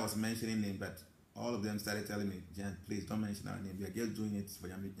initially I was mentioning name, but all of them started telling me, Jan, please don't mention our name. We are just doing it for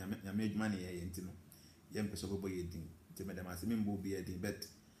your made money here, you know. Young person will be eating. To madam as me will be eating, but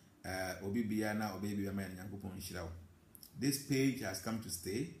obi bia na obi bia man Nyankopon hyira. This page has come to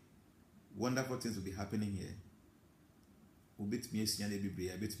stay. Wonderful things will be happening here. Bit me a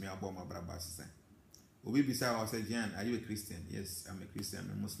Biblia, bit me a bomb of Brabas. Obi Bisa was said, Jan, are you a Christian? Yes, I'm a Christian,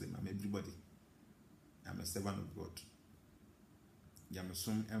 I'm a Muslim, I'm everybody. I'm a servant of God.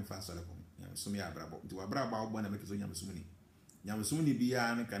 Yamasum emphasis on Yamasumi Abrabo. To Abrabo, one of the Yamasumini. Yamasumini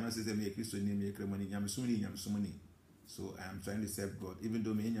Bian cannot say me a Christian name, make money, Yamasumini, Yamasumini. So I'm trying to serve God, even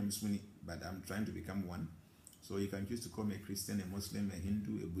though me Yamasumini, but I'm trying to become one. So you can choose to call me a Christian, a Muslim, a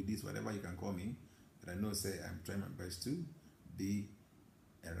Hindu, a Buddhist, whatever you can call me. But I know, say, I'm trying my best to be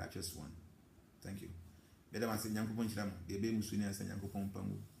a righteous one. Thank you. Beda ma se Nyankopon hyira mo, de be musuni asa Nyankopon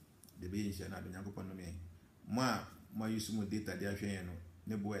pamu, de be hyira na do Nyankopon no me. Mo use mo data de ahwe no,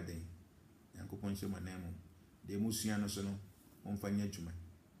 ne bo eden. Nyankopon hyira mo na mo. De musua no so no, mo mfa nya adwuma.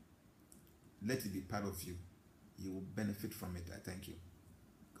 Let it be part of you. You will benefit from it. I thank you.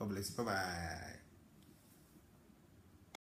 God bless you. Bye bye.